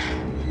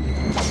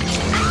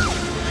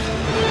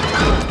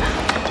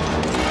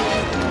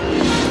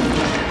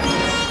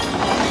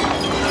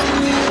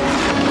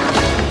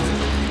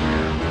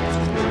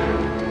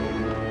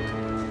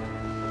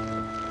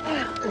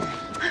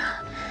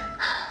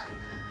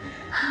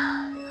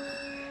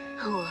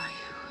 Who are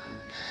you?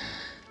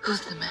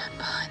 Who's the man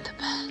behind the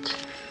bat?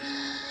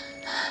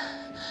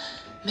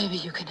 Maybe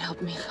you can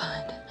help me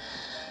find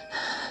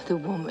the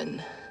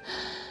woman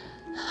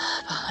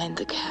behind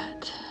the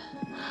cat.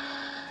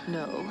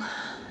 No,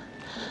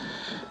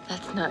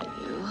 that's not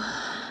you.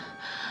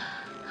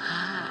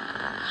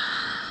 Ah,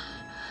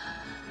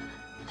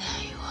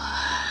 there you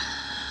are.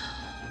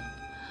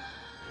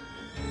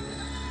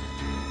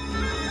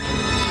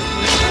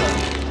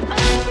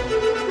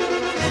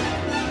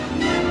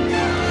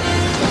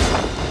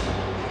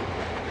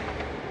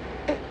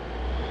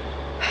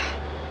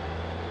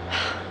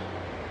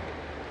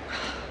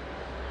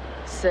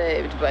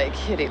 Saved by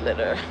kitty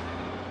litter.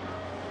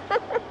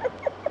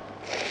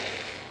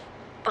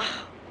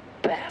 Oh,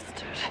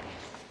 bastard.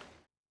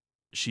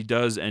 She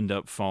does end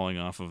up falling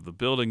off of the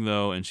building,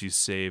 though, and she's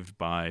saved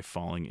by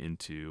falling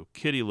into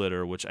kitty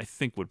litter, which I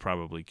think would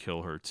probably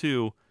kill her,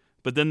 too.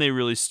 But then they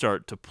really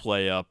start to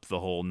play up the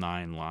whole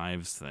 9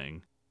 lives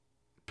thing.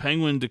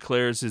 Penguin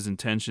declares his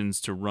intentions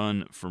to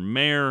run for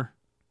mayor.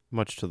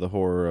 Much to the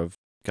horror of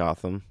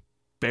Gotham.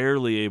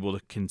 Barely able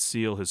to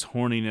conceal his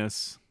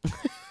horniness,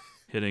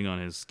 hitting on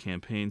his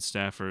campaign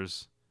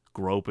staffers,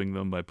 groping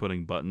them by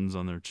putting buttons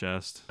on their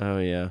chest. Oh,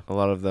 yeah. A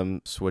lot of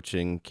them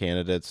switching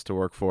candidates to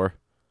work for.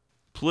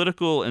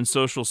 Political and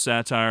social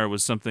satire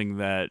was something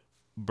that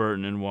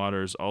Burton and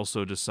Waters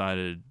also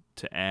decided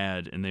to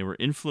add, and they were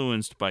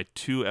influenced by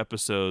 2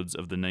 episodes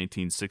of the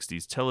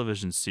 1960s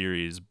television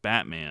series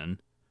Batman.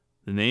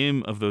 The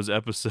name of those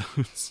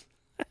episodes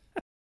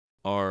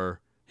are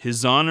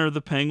His Honor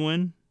the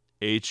Penguin,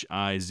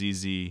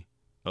 Hizzoner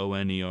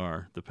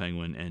the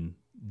Penguin, and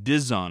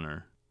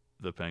Dishonor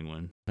the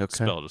Penguin,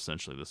 spelled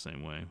essentially the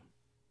same way,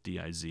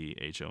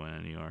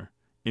 Dizhoner,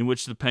 in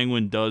which the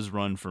Penguin does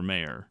run for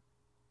mayor.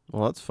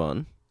 Well, that's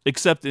fun.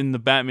 Except in the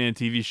Batman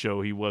TV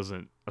show, he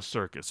wasn't a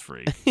circus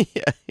freak.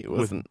 Yeah, he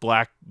wasn't. With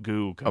black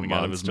goo coming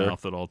out of his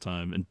mouth at all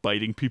time and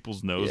biting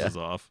people's noses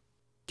off.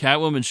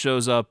 Catwoman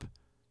shows up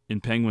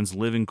in Penguin's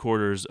living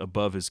quarters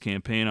above his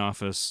campaign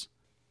office.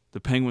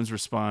 The Penguin's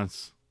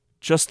response,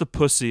 "Just the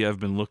pussy I've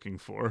been looking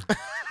for."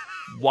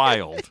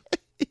 Wild.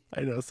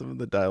 I know, some of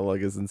the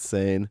dialogue is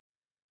insane.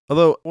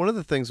 Although, one of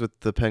the things with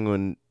the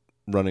Penguin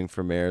running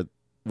for mayor,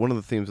 one of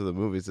the themes of the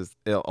movies is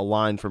a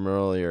line from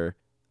earlier,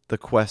 the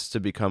quest to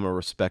become a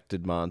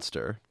respected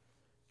monster.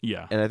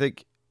 Yeah. And I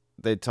think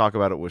they talk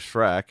about it with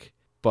Shrek,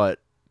 but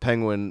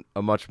Penguin,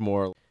 a much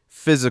more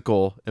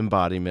physical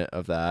embodiment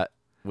of that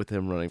with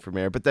him running for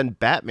mayor. But then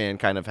Batman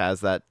kind of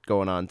has that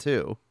going on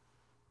too.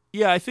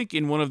 Yeah, I think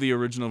in one of the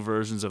original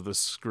versions of the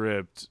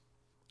script,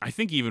 I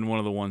think even one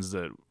of the ones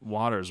that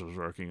Waters was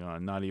working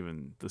on, not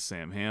even the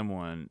Sam Hamm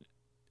one.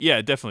 Yeah,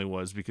 it definitely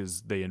was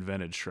because they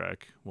invented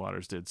Shrek,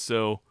 Waters did.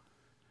 So,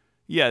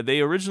 yeah,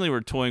 they originally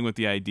were toying with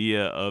the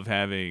idea of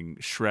having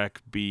Shrek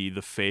be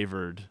the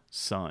favored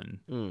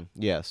son.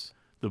 Yes.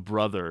 The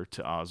brother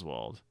to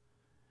Oswald.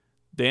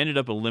 They ended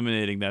up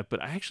eliminating that,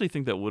 but I actually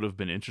think that would have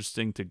been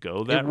interesting to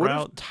go that route. It would route.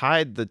 have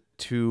tied the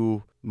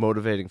 2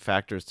 motivating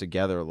factors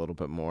together a little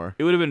bit more.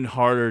 It would have been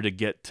harder to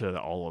get to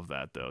all of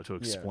that, though, to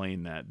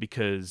explain that,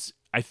 because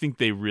I think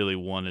they really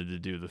wanted to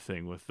do the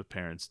thing with the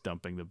parents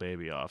dumping the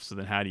baby off. So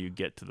then how do you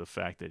get to the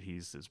fact that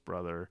he's his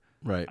brother?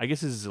 Right. I guess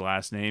his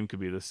last name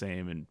could be the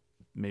same, and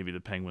maybe the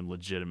Penguin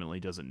legitimately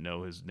doesn't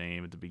know his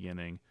name at the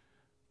beginning.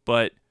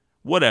 But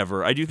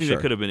whatever. I do think that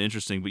could have been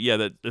interesting. But yeah,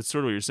 that's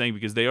sort of what you're saying,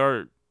 because they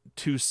are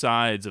 2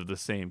 sides of the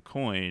same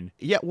coin.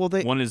 Yeah, well,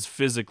 one is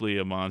physically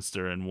a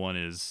monster and one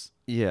is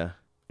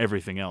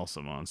everything else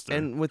a monster.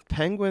 And with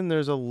Penguin,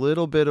 there's a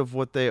little bit of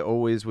what they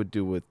always would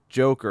do with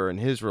Joker and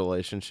his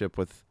relationship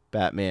with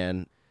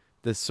Batman,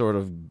 this sort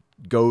of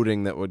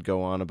goading that would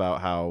go on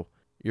about how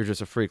you're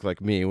just a freak like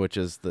me, which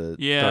is the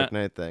Dark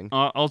Knight thing.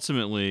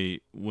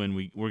 Ultimately, when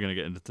we're going to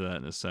get into that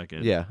in a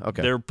second. Yeah,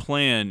 okay. Their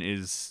plan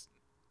is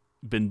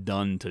been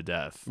done to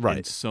death in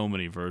right. so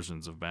many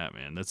versions of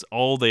Batman. That's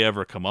all they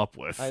ever come up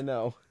with. I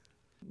know.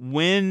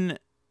 When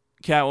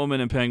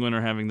Catwoman and Penguin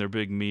are having their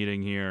big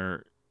meeting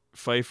here,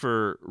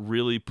 Pfeiffer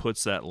really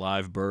puts that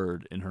live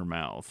bird in her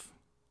mouth.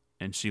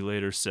 And she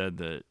later said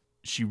that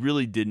she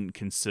really didn't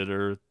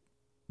consider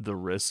the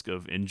risk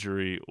of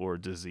injury or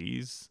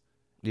disease.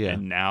 Yeah.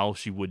 And now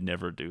she would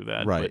never do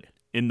that. Right. But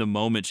in the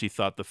moment, she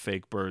thought the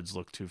fake birds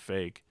looked too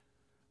fake.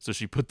 So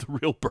she put the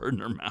real bird in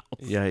her mouth.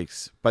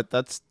 Yikes. But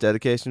that's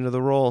dedication to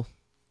the role.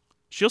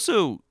 She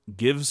also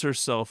gives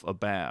herself a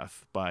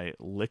bath by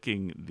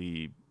licking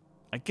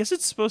I guess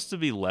it's supposed to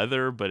be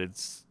leather, but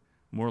it's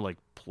more like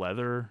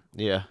pleather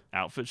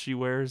outfit she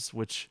wears,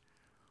 which,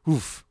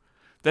 oof,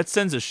 that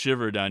sends a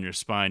shiver down your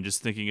spine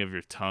just thinking of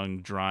your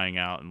tongue drying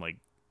out and like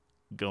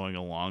going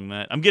along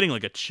that. I'm getting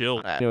like a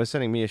chill. It was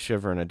sending me a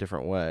shiver in a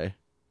different way.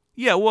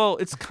 Yeah, well,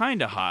 it's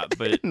kind of hot,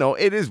 but no,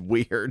 it is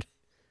weird.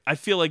 I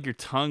feel like your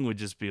tongue would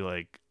just be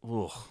like,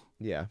 ugh.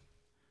 Yeah.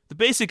 The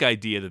basic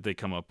idea that they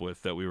come up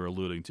with that we were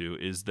alluding to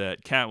is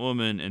that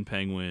Catwoman and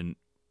Penguin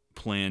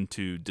plan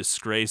to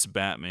disgrace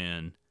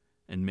Batman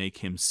and make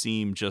him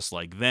seem just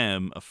like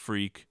them, a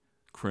freak,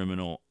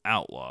 criminal,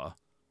 outlaw.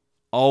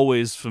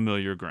 Always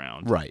familiar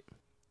ground. Right.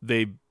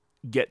 They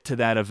get to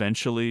that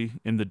eventually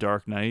in The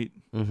Dark Knight,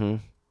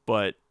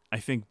 but I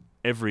think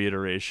every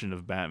iteration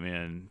of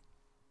Batman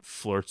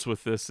flirts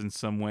with this in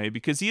some way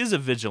because he is a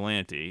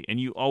vigilante, and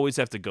you always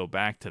have to go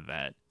back to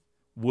that.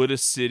 Would a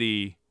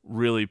city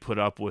really put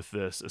up with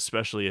this,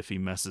 especially if he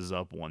messes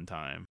up one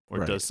time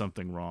or does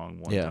something wrong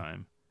one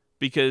time?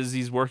 Because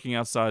he's working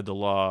outside the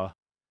law.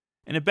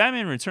 And in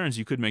Batman Returns,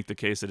 you could make the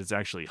case that it's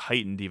actually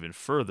heightened even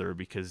further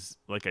because,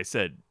 like I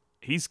said,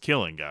 he's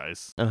killing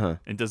guys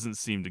and doesn't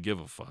seem to give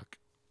a fuck.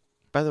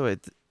 By the way,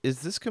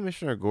 is this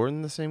Commissioner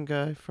Gordon the same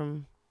guy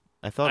from...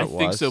 I thought it was. I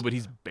think so, but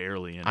he's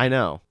barely in it. I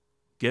know.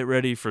 Get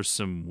ready for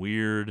some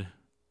weird,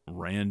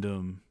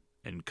 random,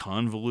 and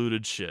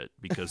convoluted shit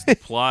because the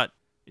plot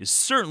is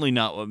certainly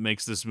not what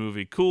makes this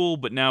movie cool,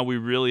 but now we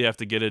really have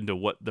to get into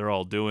what they're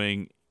all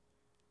doing.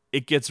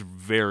 It gets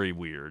very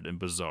weird and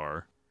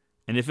bizarre.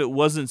 And if it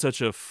wasn't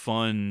such a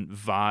fun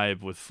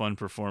vibe with fun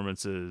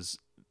performances,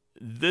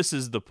 this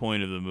is the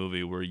point of the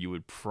movie where you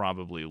would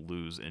probably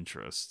lose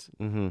interest.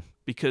 Mm-hmm.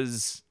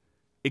 Because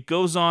it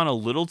goes on a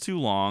little too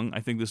long. I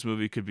think this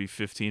movie could be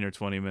 15 or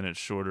 20 minutes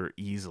shorter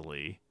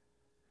easily.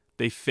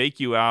 They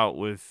fake you out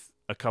with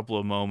a couple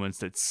of moments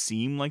that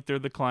seem like they're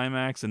the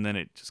climax, and then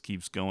it just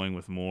keeps going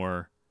with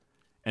more.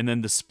 And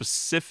then the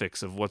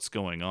specifics of what's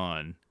going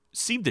on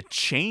seem to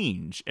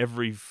change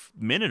every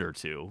minute or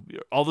two.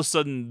 All of a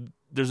sudden,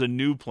 there's a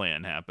new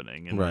plan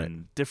happening, and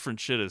then different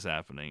shit is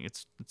happening.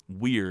 It's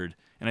weird.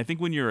 And I think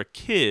when you're a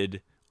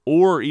kid,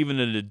 or even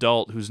an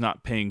adult who's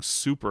not paying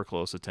super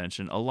close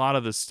attention, a lot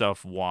of this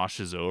stuff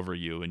washes over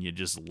you, and you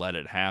just let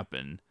it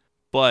happen.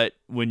 But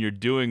when you're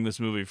doing this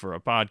movie for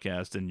a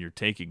podcast and you're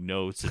taking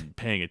notes and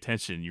paying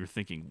attention, you're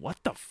thinking, what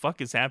the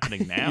fuck is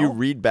happening now? You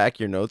read back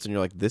your notes and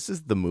you're like, this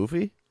is the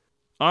movie?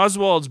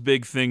 Oswald's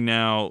big thing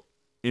now,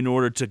 in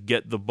order to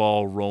get the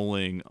ball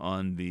rolling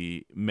on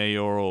the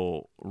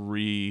mayoral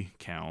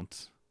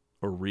recount,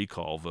 or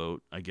recall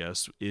vote, I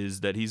guess, is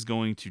that he's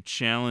going to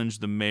challenge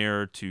the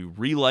mayor to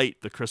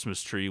relight the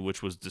Christmas tree,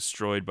 which was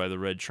destroyed by the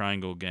Red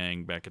Triangle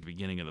Gang back at the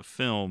beginning of the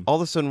film. All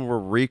of a sudden, we're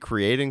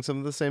recreating some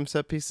of the same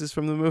set pieces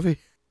from the movie?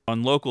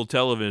 On local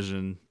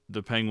television,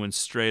 the Penguin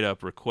straight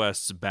up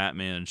requests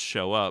Batman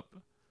show up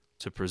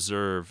to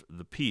preserve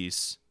the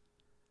peace.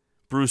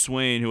 Bruce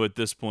Wayne, who at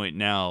this point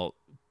now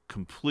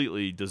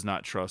completely does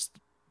not trust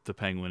the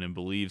Penguin and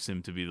believes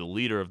him to be the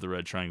leader of the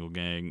Red Triangle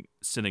Gang,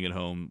 sitting at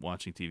home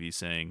watching TV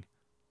saying,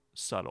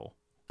 subtle.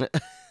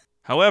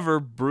 However,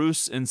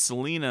 Bruce and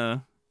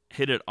Selina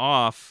hit it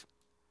off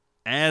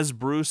as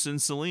Bruce and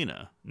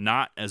Selina,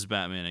 not as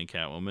Batman and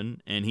Catwoman,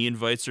 and he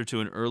invites her to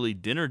an early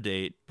dinner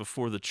date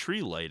before the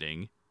tree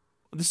lighting.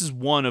 This is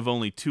one of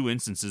only 2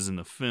 instances in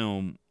the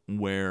film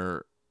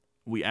where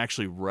we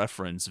actually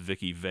reference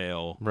Vicky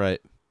Vale.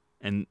 Right.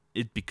 And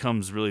it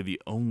becomes really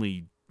the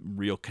only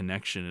real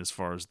connection as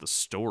far as the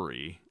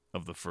story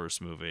of the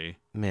first movie.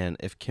 Man,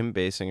 if Kim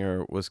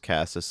Basinger was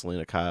cast as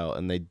Selina Kyle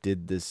and they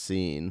did this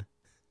scene,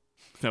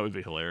 that would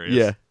be hilarious.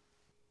 Yeah.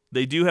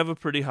 They do have a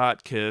pretty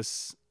hot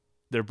kiss.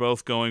 They're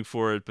both going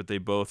for it, but they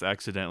both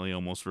accidentally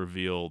almost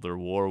reveal their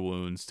war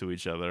wounds to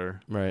each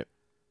other. Right.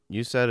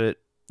 You said it.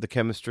 The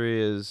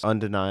chemistry is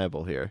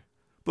undeniable here.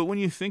 But when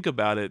you think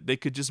about it, they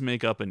could just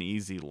make up an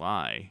easy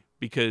lie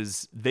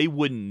because they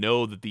wouldn't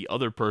know that the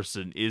other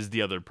person is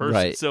the other person.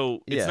 Right.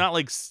 So it's not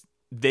like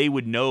they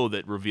would know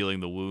that revealing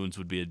the wounds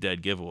would be a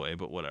dead giveaway,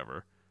 but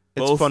whatever.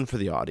 It's fun for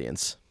the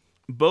audience.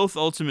 Both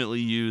ultimately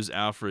use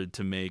Alfred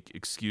to make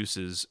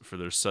excuses for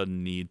their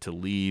sudden need to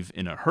leave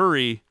in a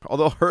hurry.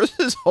 Although hers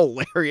is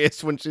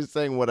hilarious when she's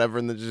saying whatever,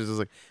 and then she's just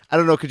like, I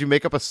don't know, could you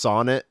make up a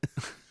sonnet?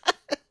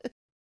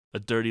 A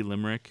dirty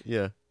limerick?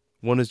 Yeah.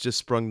 One has just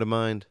sprung to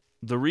mind.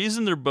 The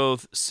reason they're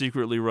both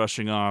secretly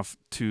rushing off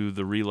to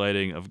the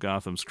relighting of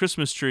Gotham's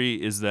Christmas tree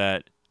is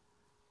that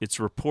it's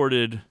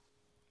reported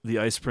the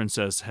Ice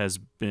Princess has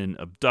been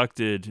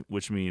abducted,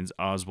 which means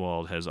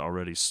Oswald has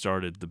already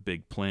started the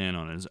big plan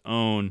on his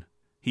own.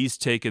 He's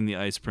taken the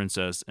Ice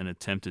Princess and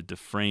attempted to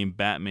frame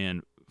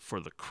Batman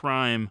for the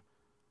crime.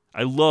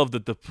 I love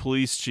that the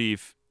police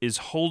chief is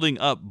holding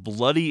up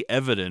bloody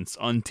evidence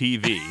on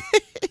TV.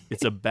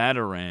 It's a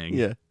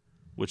batarang,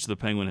 which the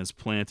Penguin has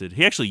planted.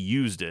 He actually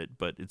used it,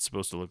 but it's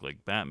supposed to look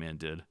like Batman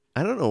did.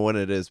 I don't know what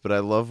it is, but I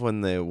love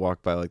when they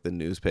walk by like the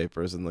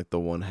newspapers and like the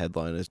one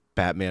headline is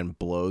Batman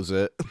blows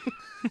it.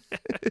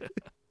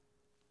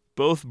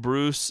 Both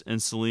Bruce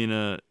and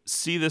Selina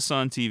see this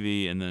on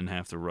TV and then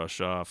have to rush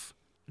off.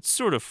 It's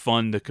sort of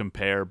fun to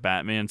compare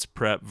Batman's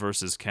prep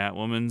versus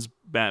Catwoman's.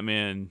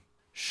 Batman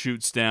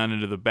shoots down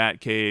into the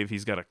Batcave.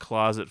 He's got a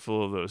closet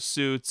full of those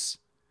suits.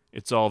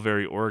 It's all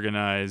very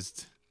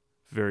organized,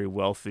 very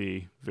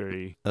wealthy,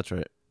 very That's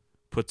right.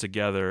 put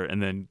together.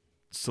 And then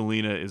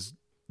Selina is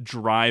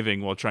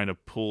driving while trying to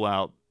pull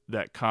out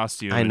that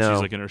costume. I know. And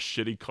she's like in her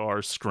shitty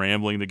car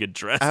scrambling to get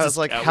dressed. I as was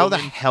like, Catwoman. how the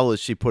hell is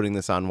she putting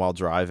this on while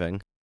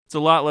driving? It's a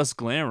lot less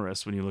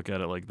glamorous when you look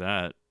at it like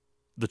that.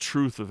 The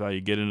truth of how you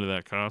get into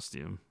that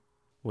costume.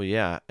 Well,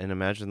 yeah, and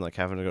imagine like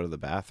having to go to the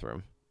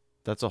bathroom.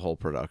 That's a whole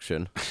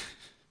production.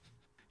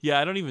 Yeah,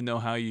 I don't even know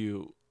how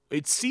you...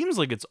 It seems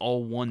like it's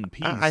all one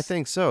piece. I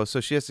think so. So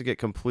she has to get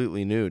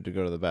completely nude to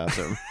go to the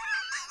bathroom.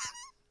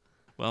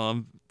 Well,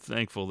 I'm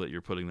thankful that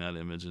you're putting that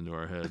image into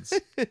our heads.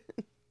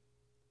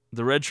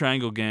 The Red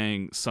Triangle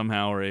Gang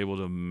somehow are able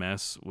to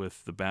mess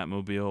with the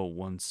Batmobile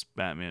once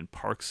Batman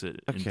parks it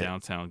in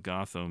downtown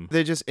Gotham.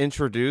 They just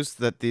introduced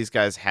that these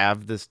guys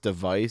have this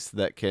device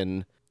that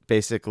can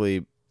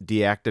basically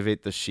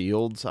deactivate the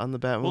shields on the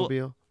Batmobile.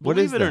 Well, what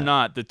believe is it that? or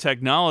not, the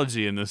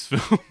technology in this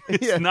film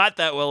is not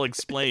that well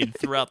explained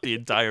throughout the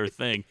entire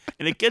thing.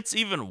 And it gets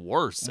even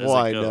worse as it goes.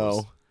 I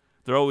know.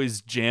 They're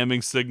always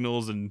jamming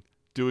signals and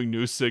doing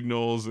new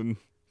signals and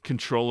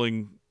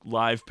controlling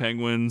live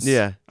penguins.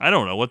 Yeah. I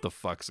don't know what the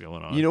fuck's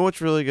going on. You know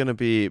what's really going to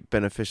be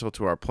beneficial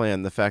to our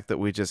plan? The fact that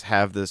we just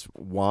have this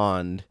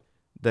wand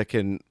that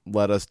can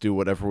let us do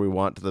whatever we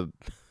want to the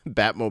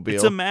Batmobile.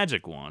 It's a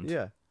magic wand.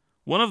 Yeah.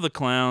 One of the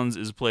clowns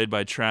is played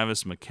by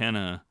Travis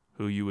McKenna,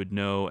 who you would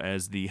know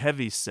as the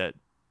heavyset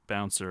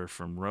bouncer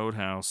from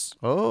Roadhouse.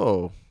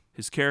 Oh.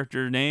 His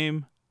character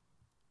name,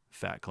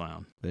 Fat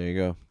Clown. There you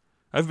go.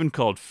 I've been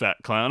called Fat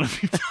Clown a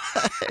few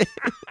times.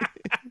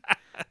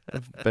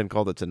 I've been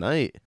called it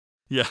tonight.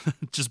 Yeah,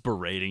 just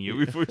berating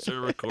you before we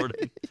started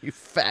recording. You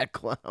fat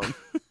clown.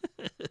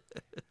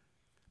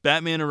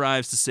 Batman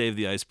arrives to save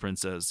the Ice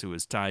Princess, who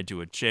is tied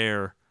to a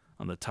chair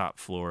on the top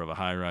floor of a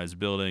high-rise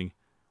building,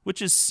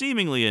 which is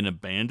seemingly an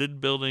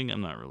abandoned building.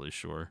 I'm not really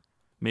sure.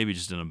 Maybe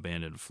just an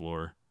abandoned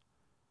floor.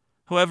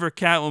 However,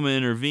 Catwoman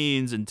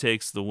intervenes and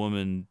takes the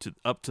woman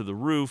up to the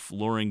roof,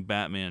 luring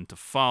Batman to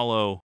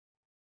follow.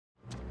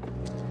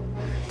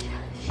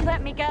 She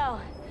let me go.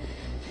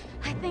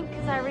 I think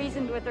because I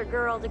reasoned with her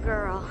girl to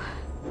girl.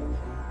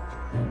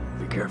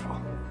 Be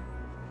careful.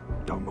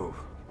 Don't move.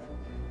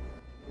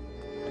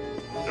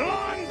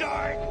 Long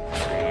dark!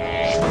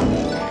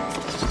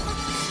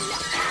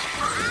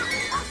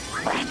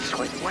 Bats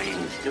with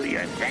wings do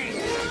your thing!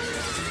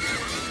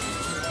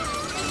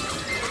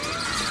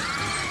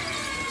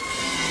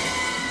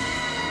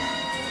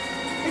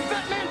 Hey,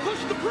 Batman,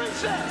 push the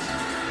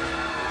princess!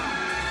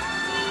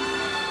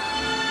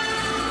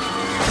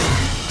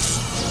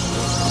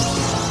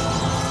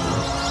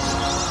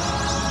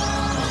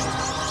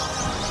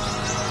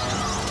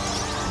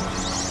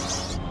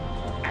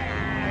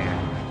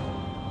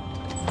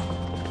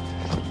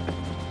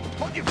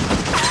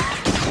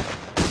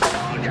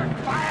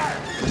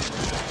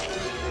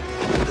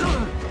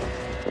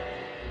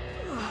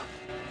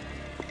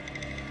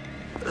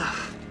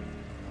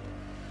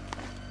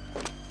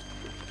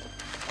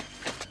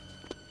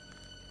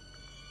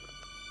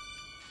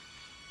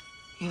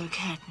 You're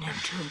catnip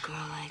to a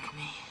girl like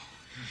me.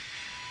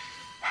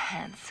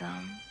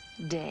 Handsome,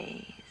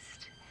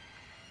 dazed,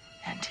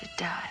 and to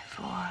die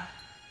for.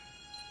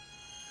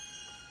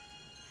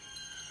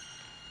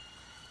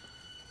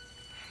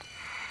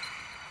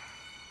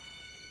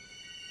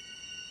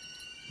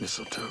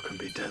 Mistletoe can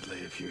be deadly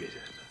if you eat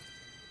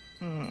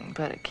it.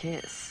 But a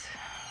kiss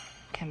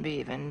can be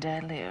even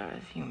deadlier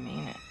if you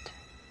mean it.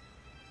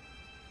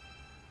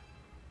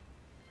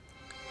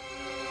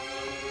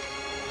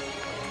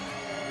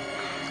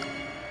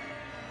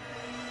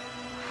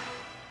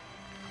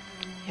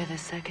 You're the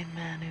second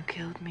man who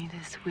killed me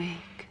this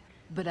week,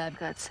 but I've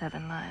got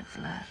 7 lives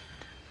left.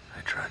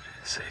 I tried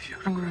to save you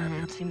and grab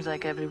you. It seems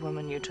like every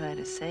woman you try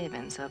to save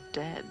ends up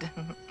dead.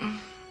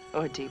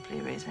 Or deeply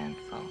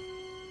resentful.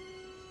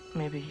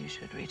 Maybe you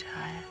should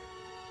retire.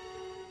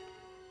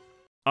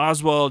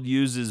 Oswald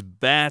uses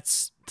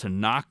bats to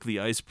knock the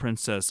Ice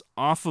Princess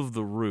off of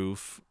the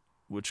roof,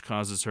 which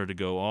causes her to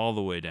go all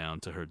the way down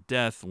to her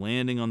death,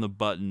 landing on the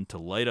button to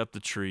light up the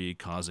tree,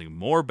 causing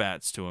more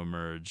bats to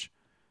emerge.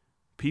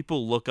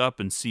 People look up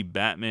and see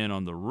Batman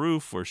on the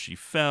roof where she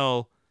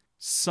fell,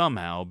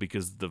 somehow,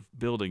 because the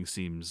building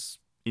seems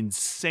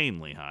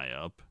insanely high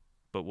up,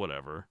 but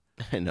whatever.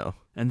 I know.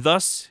 And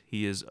thus,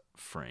 he is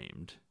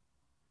framed.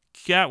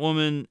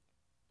 Catwoman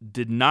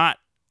did not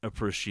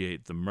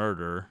appreciate the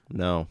murder.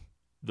 No.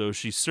 Though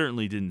she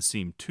certainly didn't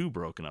seem too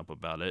broken up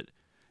about it.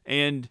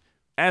 And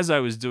as I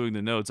was doing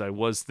the notes, I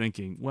was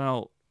thinking,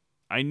 well,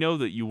 I know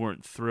that you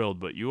weren't thrilled,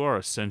 but you are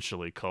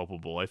essentially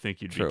culpable. I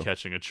think you'd be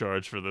catching a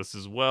charge for this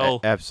as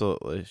well.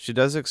 Absolutely. She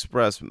does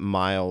express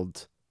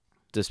mild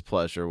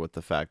displeasure with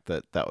the fact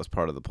that that was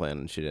part of the plan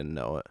and she didn't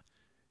know it.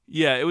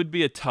 Yeah, it would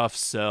be a tough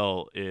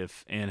sell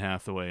if Anne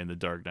Hathaway in The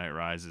Dark Knight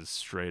Rises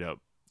straight up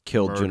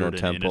killed Juno murdered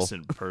an Temple.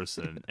 innocent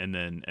person, and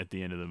then at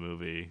the end of the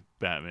movie,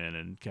 Batman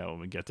and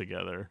Catwoman get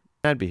together.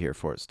 I'd be here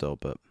for it still,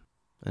 but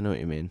I know what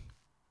you mean.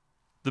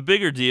 The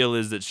bigger deal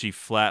is that she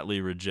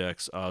flatly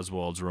rejects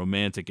Oswald's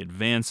romantic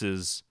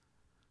advances,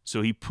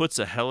 so he puts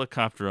a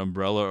helicopter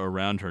umbrella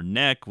around her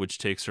neck, which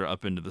takes her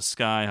up into the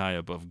sky high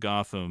above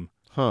Gotham.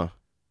 Huh.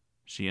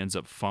 She ends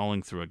up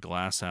falling through a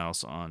glass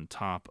house on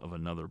top of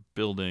another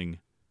building,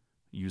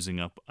 using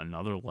up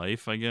another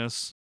life, I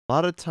guess. A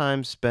lot of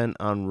time spent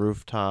on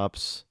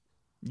rooftops.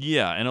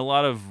 Yeah, and a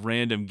lot of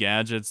random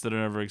gadgets that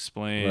are never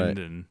explained, Right.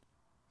 and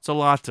it's a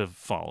lot to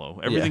follow.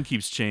 Everything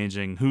keeps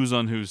changing. Who's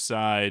on whose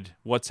side?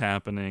 What's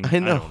happening? I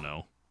know. I don't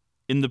know.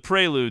 In the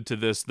prelude to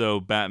this, though,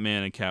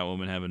 Batman and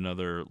Catwoman have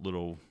another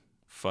little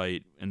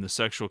fight, and the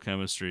sexual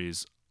chemistry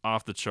is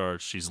off the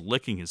charts. She's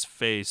licking his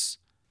face.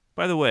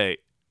 By the way,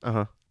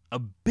 a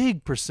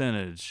big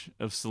percentage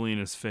of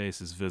Selina's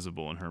face is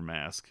visible in her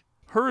mask.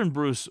 Her and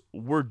Bruce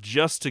were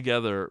just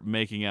together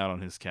making out on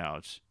his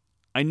couch.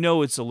 I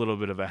know it's a little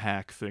bit of a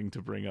hack thing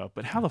to bring up,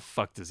 but how the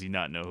fuck does he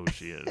not know who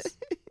she is?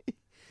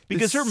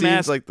 Because her seems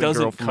mask like the girl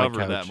doesn't from my cover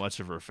couch. that much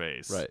of her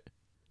face. Right.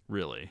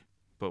 Really.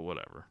 But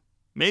whatever.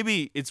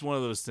 Maybe it's one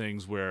of those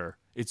things where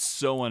it's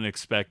so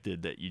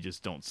unexpected that you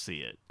just don't see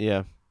it.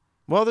 Yeah.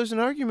 Well, there's an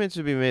argument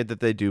to be made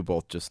that they do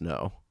both just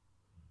know.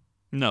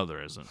 No,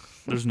 there isn't.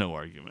 There's no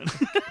argument.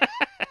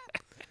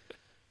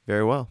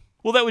 Very well.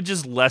 Well, that would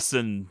just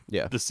lessen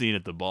Yeah. the scene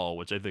at the ball,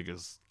 which I think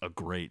is a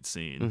great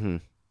scene. Mm-hmm.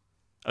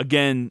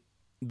 Again,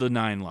 the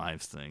 9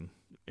 lives thing.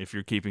 If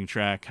you're keeping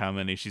track how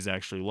many she's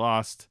actually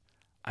lost,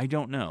 I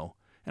don't know.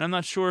 And I'm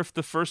not sure if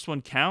the first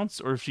one counts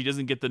or if she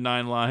doesn't get the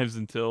 9 lives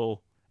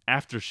until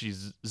after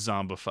she's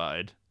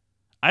zombified.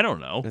 I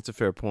don't know. That's a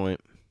fair point.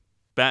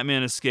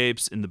 Batman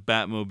escapes in the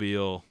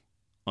Batmobile,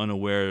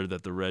 unaware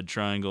that the Red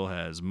Triangle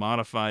has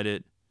modified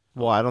it.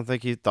 Well, I don't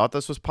think he thought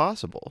this was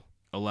possible.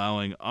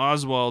 Allowing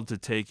Oswald to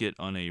take it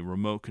on a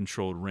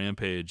remote-controlled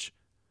rampage.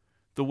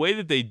 The way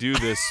that they do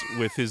this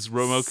with his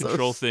remote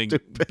control thing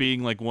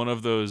being like one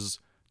of those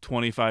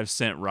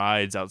 25-cent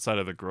rides outside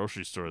of the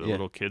grocery store that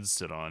little kids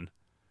sit on,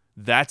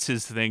 that's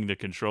his thing to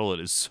control it,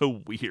 is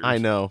so weird. I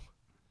know.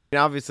 And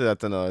obviously,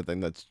 that's another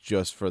thing that's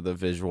just for the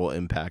visual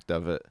impact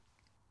of it.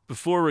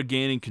 Before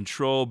regaining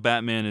control,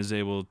 Batman is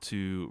able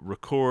to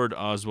record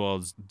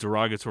Oswald's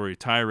derogatory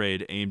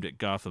tirade aimed at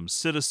Gotham's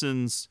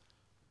citizens.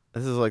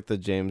 This is like the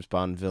James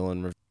Bond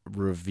villain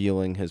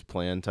revealing his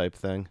plan type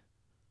thing.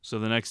 So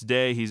the next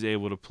day, he's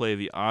able to play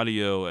the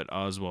audio at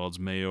Oswald's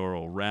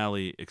mayoral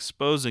rally,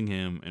 exposing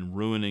him and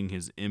ruining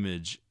his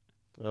image.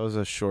 That was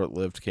a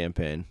short-lived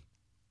campaign.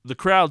 The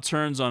crowd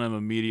turns on him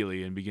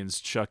immediately and begins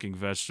chucking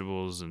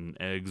vegetables and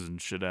eggs and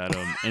shit at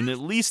him. And at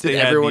least they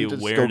had the awareness.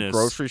 Did everyone just go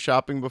grocery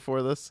shopping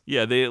before this?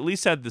 Yeah, they at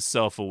least had the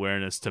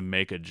self-awareness to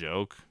make a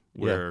joke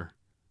where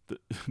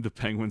the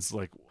Penguin's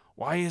like,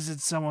 why is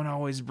it someone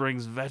always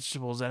brings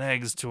vegetables and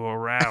eggs to a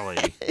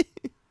rally?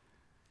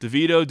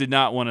 DeVito did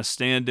not want to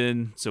stand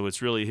in, so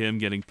it's really him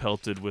getting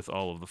pelted with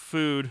all of the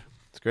food.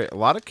 It's great. A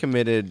lot of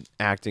committed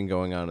acting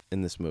going on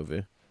in this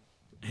movie.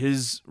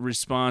 His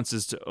response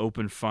is to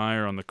open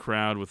fire on the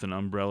crowd with an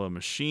umbrella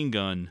machine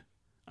gun.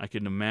 I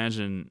can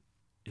imagine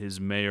his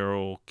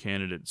mayoral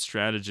candidate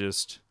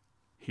strategist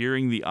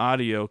hearing the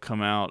audio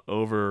come out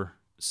over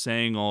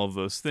saying all of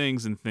those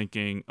things and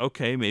thinking,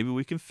 okay, maybe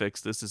we can fix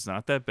this. It's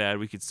not that bad.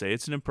 We could say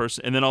it's an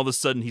impersonation. And then all of a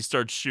sudden he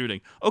starts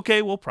shooting.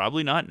 Okay, well,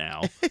 probably not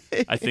now.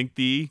 I think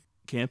the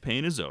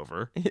campaign is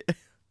over.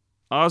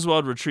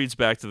 Oswald retreats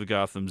back to the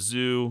Gotham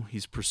Zoo.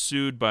 He's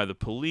pursued by the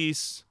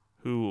police,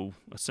 who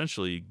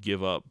essentially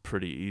give up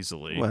pretty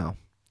easily. Well,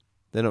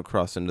 they don't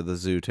cross into the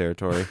zoo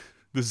territory.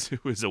 The zoo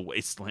is a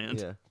wasteland.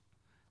 Yeah.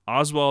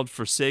 Oswald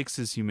forsakes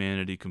his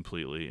humanity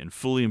completely and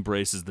fully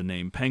embraces the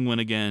name Penguin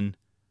again.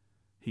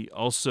 He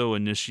also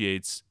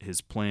initiates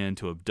his plan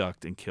to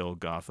abduct and kill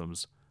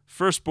Gotham's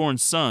firstborn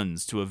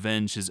sons to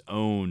avenge his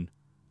own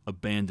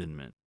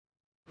abandonment.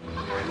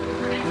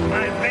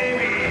 My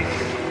babies!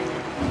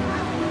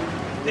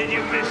 Did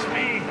you miss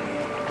me?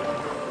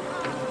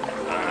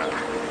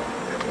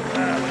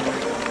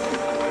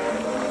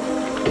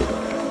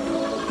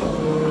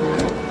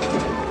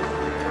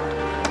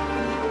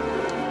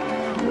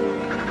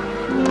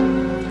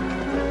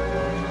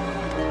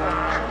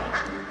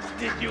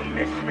 Did you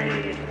miss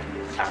me?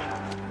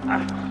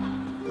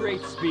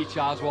 Great speech,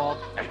 Oswald.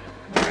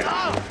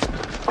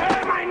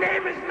 My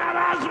name is not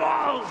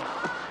Oswald.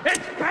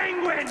 It's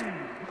Penguin.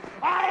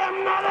 I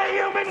am not a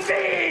human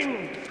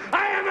being.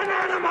 I am an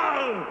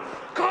animal.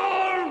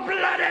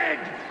 Cold-blooded.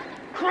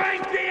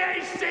 Crank the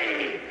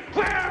AC.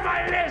 Where are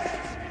my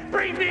lists?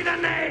 Bring me the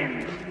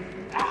names.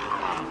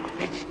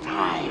 It's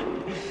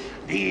time.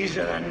 These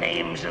are the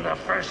names of the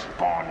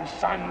firstborn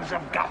sons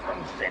of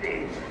Gotham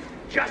City.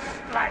 Just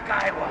like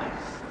I was.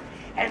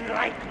 And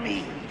like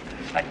me,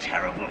 a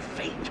terrible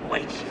fate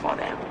waits for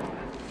them.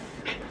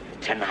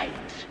 Tonight,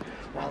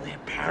 while their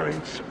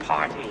parents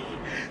party,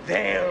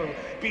 they'll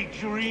be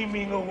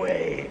dreaming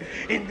away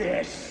in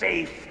their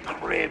safe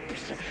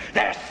cribs,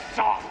 their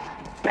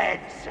soft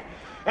beds,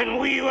 and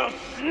we will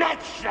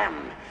snatch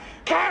them,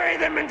 carry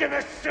them into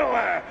the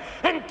sewer,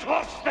 and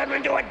toss them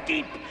into a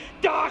deep,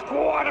 dark,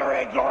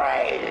 watery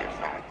grave.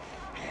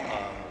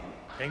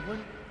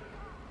 Penguin?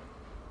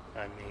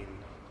 I mean,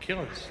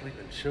 killing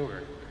sleeping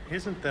children,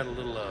 isn't that a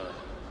little,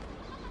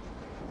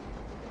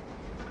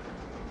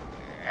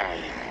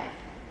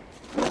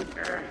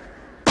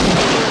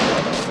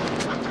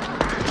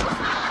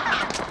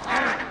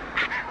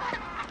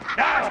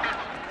 No,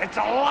 it's a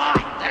lot.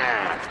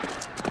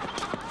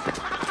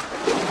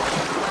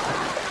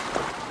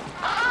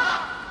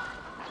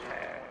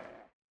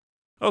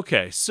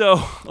 Okay,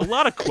 so a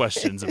lot of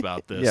questions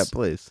about this. Yeah,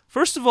 please.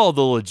 First of all,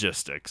 the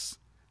logistics.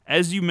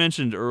 As you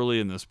mentioned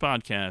early in this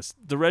podcast,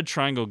 the Red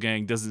Triangle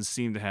Gang doesn't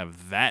seem to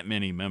have that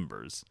many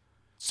members.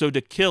 So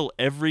to kill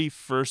every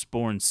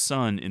firstborn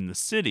son in the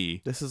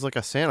city... This is like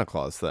a Santa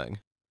Claus thing.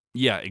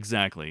 Yeah,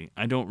 exactly.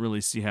 I don't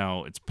really see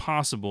how it's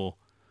possible.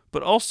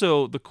 But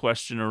also the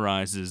question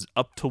arises,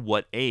 up to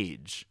what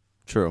age?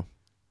 True.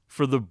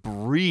 For the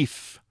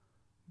brief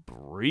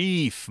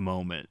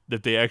moment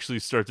that they actually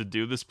start to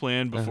do this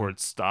plan before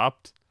it's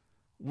stopped,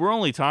 we're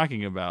only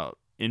talking about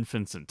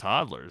infants and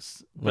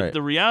toddlers. But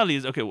the reality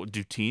is, okay, well,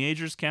 do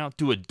teenagers count?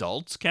 Do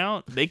adults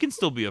count? They can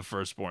still be a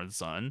firstborn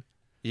son.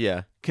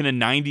 Yeah. Can a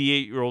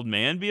 98-year-old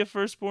man be a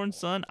firstborn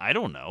son? I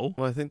don't know.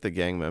 Well, I think the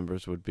gang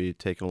members would be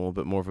taking a little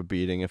bit more of a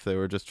beating if they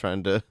were just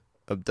trying to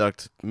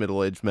abduct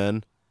middle-aged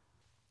men.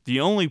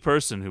 The only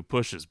person who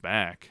pushes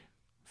back,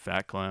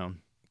 Fat Clown.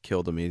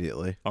 killed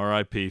immediately.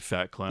 R.I.P.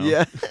 Fat Clown.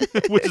 Yeah.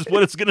 Which is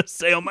what it's going to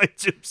say on my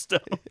tombstone.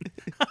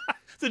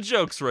 The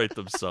jokes write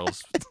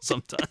themselves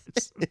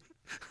sometimes.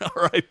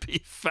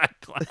 R.I.P. Fat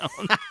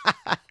Clown.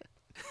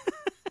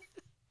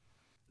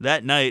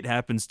 That night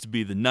happens to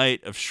be the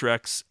night of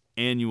Shrek's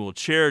annual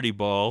charity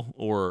ball,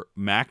 or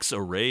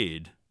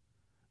Max-a-rade,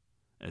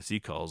 as he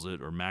calls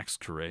it, or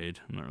Max-carade.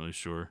 I'm not really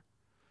sure.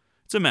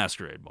 It's a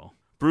masquerade ball.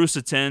 Bruce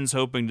attends,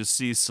 hoping to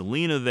see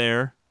Selina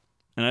there.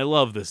 And I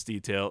love this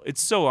detail.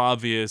 It's so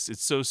obvious.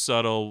 It's so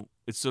subtle.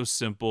 It's so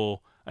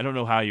simple. I don't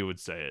know how you would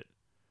say it.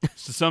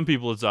 To some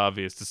people, it's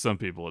obvious. To some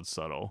people, it's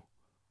subtle.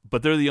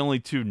 But they're the only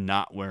two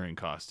not wearing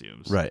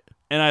costumes. Right.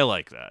 And I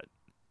like that.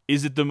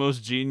 Is it the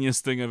most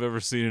genius thing I've ever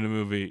seen in a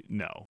movie?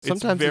 No.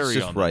 Sometimes it's very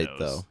just on the right, nose.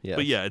 though. Yes.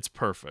 But yeah, it's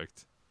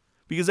perfect.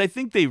 Because I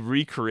think they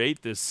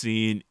recreate this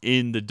scene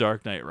in The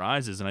Dark Knight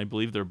Rises, and I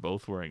believe they're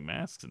both wearing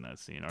masks in that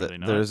scene, are they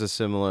not? There's a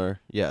similar,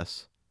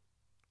 yes.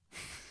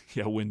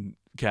 Yeah, when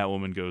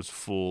Catwoman goes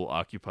full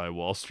Occupy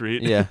Wall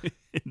Street in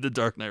The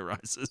Dark Knight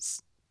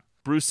Rises.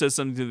 Bruce says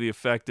something to the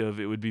effect of,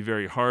 "It would be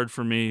very hard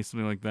for me,"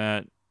 something like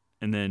that.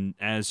 And then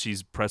as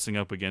she's pressing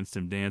up against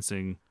him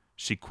dancing,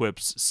 she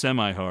quips,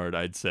 "Semi-hard,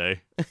 I'd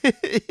say."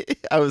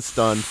 I was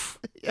stunned.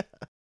 Yeah.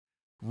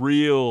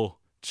 Real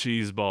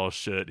cheeseball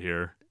shit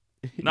here.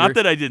 Not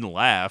that I didn't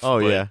laugh. Oh,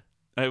 but yeah.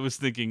 I was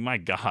thinking, my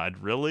God,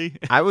 really?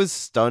 I was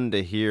stunned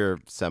to hear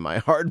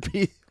semi-hard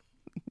be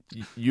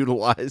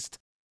utilized.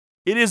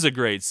 It is a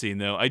great scene,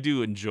 though. I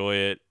do enjoy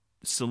it.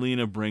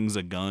 Selina brings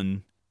a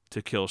gun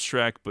to kill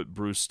Shrek, but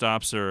Bruce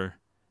stops her.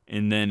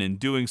 And then in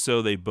doing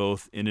so, they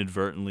both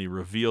inadvertently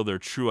reveal their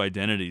true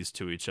identities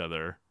to each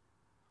other,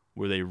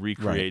 where they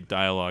recreate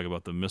dialogue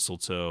about the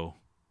mistletoe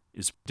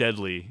is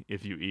deadly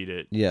if you eat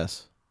it.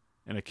 Yes.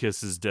 And a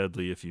kiss is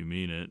deadly if you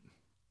mean it.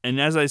 And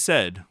as I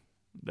said,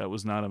 that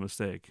was not a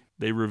mistake.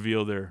 They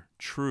reveal their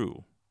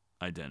true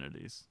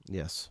identities.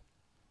 Yes.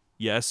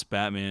 Yes,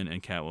 Batman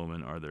and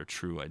Catwoman are their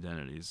true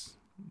identities.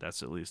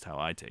 That's at least how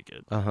I take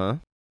it. Uh-huh.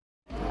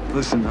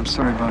 Listen, I'm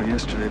sorry about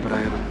yesterday, but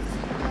I had a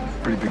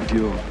pretty big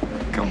deal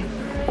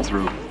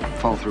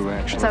fall through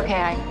action. It's okay.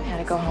 I had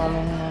to go home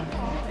and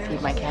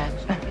feed my cat.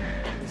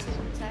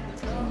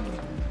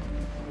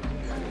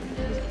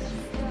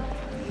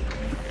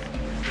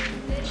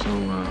 So,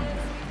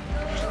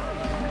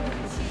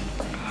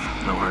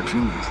 no hard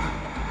feelings then?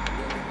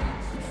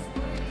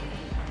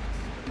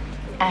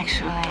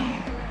 Actually,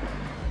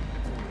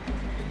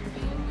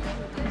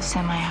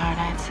 semi-hard,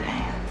 I'd say.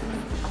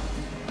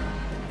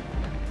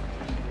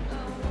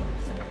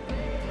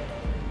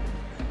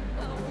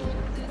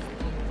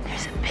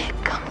 There's a big,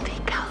 comfy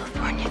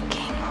California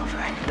king over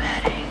in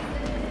bedding.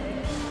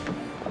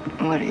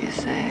 What do you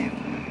say?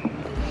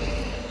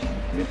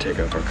 You take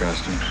off our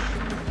costumes?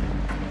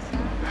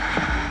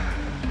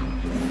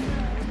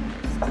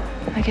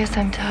 I guess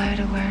I'm tired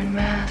of wearing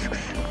masks.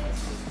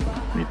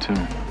 Me too.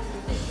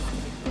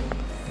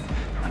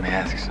 Let me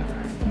ask you something.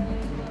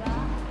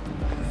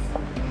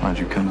 Why'd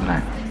you come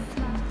tonight?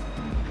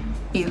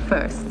 You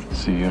first.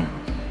 See you.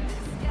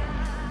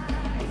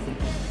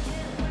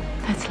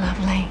 That's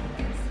lovely.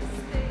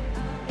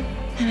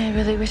 And I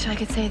really wish I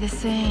could say the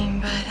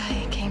same, but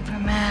I came for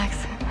Max.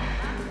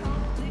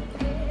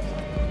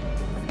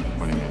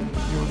 What do you mean?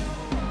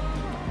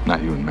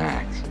 Not you and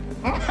Max.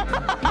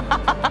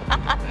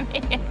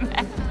 Me and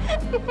Max.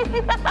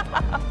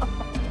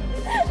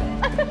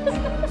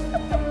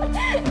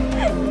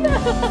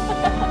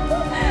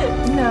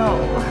 No.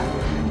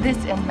 This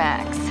and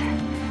Max.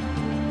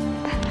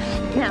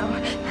 Now,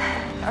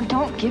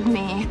 don't give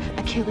me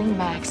a killing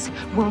Max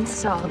won't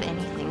solve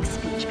anything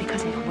speech,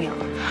 because it will.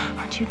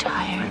 Aren't you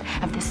tired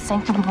of this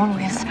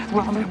sanctimonious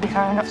robber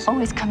baron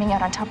always coming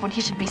out on top when he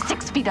should be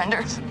 6 feet under?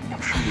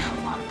 I'm sure you have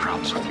a lot of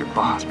problems with your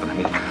boss, but I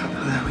mean,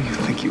 who the hell do you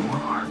think you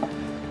are?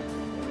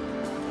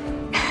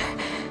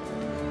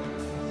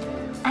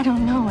 I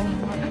don't know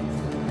anymore,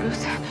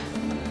 Bruce.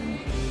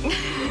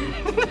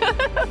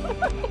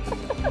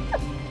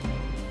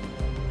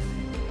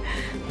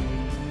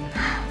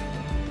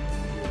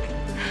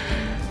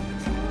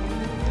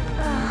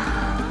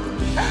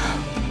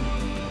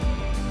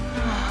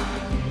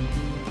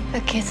 A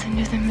kiss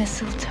under the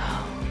mistletoe.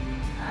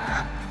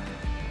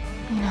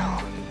 You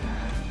know,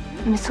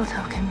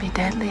 mistletoe can be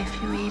deadly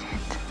if you eat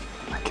it.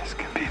 A kiss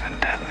can be even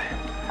deadly.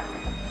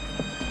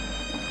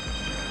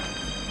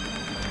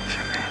 If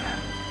you mean it.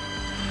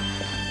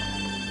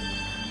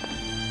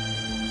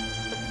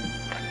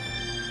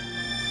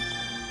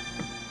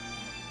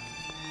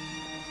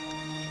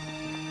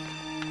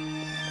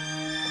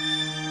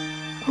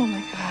 Oh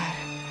my God.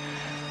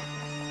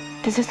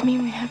 Does this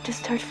mean we have to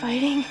start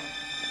fighting?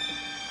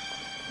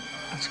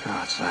 Let's go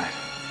outside.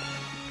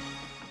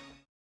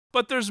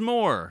 But there's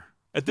more.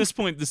 At this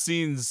point, the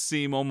scenes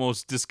seem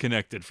almost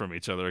disconnected from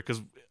each other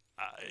because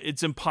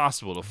it's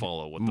impossible to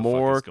follow what the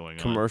fuck is going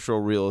on. More commercial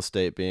real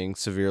estate being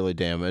severely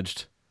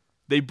damaged.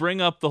 They bring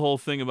up the whole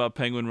thing about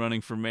Penguin running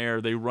for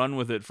mayor. They run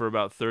with it for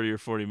about 30 or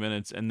 40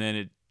 minutes, and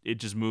then it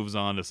just moves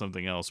on to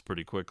something else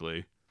pretty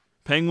quickly.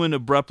 Penguin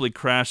abruptly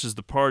crashes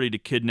the party to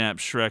kidnap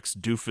Shrek's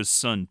doofus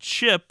son,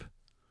 Chip,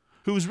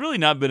 who's really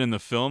not been in the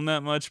film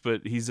that much,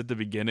 but he's at the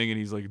beginning and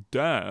he's like,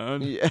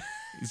 Dad. Yeah.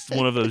 He's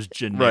one of those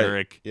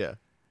generic Yeah.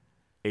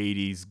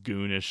 80s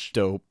goonish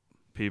Dope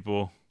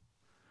people.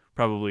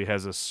 Probably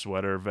has a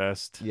sweater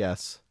vest.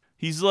 Yes.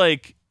 He's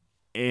like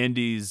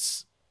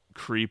Andy's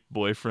creep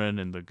boyfriend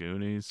in the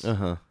Goonies.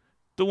 Uh-huh.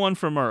 The one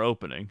from our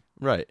opening.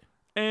 Right.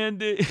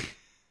 Andy,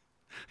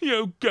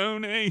 yo,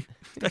 Goonie.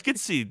 I could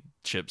see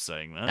Chip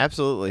saying that.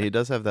 Absolutely. He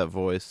does have that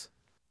voice.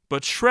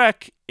 But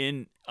Shrek,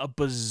 in a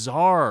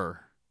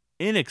bizarre,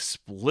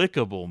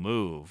 inexplicable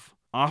move,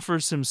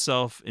 offers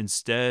himself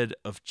instead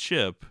of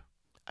Chip.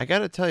 I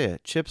gotta tell you,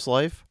 Chip's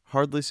life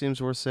hardly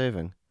seems worth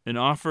saving. An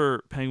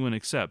offer Penguin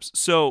accepts.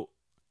 So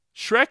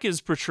Shrek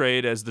is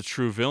portrayed as the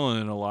true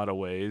villain in a lot of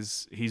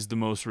ways. He's the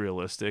most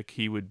realistic.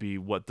 He would be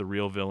what the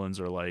real villains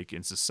are like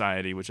in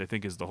society, which I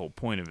think is the whole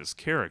point of his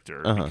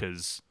character,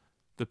 because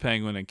the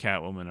Penguin and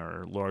Catwoman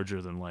are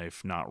larger than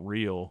life, not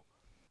real.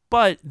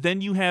 But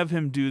then you have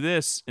him do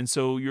this, and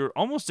so you're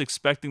almost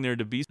expecting there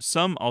to be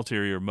some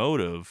ulterior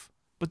motive,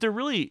 but there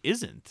really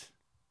isn't.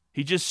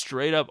 He just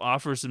straight up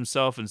offers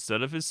himself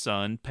instead of his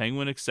son.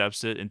 Penguin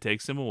accepts it and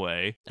takes him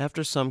away.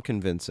 After some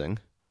convincing.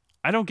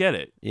 I don't get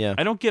it. Yeah.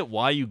 I don't get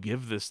why you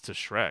give this to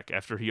Shrek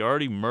after he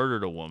already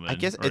murdered a woman. I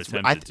think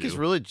it's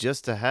really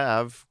just to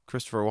have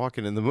Christopher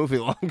Walken in the movie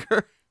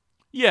longer.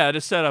 Yeah,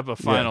 to set up a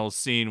final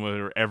scene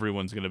where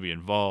everyone's going to be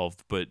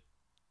involved, but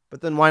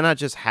then why not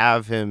just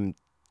have him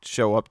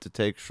show up to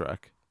take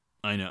Shrek?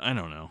 I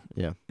don't know.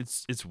 Yeah.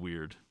 It's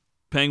weird.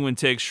 Penguin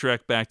takes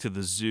Shrek back to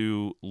the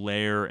zoo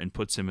lair and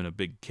puts him in a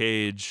big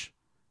cage.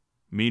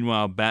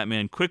 Meanwhile,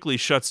 Batman quickly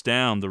shuts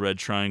down the Red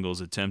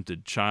Triangle's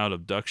attempted child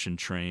abduction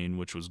train,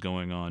 which was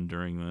going on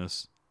during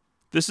this.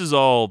 This is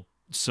all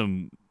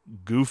some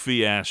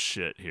goofy-ass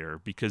shit here,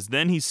 because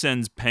then he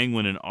sends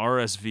Penguin an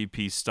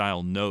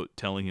RSVP-style note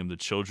telling him the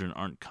children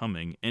aren't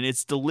coming, and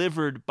it's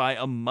delivered by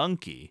a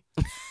monkey.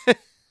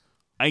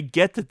 I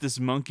get that this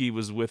monkey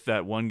was with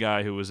that one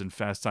guy who was in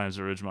Fast Times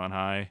at Ridgemont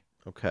High.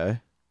 Okay.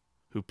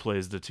 Who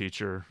plays the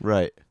teacher.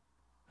 Right.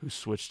 Who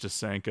switched to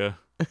Sanka.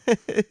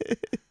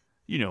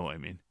 You know what I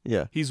mean.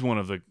 Yeah. He's one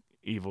of the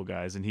evil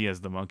guys, and he has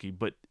the monkey.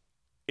 But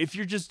if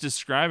you're just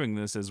describing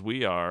this as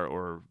we are,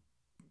 or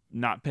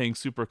not paying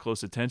super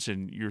close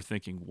attention, you're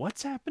thinking,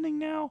 what's happening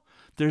now?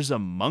 There's a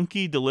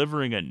monkey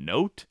delivering a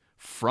note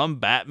from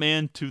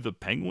Batman to the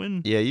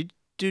Penguin? Yeah, you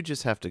do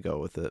just have to go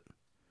with it.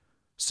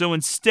 So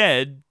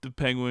instead, the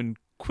Penguin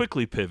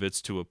quickly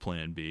pivots to a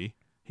plan B.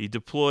 He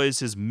deploys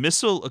his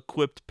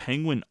missile-equipped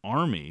Penguin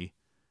army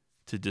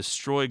to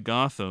destroy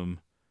Gotham.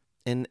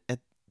 And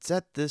it's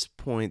at this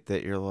point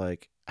that you're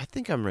like, I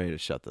think I'm ready to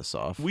shut this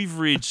off. We've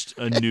reached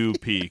a new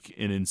peak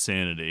in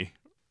insanity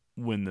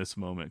when this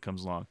moment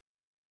comes along.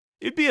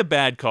 It'd be a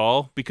bad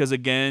call because,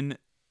 again,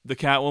 the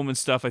Catwoman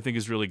stuff I think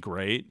is really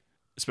great,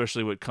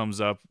 especially what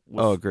comes up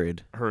with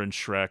agreed. Her and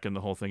Shrek and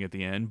the whole thing at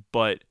the end.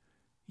 But,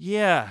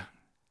 yeah,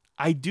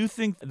 I do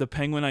think the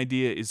Penguin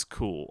idea is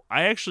cool.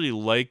 I actually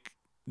like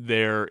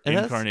their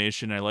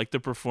incarnation. I like the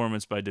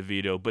performance by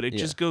DeVito, but it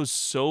just goes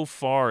so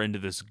far into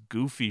this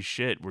goofy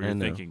shit where you're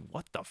thinking,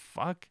 what the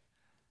fuck?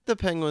 The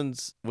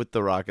Penguins with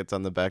the rockets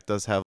on the back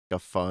does have a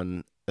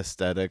fun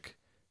aesthetic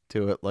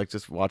to it, like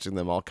just watching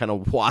them all kind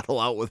of waddle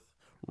out with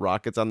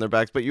rockets on their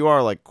backs, but you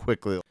are like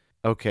quickly,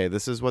 okay,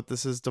 this is what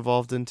this has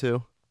devolved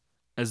into.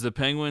 As the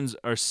Penguins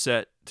are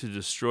set to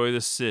destroy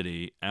the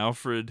city,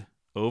 Alfred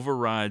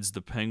overrides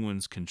the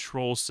Penguins'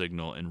 control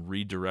signal and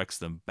redirects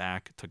them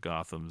back to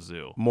Gotham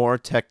Zoo. More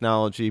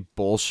technology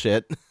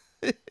bullshit.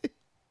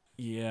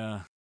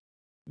 Yeah.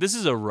 This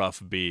is a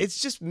rough beat.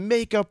 It's just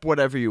make up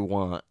whatever you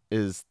want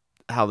is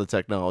how the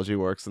technology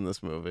works in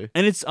this movie.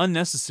 And it's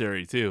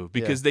unnecessary, too,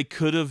 because they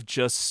could have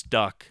just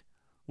stuck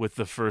with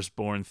the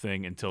firstborn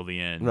thing until the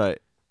end. Right.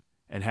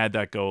 And had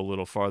that go a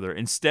little farther.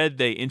 Instead,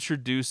 they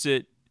introduce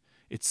it.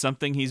 It's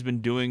something he's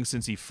been doing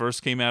since he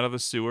first came out of the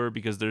sewer,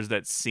 because there's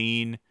that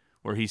scene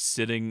where he's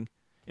sitting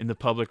in the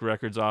public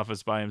records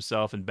office by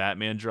himself and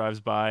Batman drives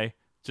by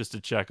just to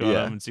check on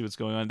him and see what's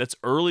going on. That's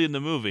early in the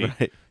movie.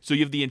 Right. So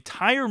you have the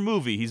entire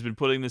movie, he's been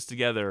putting this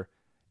together,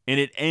 and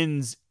it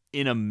ends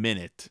in a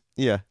minute.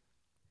 Yeah.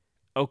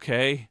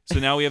 Okay. So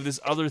now we have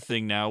this other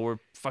thing now where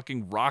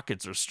fucking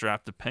rockets are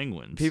strapped to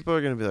penguins. People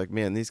are going to be like,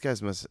 man, these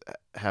guys must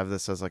have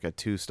this as like a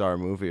 2-star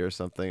movie or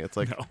something. It's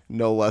like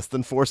no less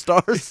than 4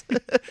 stars.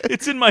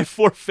 It's in my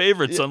 4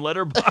 favorites on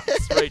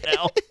Letterboxd right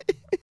now.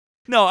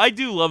 No, I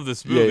do love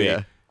this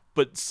movie,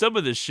 but some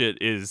of this shit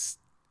is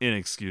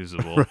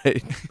inexcusable.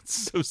 Right.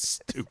 It's so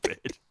stupid.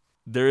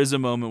 There is a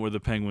moment where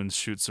the Penguins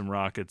shoot some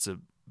rockets at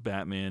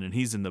Batman, and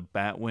he's in the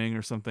Batwing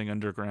or something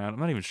underground. I'm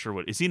not even sure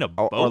what. Is he in a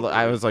boat?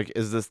 I was like,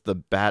 is this the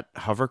Bat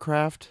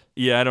hovercraft?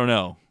 Yeah, I don't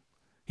know.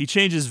 He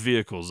changes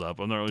vehicles up.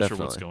 I'm not really sure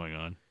what's going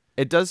on.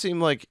 It does seem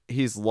like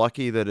he's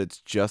lucky that it's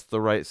just the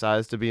right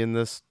size to be in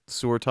this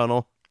sewer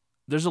tunnel.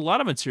 There's a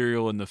lot of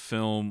material in the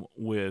film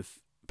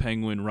with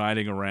Penguin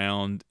riding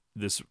around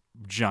this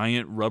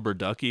giant rubber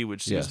ducky,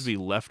 which seems to be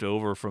left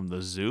over from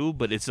the zoo,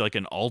 but it's like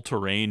an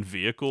all-terrain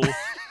vehicle.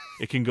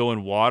 It can go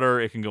in water.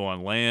 It can go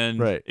on land.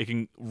 Right. It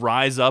can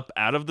rise up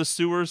out of the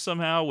sewers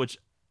somehow, which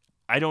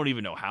I don't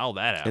even know how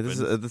that happened.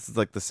 This is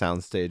like the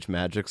soundstage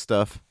magic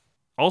stuff.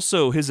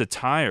 Also, his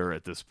attire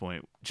at this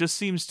point just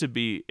seems to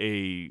be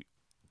a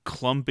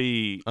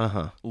clumpy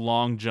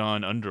long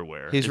john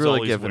underwear. He's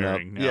really giving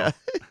up. Now. Yeah.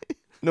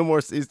 No more.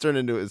 He's turned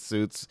into his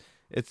suits.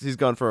 He's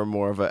gone for a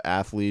more of an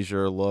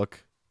athleisure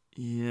look.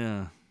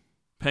 Yeah.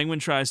 Penguin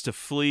tries to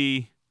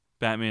flee.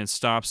 Batman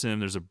stops him.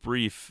 There's a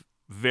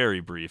very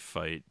brief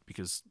fight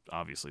because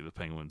obviously the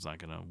Penguin's not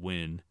going to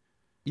win.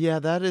 Yeah,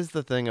 that is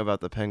the thing about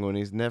the Penguin.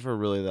 He's never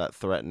really that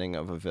threatening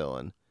of a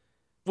villain.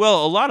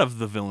 Well, a lot of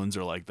the villains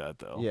are like that,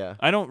 though. Yeah.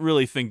 I don't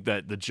really think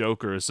that the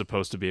Joker is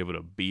supposed to be able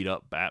to beat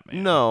up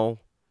Batman. No.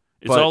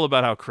 It's all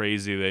about how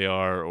crazy they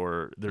are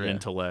or their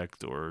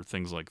intellect or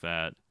things like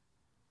that.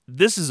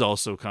 This is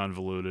also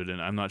convoluted,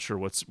 and I'm not sure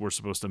what we're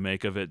supposed to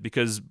make of it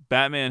because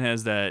Batman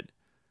has that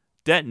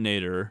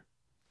detonator.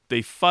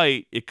 They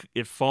fight,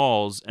 it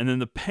falls, and then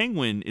the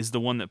Penguin is the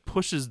one that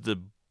pushes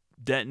the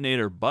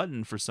detonator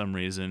button for some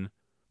reason.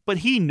 But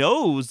he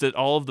knows that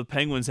all of the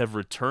Penguins have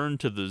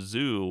returned to the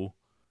zoo.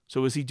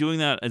 So is he doing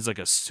that as like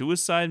a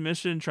suicide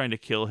mission, trying to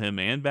kill him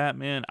and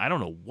Batman? I don't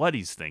know what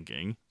he's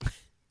thinking.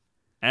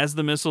 As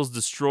the missiles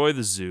destroy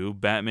the zoo,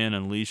 Batman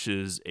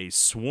unleashes a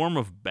swarm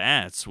of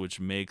bats, which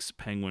makes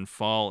Penguin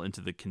fall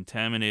into the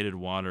contaminated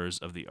waters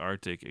of the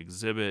Arctic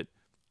exhibit.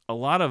 A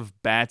lot of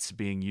bats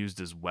being used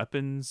as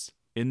weapons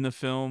in the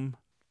film,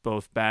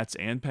 both bats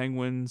and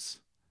penguins.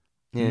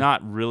 Yeah.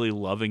 Not really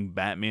loving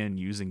Batman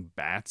using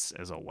bats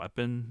as a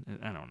weapon.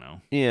 I don't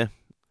know. Yeah.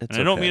 And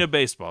I don't mean a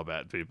baseball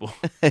bat, people.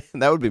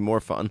 That would be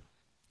more fun.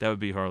 That would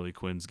be Harley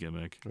Quinn's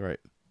gimmick. Right.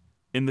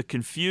 In the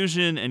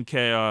confusion and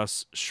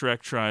chaos,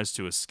 Shrek tries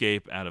to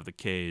escape out of the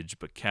cage,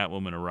 but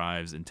Catwoman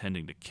arrives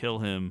intending to kill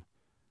him.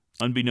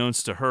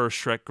 Unbeknownst to her,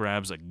 Shrek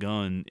grabs a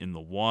gun in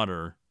the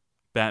water.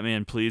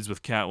 Batman pleads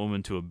with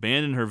Catwoman to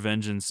abandon her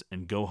vengeance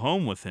and go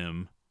home with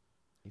him.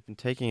 Even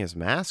taking his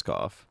mask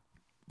off.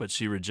 But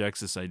she rejects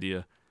this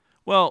idea.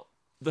 Well,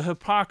 the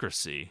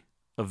hypocrisy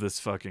of this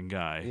fucking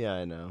guy. Yeah,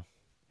 I know.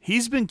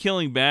 He's been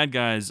killing bad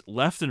guys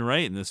left and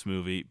right in this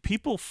movie.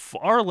 People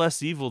far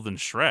less evil than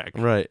Shrek.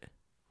 Right.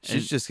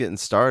 She's just getting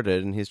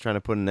started, and he's trying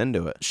to put an end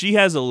to it. She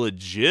has a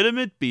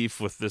legitimate beef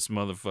with this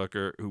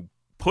motherfucker who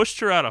pushed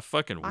her out a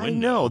fucking window. I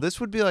know. This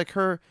would be like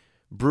her.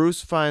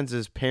 Bruce finds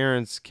his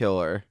parents'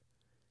 killer,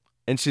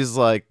 and she's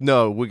like,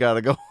 no, we got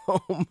to go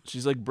home.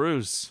 She's like,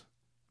 Bruce,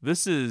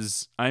 this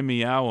is I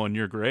meow on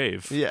your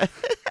grave. Yeah.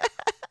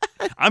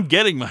 I'm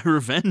getting my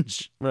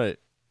revenge. Right.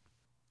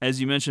 As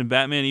you mentioned,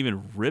 Batman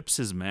even rips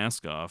his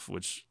mask off,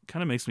 which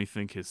kind of makes me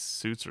think his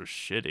suits are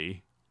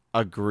shitty.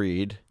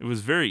 Agreed. It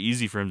was very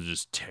easy for him to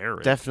just tear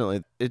it.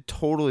 Definitely. It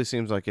totally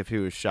seems like if he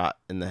was shot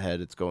in the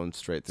head, it's going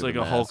straight through the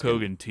mask. It's like a Hulk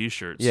Hogan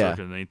t-shirt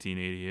circa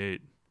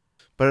 1988.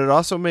 But it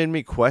also made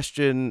me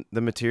question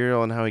the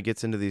material and how he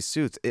gets into these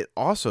suits. It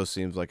also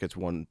seems like it's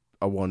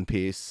a one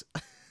piece.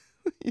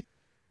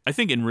 I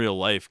think in real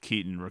life,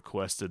 Keaton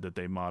requested that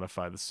they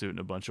modify the suit in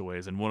a bunch of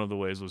ways, and one of the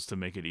ways was to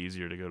make it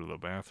easier to go to the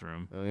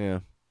bathroom. Oh, yeah.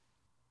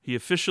 He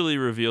officially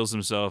reveals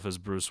himself as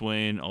Bruce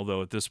Wayne,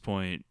 although at this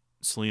point,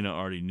 Selina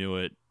already knew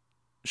it.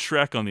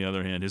 Shrek, on the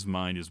other hand, his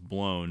mind is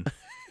blown.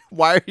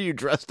 Why are you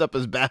dressed up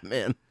as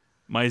Batman?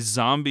 My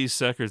zombie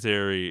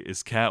secretary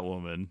is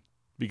Catwoman,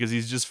 because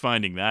he's just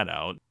finding that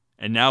out.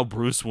 And now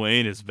Bruce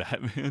Wayne is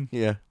Batman.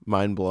 Yeah,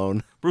 mind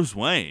blown. Bruce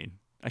Wayne?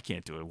 I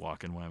can't do it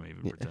walking. Why am I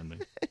even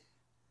pretending?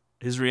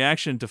 His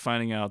reaction to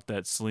finding out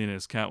that Selina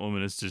is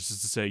Catwoman is just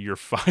to say, you're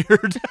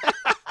fired.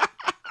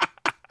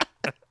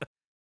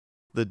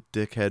 The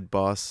dickhead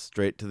boss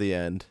straight to the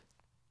end.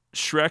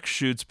 Shrek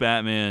shoots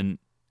Batman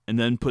and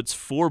then puts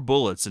 4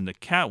 bullets into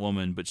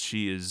Catwoman, but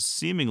she is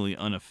seemingly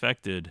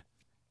unaffected.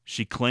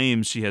 She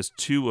claims she has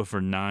 2 of her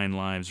 9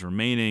 lives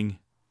remaining.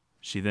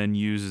 She then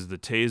uses the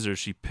taser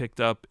she picked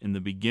up in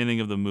the beginning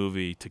of the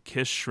movie to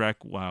kiss Shrek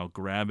while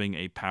grabbing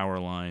a power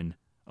line,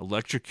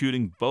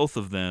 electrocuting both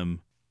of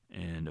them,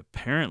 and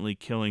apparently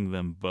killing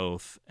them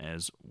both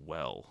as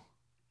well.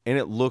 And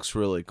it looks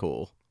really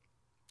cool.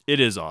 It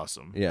is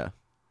awesome. Yeah.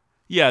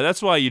 Yeah,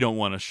 that's why you don't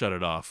want to shut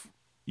it off.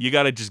 You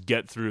got to just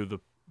get through the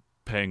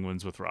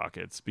Penguins with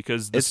rockets,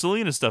 because the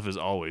Selina stuff is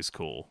always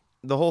cool.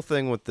 The whole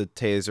thing with the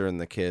taser and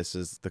the kiss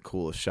is the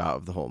coolest shot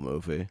of the whole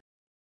movie.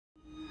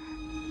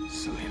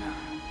 Selina.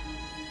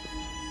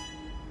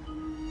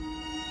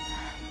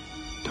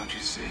 Don't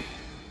you see?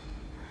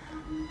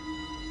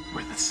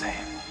 We're the same.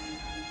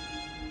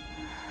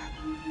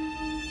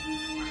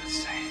 We're the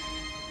same.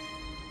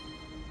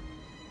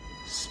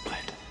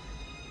 Split.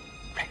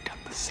 Right down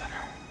the center.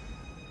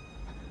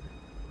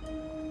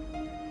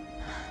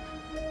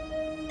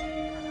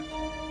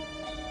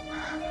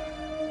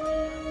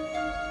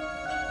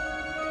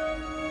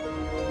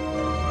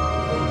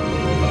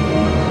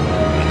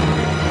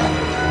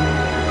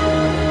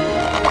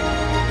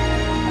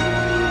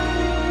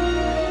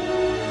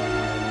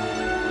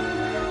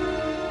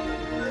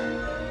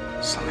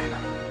 Selina,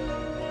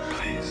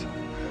 please.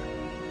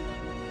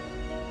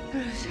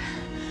 Bruce,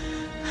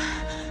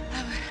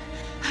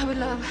 I would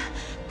love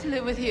to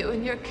live with you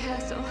in your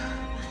castle.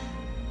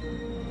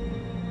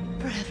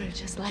 Forever,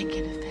 just like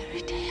in a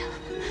fairy tale.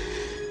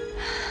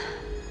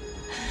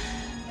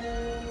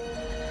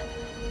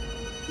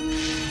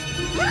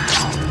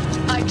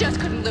 I just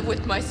couldn't live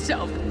with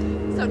myself.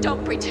 So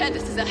don't pretend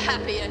this is a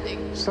happy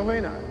ending.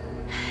 Selena.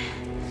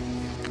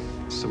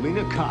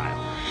 Selena Kyle.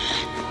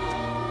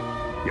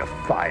 You're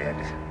fired.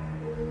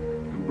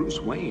 And Bruce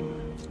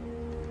Wayne.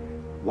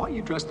 Why are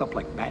you dressed up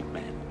like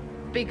Batman?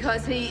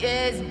 Because he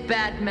is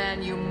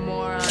Batman, you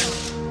moron.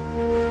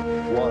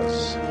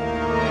 Was.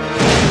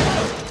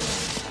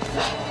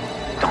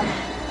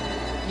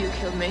 You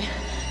killed me.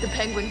 The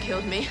Penguin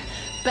killed me.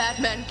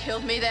 Batman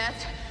killed me.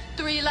 That's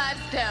 3 lives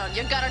down.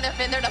 You got enough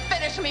in there to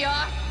finish me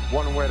off?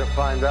 One way to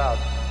find out.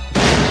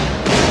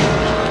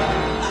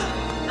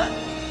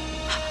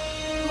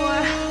 4,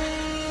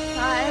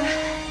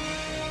 5.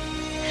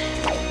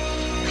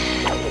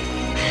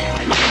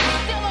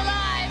 Still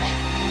alive!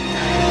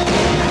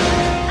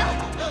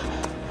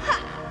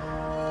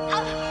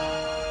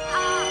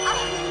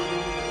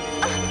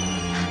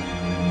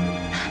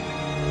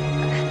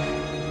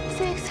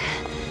 6,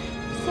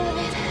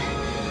 7.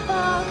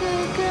 All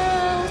good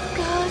girls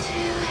go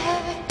to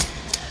heaven.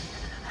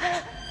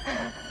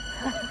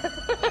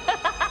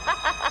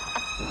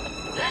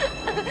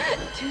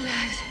 2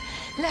 lives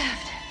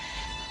left.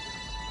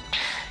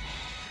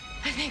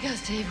 I think I'll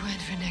save one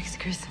for next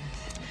Christmas.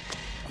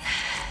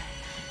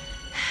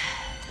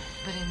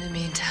 But in the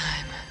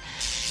meantime,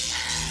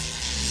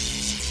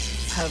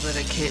 how about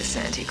a kiss,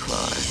 Santa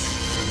Claus?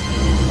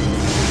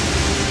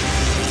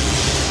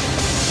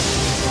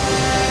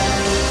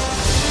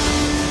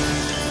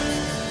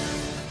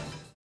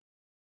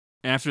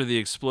 After the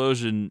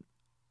explosion,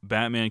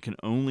 Batman can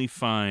only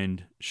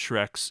find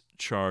Shrek's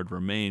charred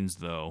remains,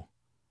 though.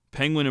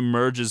 Penguin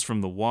emerges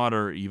from the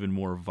water even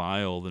more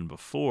vile than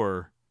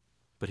before,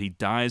 but he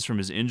dies from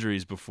his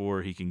injuries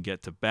before he can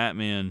get to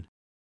Batman.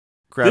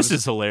 This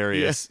is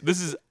hilarious. Yeah.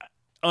 This is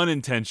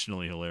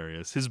unintentionally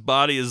hilarious. His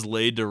body is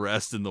laid to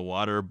rest in the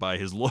water by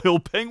his loyal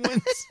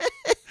penguins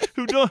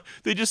who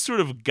they just sort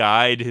of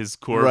guide his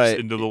corpse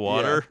into the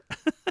water.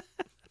 Yeah.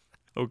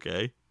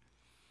 Okay.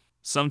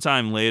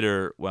 Sometime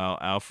later, while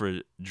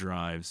Alfred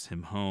drives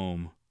him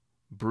home,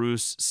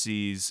 Bruce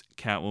sees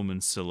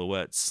Catwoman's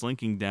silhouette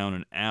slinking down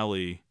an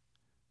alley,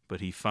 but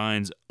he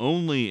finds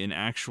only an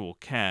actual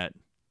cat,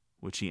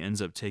 which he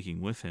ends up taking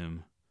with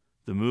him.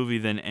 The movie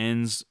then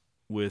ends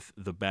with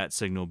the bat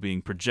signal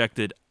being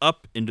projected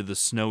up into the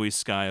snowy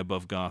sky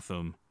above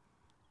Gotham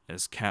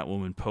as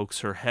Catwoman pokes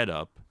her head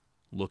up,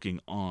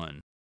 looking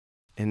on.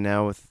 And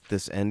now with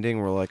this ending,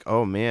 we're like,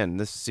 oh man,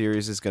 this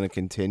series is going to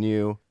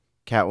continue.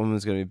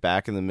 Catwoman's going to be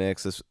back in the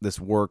mix. This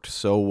worked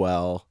so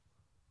well.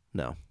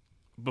 No.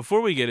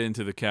 Before we get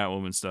into the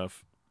Catwoman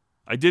stuff,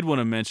 I did want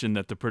to mention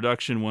that the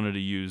production wanted to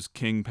use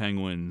king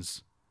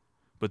penguins,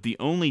 but the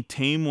only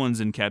tame ones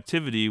in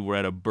captivity were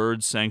at a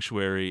bird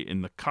sanctuary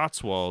in the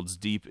Cotswolds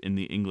deep in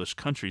the English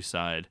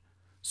countryside.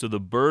 So the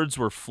birds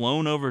were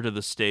flown over to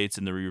the States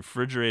in the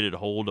refrigerated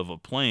hold of a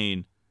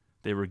plane.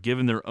 They were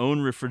given their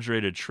own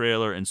refrigerated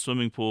trailer and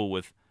swimming pool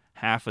with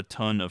half a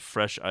ton of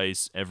fresh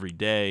ice every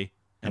day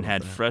and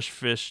had fresh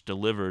fish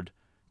delivered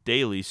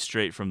daily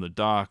straight from the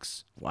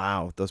docks.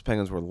 Wow, those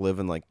penguins were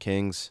living like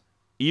kings.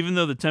 Even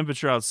though the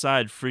temperature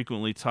outside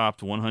frequently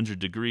topped 100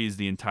 degrees,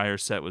 the entire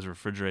set was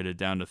refrigerated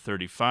down to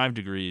 35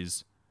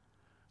 degrees.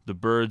 The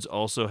birds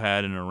also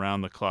had an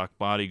around-the-clock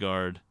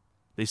bodyguard.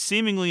 They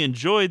seemingly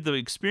enjoyed the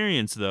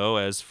experience, though,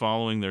 as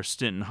following their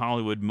stint in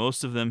Hollywood,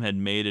 most of them had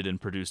mated and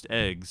produced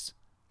eggs,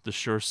 the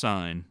sure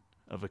sign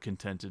of a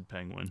contented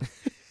penguin.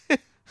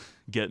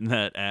 Getting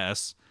that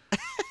ass.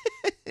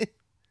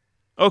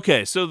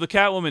 Okay, so the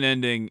Catwoman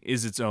ending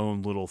is its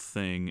own little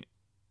thing.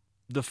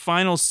 The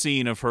final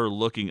scene of her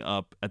looking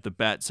up at the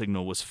bat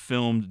signal was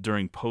filmed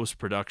during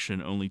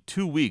post-production only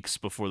 2 weeks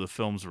before the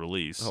film's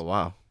release. Oh,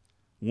 wow.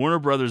 Warner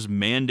Brothers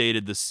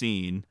mandated the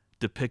scene,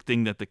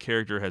 depicting that the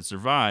character had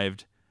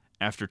survived,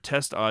 after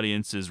test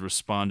audiences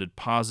responded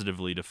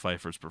positively to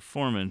Pfeiffer's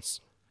performance.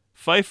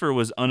 Pfeiffer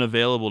was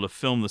unavailable to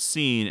film the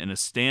scene, and a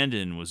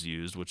stand-in was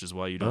used, which is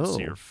why you don't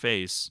see her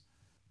face.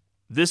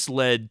 This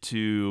led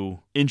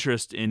to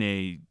interest in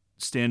a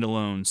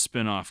standalone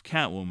spin-off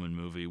Catwoman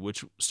movie,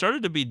 which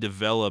started to be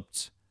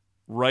developed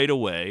right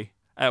away.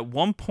 At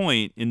one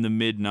point in the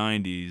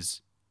mid-90s,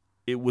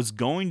 it was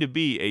going to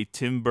be a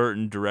Tim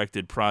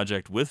Burton-directed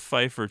project with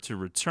Pfeiffer to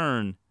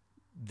return.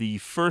 The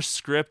first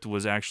script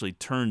was actually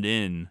turned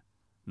in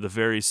the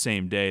very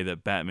same day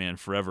that Batman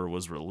Forever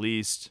was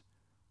released,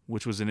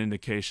 which was an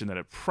indication that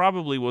it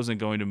probably wasn't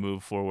going to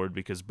move forward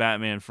because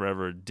Batman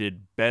Forever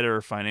did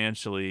better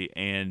financially,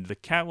 and the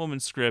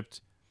Catwoman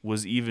script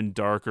was even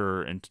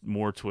darker and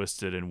more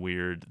twisted and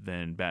weird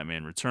than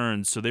Batman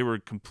Returns, so they were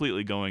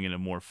completely going in a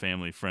more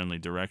family-friendly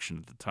direction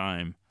at the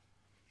time.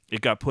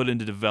 It got put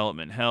into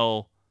development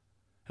hell.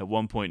 At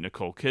one point,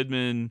 Nicole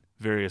Kidman,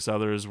 various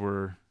others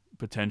were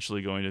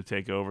potentially going to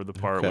take over the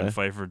part when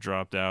Pfeiffer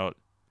dropped out.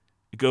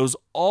 It goes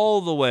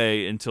all the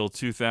way until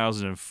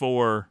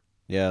 2004.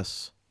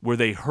 Yes. Where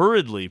they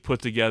hurriedly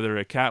put together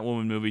a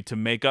Catwoman movie to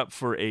make up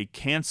for a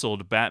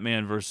canceled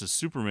Batman vs.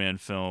 Superman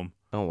film,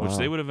 which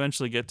they would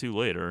eventually get to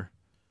later.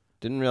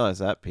 Didn't realize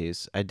that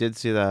piece. I did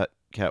see that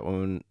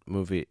Catwoman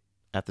movie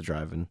at the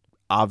drive-in.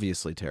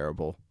 obviously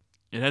terrible.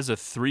 It has a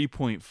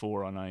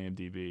 3.4 on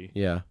IMDb.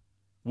 Yeah.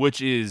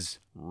 Which is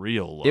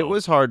real low. It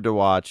was hard to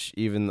watch.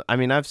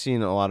 I've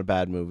seen a lot of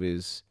bad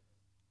movies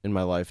in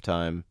my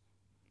lifetime,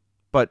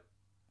 but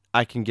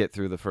I can get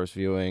through the first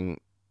viewing.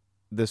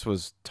 This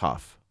was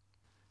tough.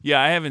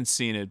 Yeah, I haven't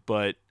seen it,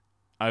 but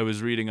I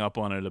was reading up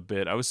on it a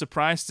bit. I was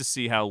surprised to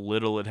see how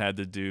little it had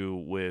to do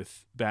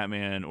with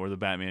Batman or the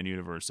Batman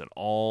universe at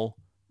all.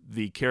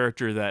 The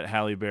character that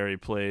Halle Berry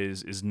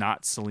plays is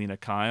not Selina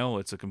Kyle.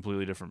 It's a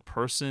completely different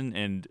person,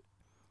 and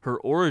her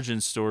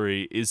origin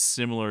story is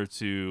similar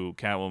to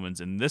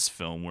Catwoman's in this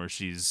film, where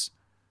she's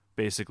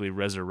basically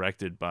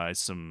resurrected by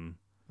some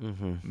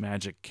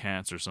magic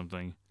cats or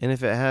something. And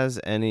if it has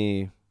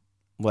any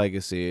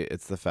legacy,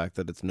 it's the fact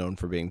that it's known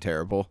for being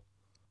terrible.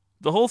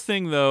 The whole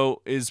thing,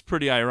 though, is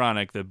pretty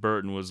ironic that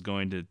Burton was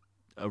going to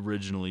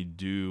originally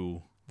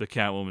do the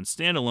Catwoman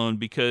standalone,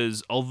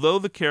 because although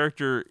the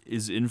character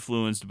is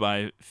influenced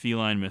by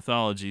feline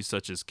mythology,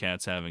 such as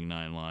cats having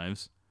 9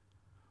 lives,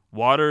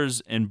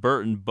 Waters and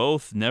Burton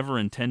both never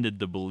intended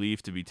the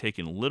belief to be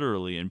taken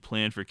literally and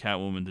planned for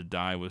Catwoman to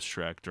die with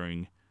Shrek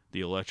during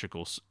the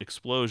electrical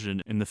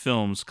explosion in the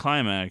film's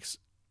climax.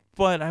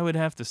 But I would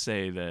have to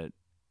say that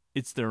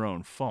it's their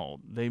own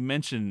fault. They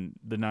mention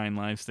the 9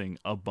 lives thing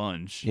a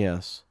bunch.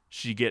 Yes.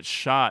 She gets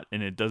shot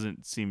and it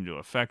doesn't seem to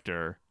affect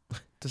her.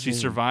 She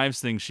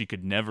survives things she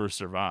could never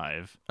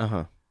survive.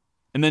 Uh-huh.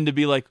 And then to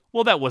be like,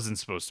 well, that wasn't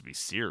supposed to be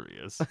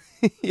serious.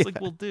 It's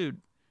like, well,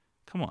 dude,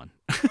 come on.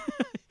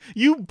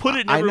 You put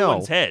it in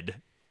everyone's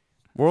head.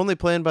 We're only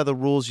playing by the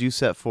rules you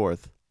set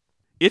forth.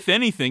 If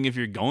anything, if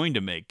you're going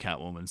to make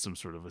Catwoman some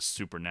sort of a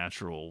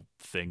supernatural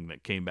thing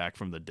that came back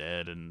from the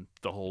dead and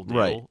the whole deal,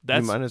 Right.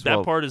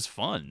 that part is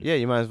fun. Yeah,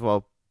 you might as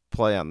well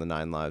play on the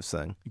 9 lives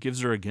thing. It gives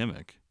her a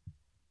gimmick.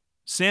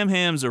 Sam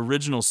Hamm's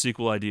original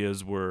sequel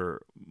ideas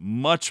were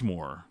much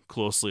more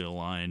closely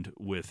aligned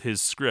with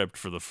his script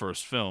for the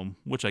first film,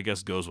 which I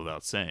guess goes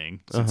without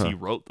saying. Since he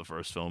wrote the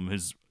first film,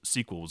 his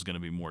sequel was going to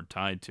be more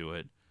tied to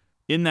it.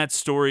 In that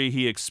story,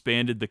 he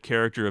expanded the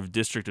character of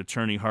District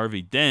Attorney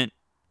Harvey Dent,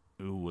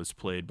 who was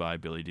played by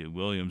Billy Dee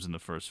Williams in the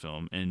first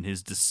film, and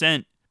his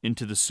descent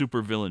into the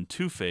supervillain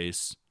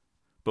Two-Face,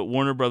 but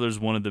Warner Brothers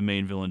wanted the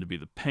main villain to be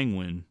the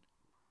Penguin.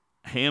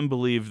 Hamm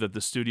believed that the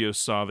studio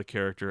saw the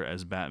character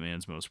as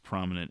Batman's most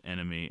prominent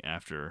enemy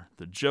after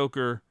the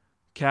Joker.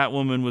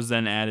 Catwoman was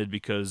then added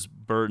because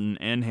Burton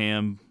and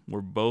Hamm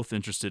were both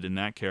interested in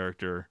that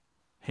character.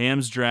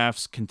 Hamm's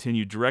drafts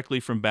continued directly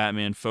from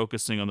Batman,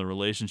 focusing on the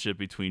relationship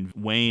between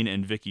Wayne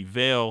and Vicky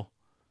Vale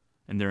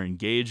and their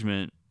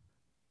engagement.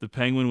 The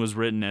Penguin was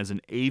written as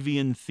an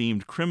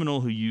avian-themed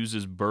criminal who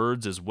uses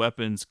birds as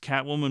weapons.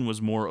 Catwoman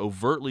was more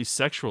overtly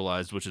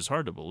sexualized, which is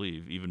hard to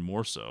believe, even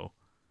more so,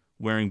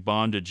 wearing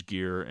bondage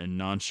gear and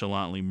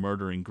nonchalantly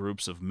murdering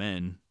groups of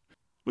men,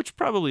 which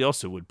probably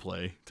also would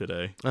play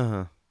today.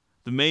 Uh-huh.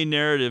 The main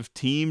narrative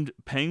teamed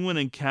Penguin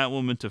and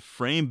Catwoman to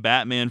frame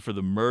Batman for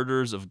the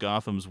murders of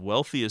Gotham's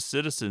wealthiest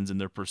citizens in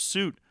their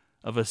pursuit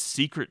of a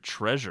secret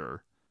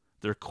treasure.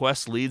 Their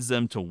quest leads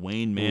them to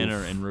Wayne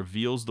Manor and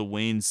reveals the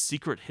Wayne's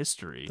secret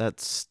history. That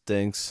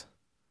stinks.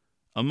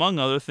 Among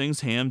other things,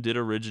 Hamm did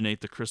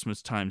originate the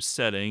Christmas time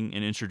setting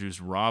and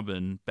introduce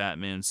Robin,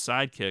 Batman's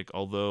sidekick,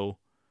 although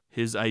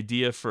his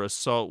idea for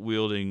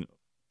assault-wielding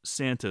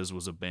Santas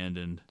was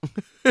abandoned.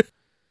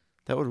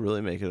 That would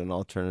really make it an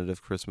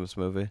alternative Christmas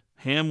movie.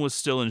 Hamm was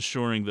still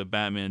ensuring that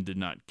Batman did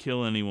not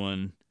kill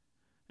anyone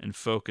and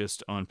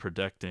focused on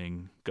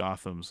protecting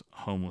Gotham's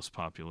homeless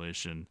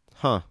population,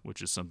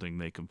 which is something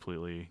they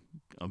completely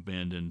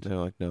abandoned. They're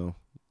like, no,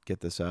 get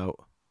this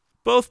out.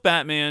 Both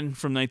Batman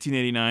from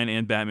 1989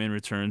 and Batman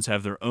Returns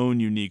have their own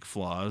unique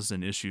flaws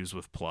and issues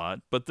with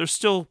plot, but they're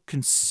still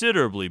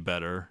considerably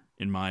better,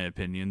 in my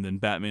opinion, than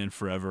Batman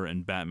Forever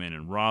and Batman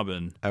and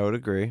Robin. I would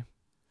agree.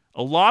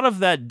 A lot of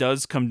that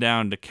does come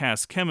down to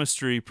cast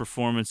chemistry,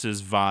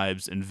 performances,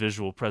 vibes, and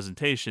visual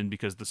presentation,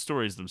 because the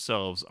stories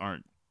themselves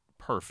aren't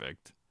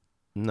perfect.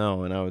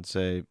 No, and I would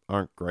say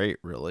aren't great,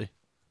 really.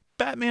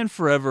 Batman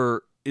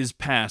Forever is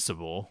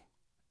passable.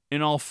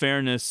 In all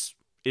fairness,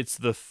 it's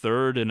the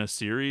third in a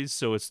series,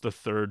 so it's the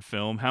third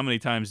film. How many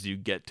times do you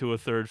get to a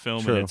third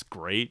film and it's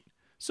great?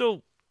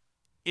 So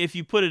if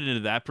you put it into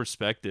that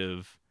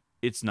perspective,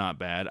 it's not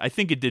bad. I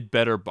think it did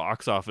better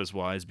box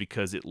office-wise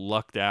because it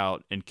lucked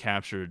out and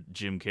captured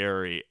Jim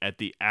Carrey at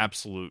the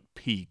absolute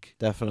peak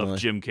of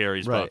Jim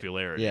Carrey's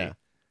popularity. Yeah.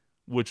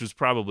 Which was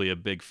probably a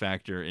big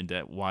factor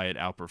into why it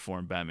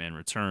outperformed Batman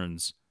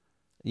Returns.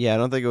 Yeah, I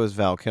don't think it was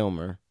Val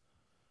Kilmer.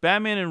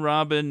 Batman and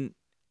Robin,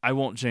 I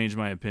won't change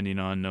my opinion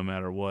on no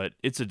matter what.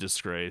 It's a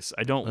disgrace.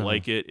 I don't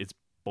like it. It's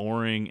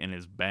boring and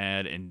it's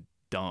bad and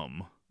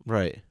dumb.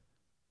 Right.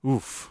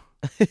 Oof.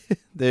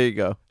 There you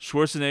go.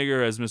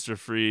 Schwarzenegger as Mr.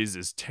 Freeze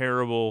is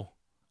terrible.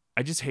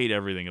 I just hate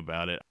everything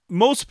about it.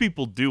 Most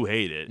people do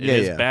hate it.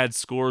 It has bad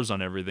scores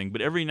on everything, but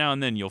every now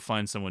and then you'll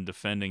find someone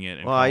defending it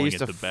and calling it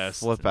the best.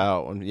 Flip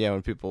out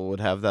when people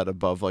would have that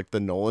above like the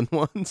Nolan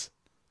ones.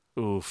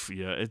 Oof,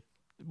 yeah.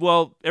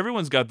 Well,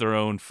 everyone's got their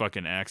own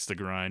fucking axe to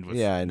grind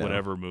with I know.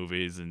 whatever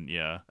movies, and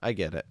yeah. I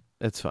get it.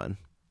 It's fun.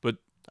 But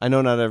I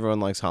know not everyone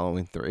likes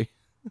Halloween 3.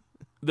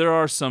 There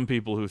are some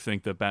people who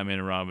think that Batman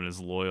and Robin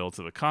is loyal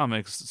to the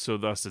comics, so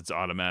thus it's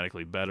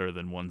automatically better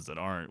than ones that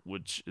aren't,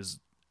 which is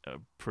a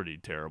pretty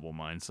terrible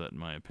mindset in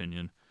my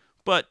opinion.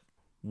 But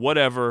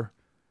whatever.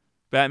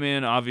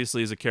 Batman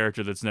obviously is a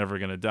character that's never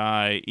going to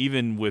die,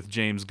 even with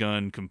James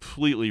Gunn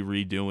completely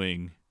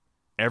redoing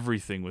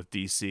everything with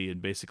DC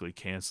and basically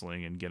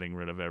canceling and getting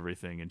rid of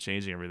everything and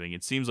changing everything.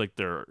 It seems like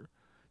they're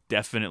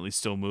definitely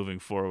still moving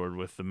forward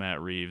with the Matt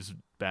Reeves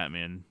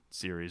Batman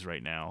series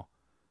right now,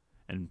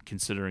 and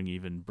considering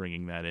even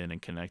bringing that in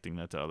and connecting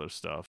that to other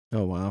stuff.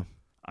 Oh, wow.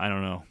 I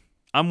don't know.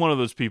 I'm one of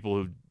those people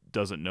who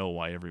doesn't know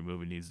why every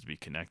movie needs to be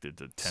connected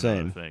to 10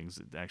 other things.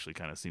 It actually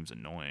kind of seems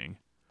annoying.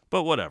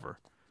 But whatever.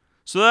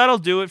 So that'll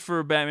do it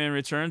for Batman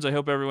Returns. I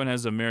hope everyone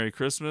has a Merry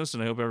Christmas,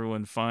 and I hope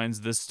everyone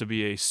finds this to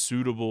be a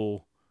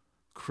suitable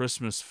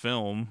Christmas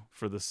film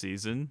for the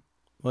season.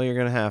 Well, you're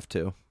going to have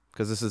to,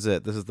 because this is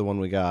it. This is the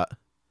one we got.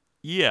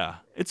 Yeah,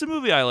 it's a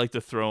movie I like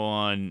to throw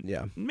on,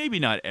 yeah, maybe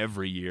not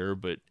every year,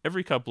 but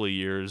every couple of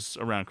years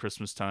around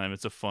Christmas time.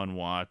 It's a fun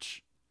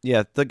watch.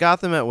 Yeah, the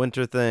Gotham at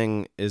Winter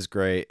thing is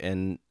great,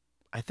 and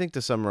I think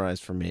to summarize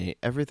for me,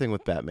 everything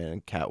with Batman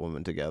and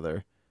Catwoman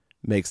together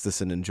makes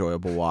this an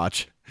enjoyable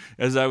watch.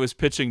 As I was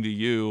pitching to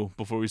you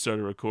before we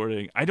started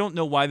recording, I don't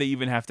know why they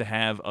even have to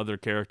have other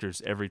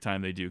characters every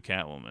time they do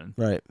Catwoman.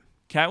 Right.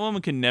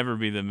 Catwoman can never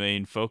be the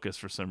main focus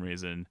for some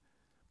reason,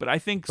 but I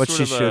think but sort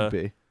she of should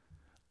be.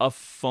 A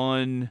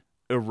fun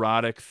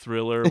erotic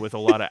thriller with a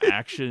lot of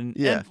action.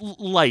 Yeah. And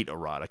light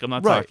erotic. I'm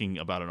not talking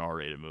about an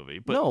R-rated movie,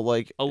 but no,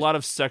 like a lot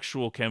of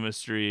sexual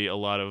chemistry, a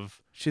lot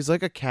of... She's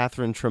like a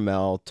Catherine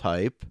Tremell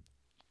type.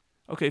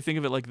 Okay, think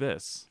of it like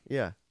this.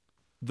 Yeah.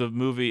 The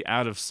movie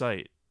Out of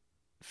Sight,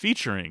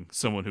 featuring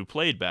someone who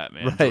played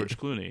Batman, right. George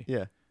Clooney.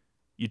 Yeah.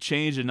 You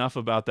change enough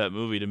about that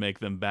movie to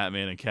make them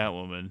Batman and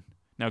Catwoman.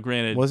 Now,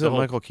 granted... Wasn't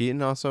Michael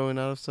Keaton also in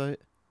Out of Sight?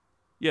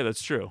 Yeah,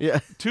 that's true. Yeah.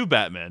 2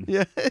 Batmen.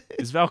 Yeah.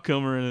 Is Val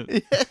Kilmer in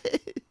it? Yeah.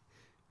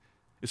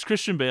 Is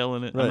Christian Bale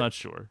in it? Right. I'm not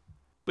sure.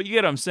 But you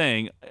get what I'm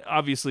saying.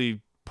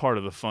 Obviously, part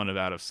of the fun of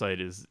Out of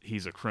Sight is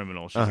he's a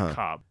criminal. She's a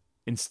cop.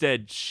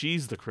 Instead,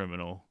 she's the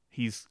criminal.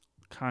 He's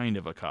kind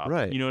of a cop.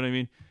 Right. You know what I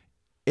mean?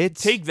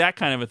 It's Take that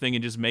kind of a thing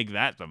and just make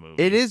that the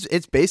movie. It is.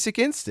 It's Basic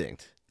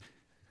Instinct.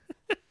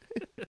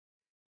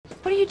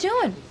 What are you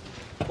doing?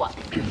 What?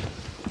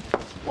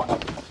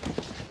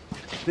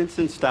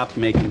 Vincent stopped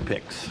making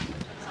pics.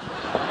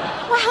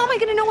 Well, how am I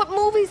going to know what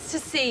movies to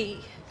see?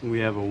 We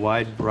have a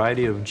wide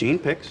variety of Gene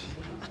pics.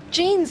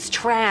 Gene's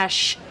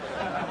trash.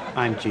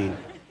 I'm Gene.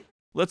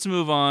 Let's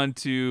move on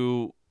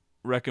to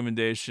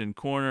Recommendation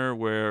Corner,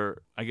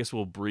 where I guess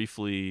we'll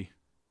briefly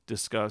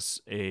discuss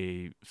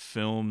a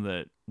film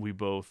that we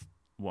both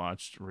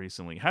watched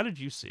recently. How did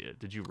you see it?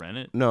 Did you rent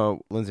it?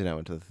 No, Lindsay and I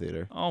went to the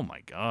theater. Oh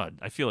my God.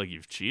 I feel like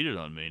you've cheated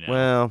on me now.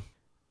 Well,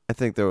 I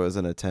think there was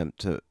an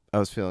attempt to... I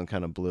was feeling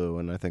kind of blue,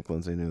 and I think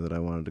Lindsay knew that I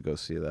wanted to go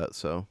see that,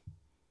 so...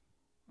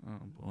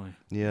 Oh, boy.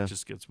 Yeah. It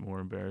just gets more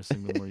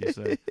embarrassing the more you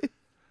say.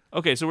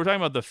 Okay, so we're talking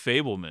about The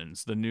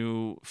Fabelmans, the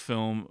new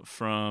film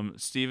from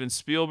Steven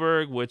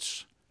Spielberg,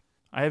 which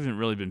I haven't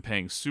really been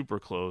paying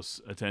super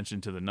close attention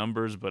to the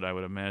numbers, but I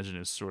would imagine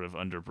is sort of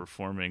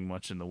underperforming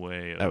much in the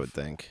way of I would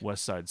think.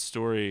 West Side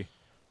Story.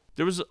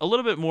 There was a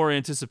little bit more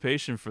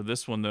anticipation for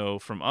this one, though,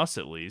 from us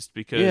at least,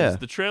 because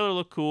the trailer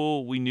looked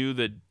cool. We knew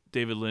that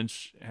David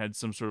Lynch had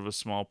some sort of a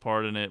small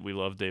part in it. We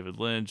love David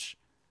Lynch.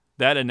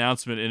 That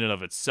announcement in and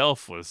of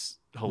itself was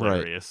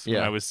hilarious. Right. Yeah.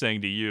 When I was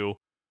saying to you,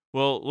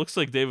 well, it looks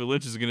like David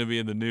Lynch is going to be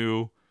in the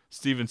new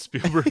Steven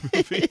Spielberg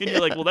movie. And you're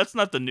like, well, that's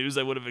not the news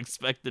I would have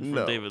expected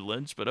from David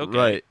Lynch, but okay.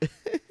 Right.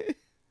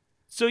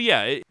 So,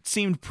 yeah, it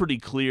seemed pretty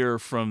clear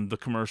from the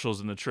commercials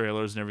and the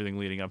trailers and everything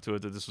leading up to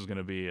it that this was going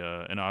to be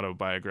an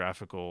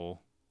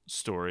autobiographical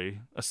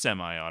story, a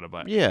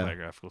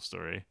semi-autobiographical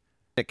story.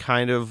 It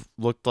kind of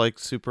looked like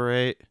Super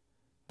 8.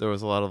 There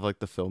was a lot of like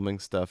the filming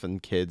stuff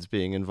and kids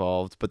being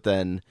involved, but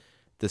then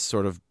this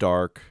sort of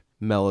dark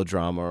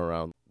melodrama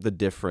around the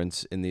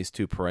difference in these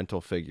two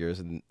parental figures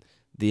and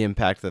the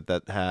impact that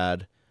that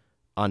had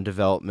on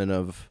development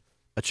of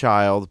a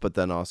child, but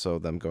then also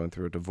them going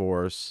through a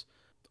divorce.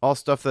 All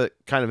stuff that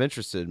kind of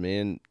interested me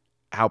and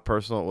how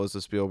personal it was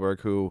to Spielberg,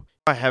 who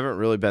I haven't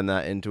really been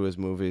that into his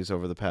movies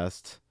over the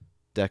past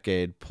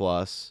decade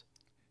plus.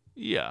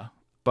 Yeah.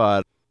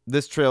 But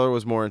this trailer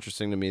was more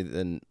interesting to me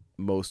than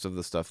most of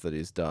the stuff that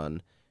he's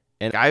done.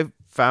 And I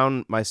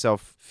found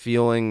myself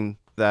feeling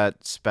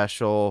that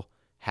special,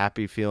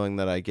 happy feeling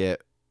that I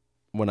get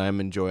when I'm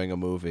enjoying a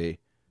movie,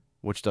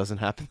 which doesn't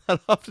happen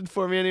that often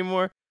for me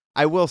anymore.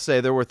 I will say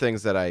there were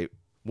things that I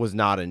was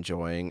not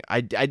enjoying.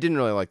 I didn't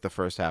really like the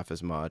first half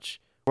as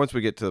much. Once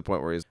we get to the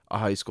point where he's a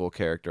high school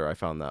character, I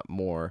found that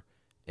more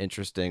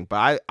interesting.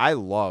 But I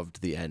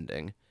loved the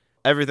ending.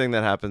 Everything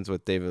that happens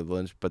with David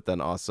Lynch, but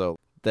then also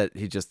that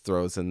he just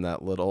throws in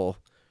that little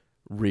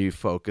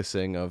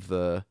refocusing of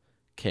the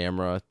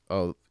camera.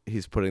 Oh,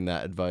 he's putting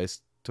that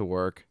advice to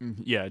work.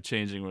 Yeah,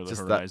 changing where the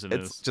Just horizon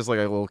is. It's just like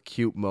a little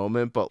cute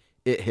moment, but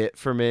it hit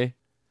for me.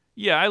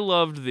 Yeah, I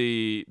loved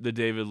the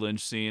David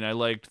Lynch scene. I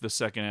liked the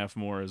second half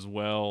more as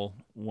well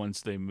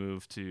once they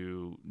moved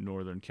to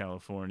Northern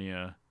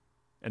California,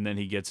 and then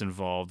he gets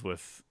involved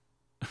with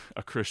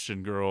a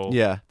Christian girl.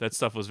 Yeah. That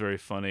stuff was very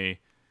funny.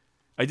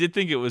 I did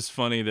think it was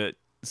funny that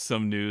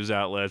some news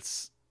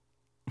outlets,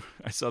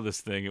 I saw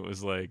this thing, it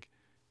was like,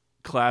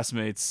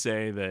 classmates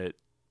say that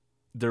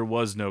there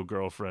was no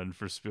girlfriend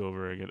for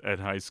Spielberg at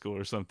high school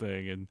or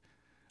something, and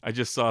I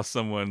just saw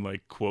someone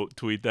like quote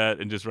tweet that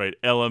and just write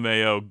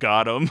LMAO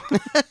got him.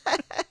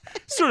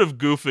 Sort of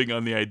goofing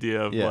on the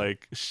idea of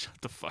like, shut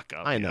the fuck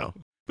up. I know.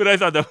 But I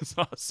thought that was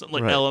awesome.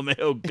 Like, Right.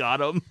 LMAO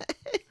got him.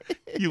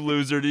 You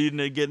loser, you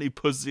didn't get any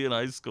pussy in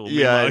high school.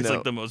 Yeah, I Meanwhile, he's know.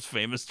 like the most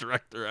famous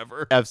director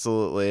ever.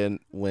 Absolutely, and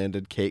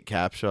landed Kate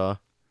Capshaw.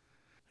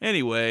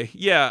 Anyway,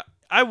 yeah,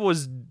 I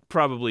was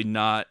probably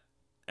not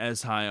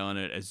as high on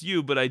it as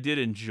you, but I did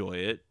enjoy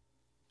it.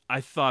 I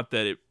thought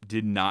that it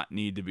did not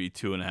need to be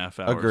 2.5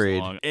 hours Agreed.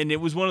 long. And it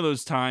was one of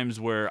those times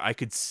where I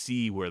could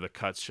see where the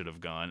cuts should have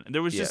gone.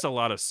 There was just a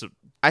lot of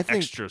I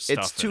think extra stuff.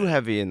 it's too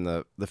heavy in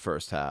the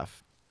first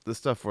half. The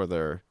stuff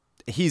where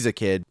he's a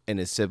kid and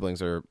his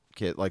siblings are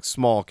like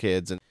small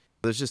kids, and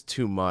there's just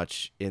too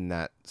much in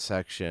that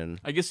section.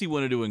 I guess he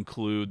wanted to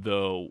include,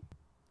 though,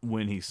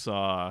 when he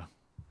saw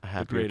The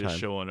Happier Greatest Time.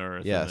 Show on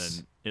Earth, Yes.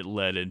 and then it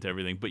led into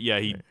everything. But yeah,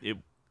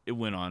 it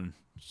went on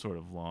sort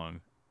of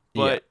long.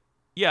 But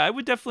yeah, I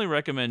would definitely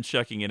recommend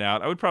checking it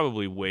out. I would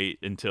probably wait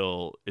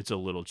until it's a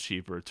little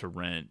cheaper to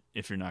rent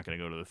if you're not going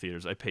to go to the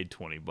theaters. I paid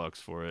 $20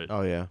 for it.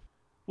 Oh yeah,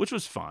 which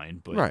was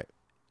fine, but Right.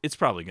 it's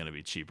probably going to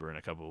be cheaper in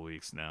a couple of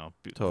weeks now.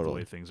 The Totally.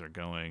 way things are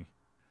going.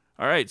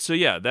 All right, so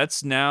yeah,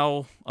 that's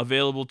now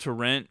available to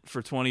rent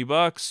for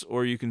 $20,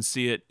 or you can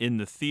see it in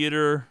the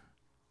theater.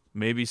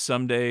 Maybe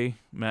someday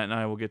Matt and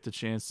I will get the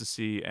chance to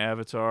see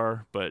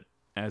Avatar, but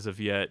as of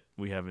yet,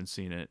 we haven't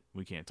seen it.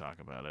 We can't talk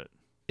about it.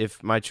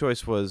 If my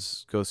choice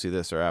was go see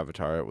this or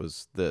Avatar, it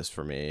was this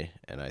for me,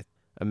 and I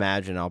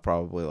imagine I'll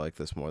probably like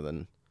this more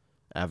than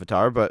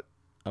Avatar, but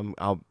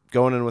I'll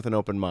going in with an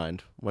open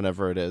mind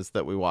whenever it is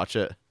that we watch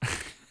it.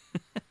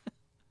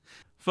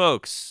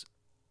 Folks,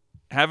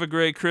 have a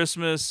great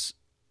Christmas.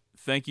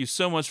 Thank you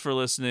so much for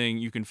listening.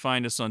 You can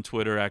find us on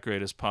Twitter at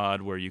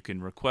GreatestPod, where you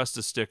can request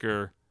a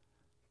sticker.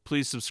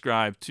 Please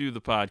subscribe to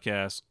the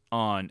podcast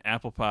on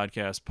Apple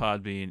Podcasts,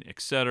 Podbean,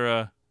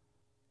 etc.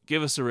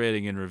 Give us a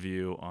rating and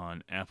review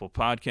on Apple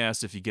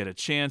Podcasts if you get a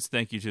chance.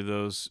 Thank you to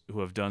those who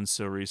have done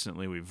so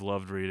recently. We've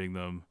loved reading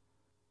them.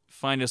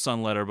 Find us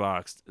on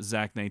Letterboxd,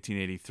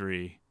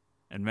 Zach1983,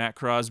 and Matt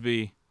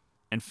Crosby.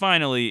 And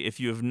finally, if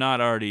you have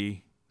not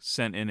already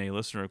sent in a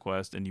listener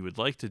request and you would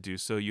like to do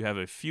so, you have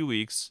a few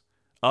weeks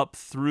up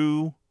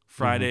through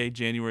Friday,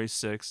 January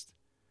 6th,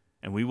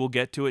 and we will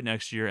get to it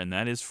next year, and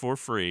that is for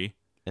free.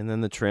 And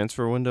then the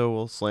transfer window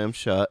will slam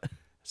shut.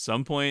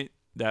 Some point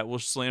that will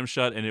slam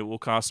shut, and it will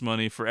cost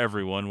money for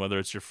everyone, whether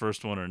it's your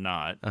first one or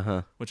not.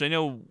 Which I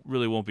know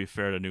really won't be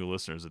fair to new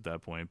listeners at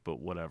that point, but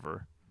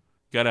whatever.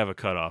 Got to have a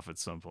cutoff at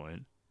some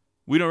point.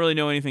 We don't really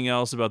know anything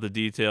else about the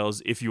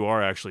details. If you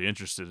are actually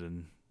interested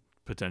in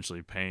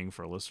potentially paying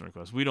for a listener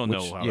request, we don't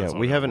know how. Yeah, that's all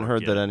we gonna haven't work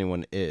heard yet. that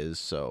anyone is.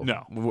 So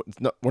No.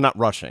 we're not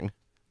rushing.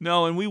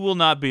 No, and we will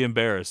not be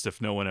embarrassed if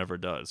no one ever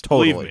does.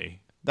 Totally. Believe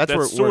me. That's what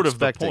we're sort of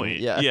expecting, the point.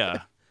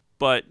 yeah.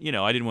 But,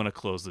 I didn't want to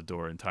close the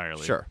door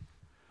entirely. Sure.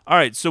 All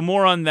right, so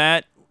more on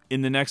that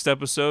in the next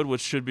episode,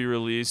 which should be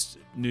released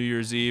New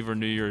Year's Eve or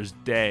New Year's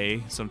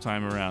Day,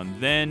 sometime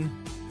around then.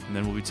 And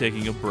then we'll be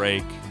taking a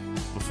break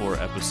before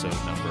episode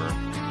number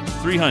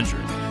 300.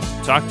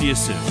 Talk to you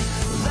soon.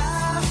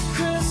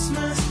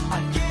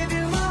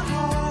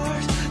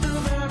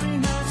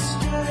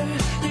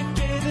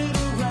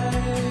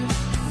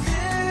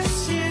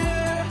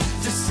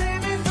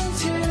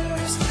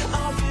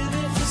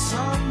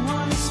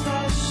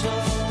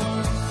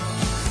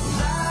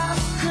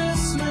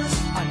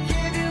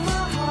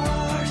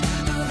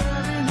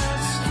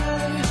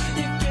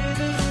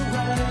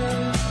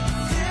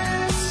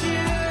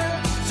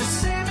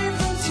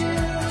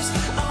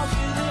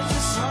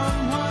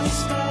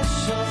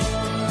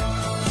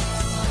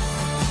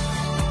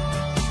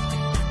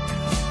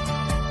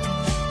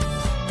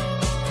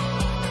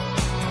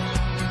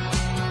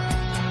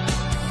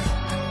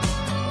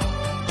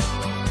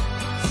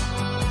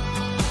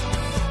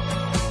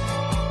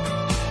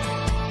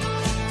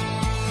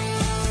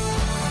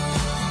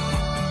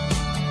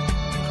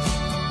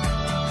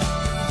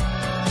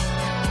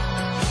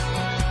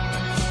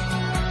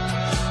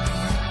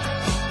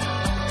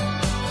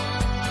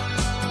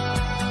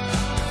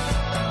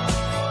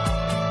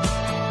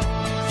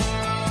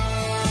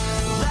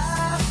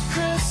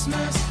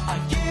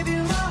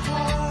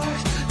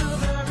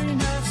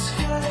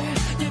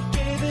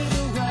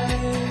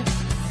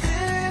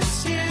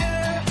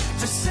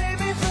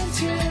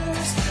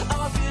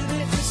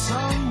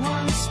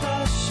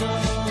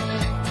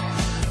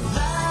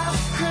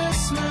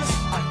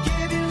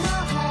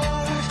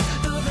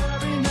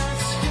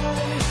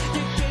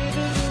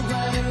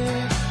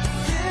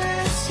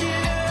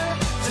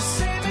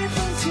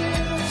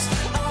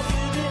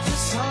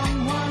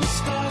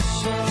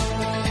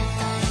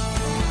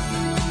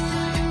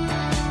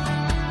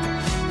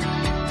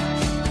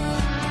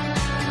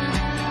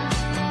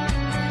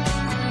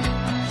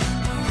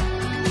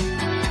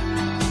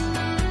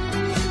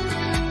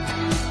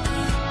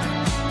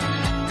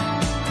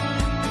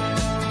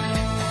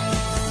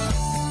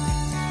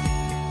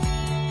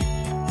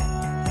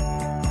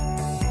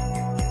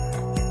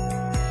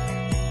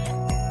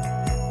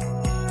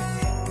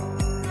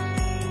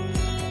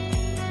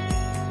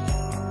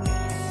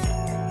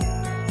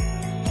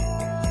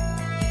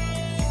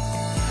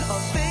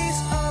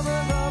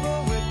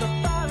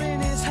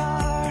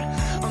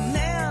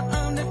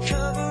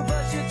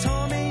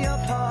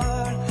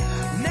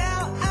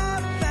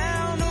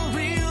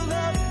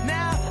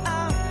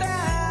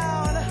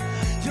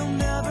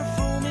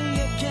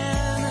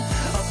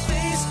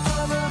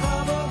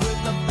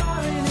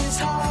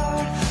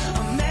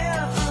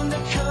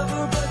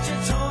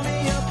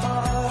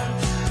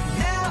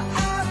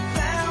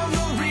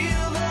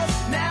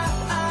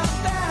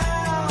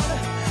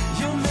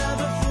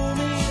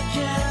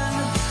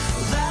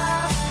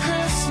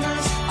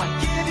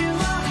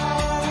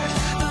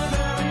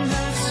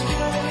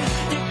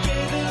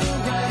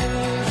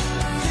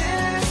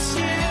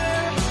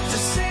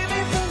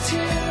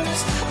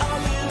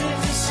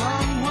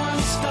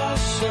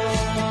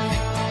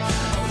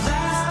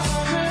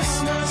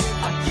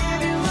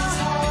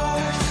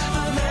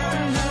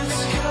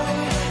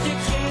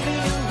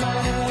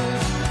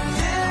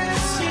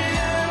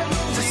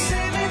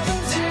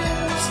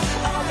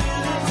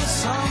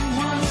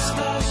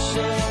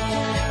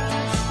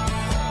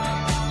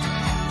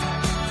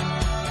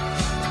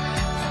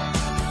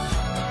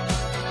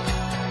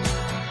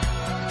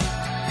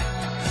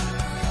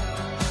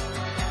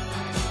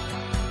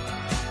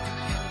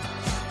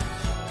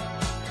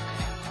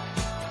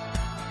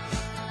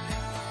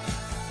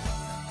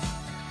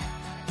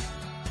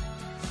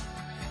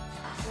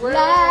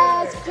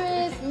 Last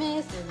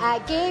Christmas, I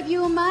gave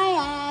you my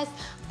ass,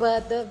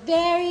 but the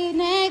very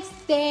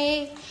next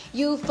day,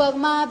 you fucked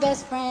my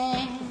best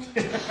friend.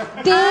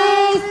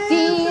 This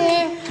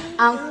year,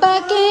 I'm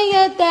fucking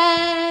your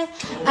dad.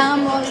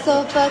 I'm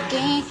also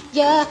fucking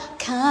your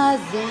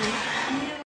cousin.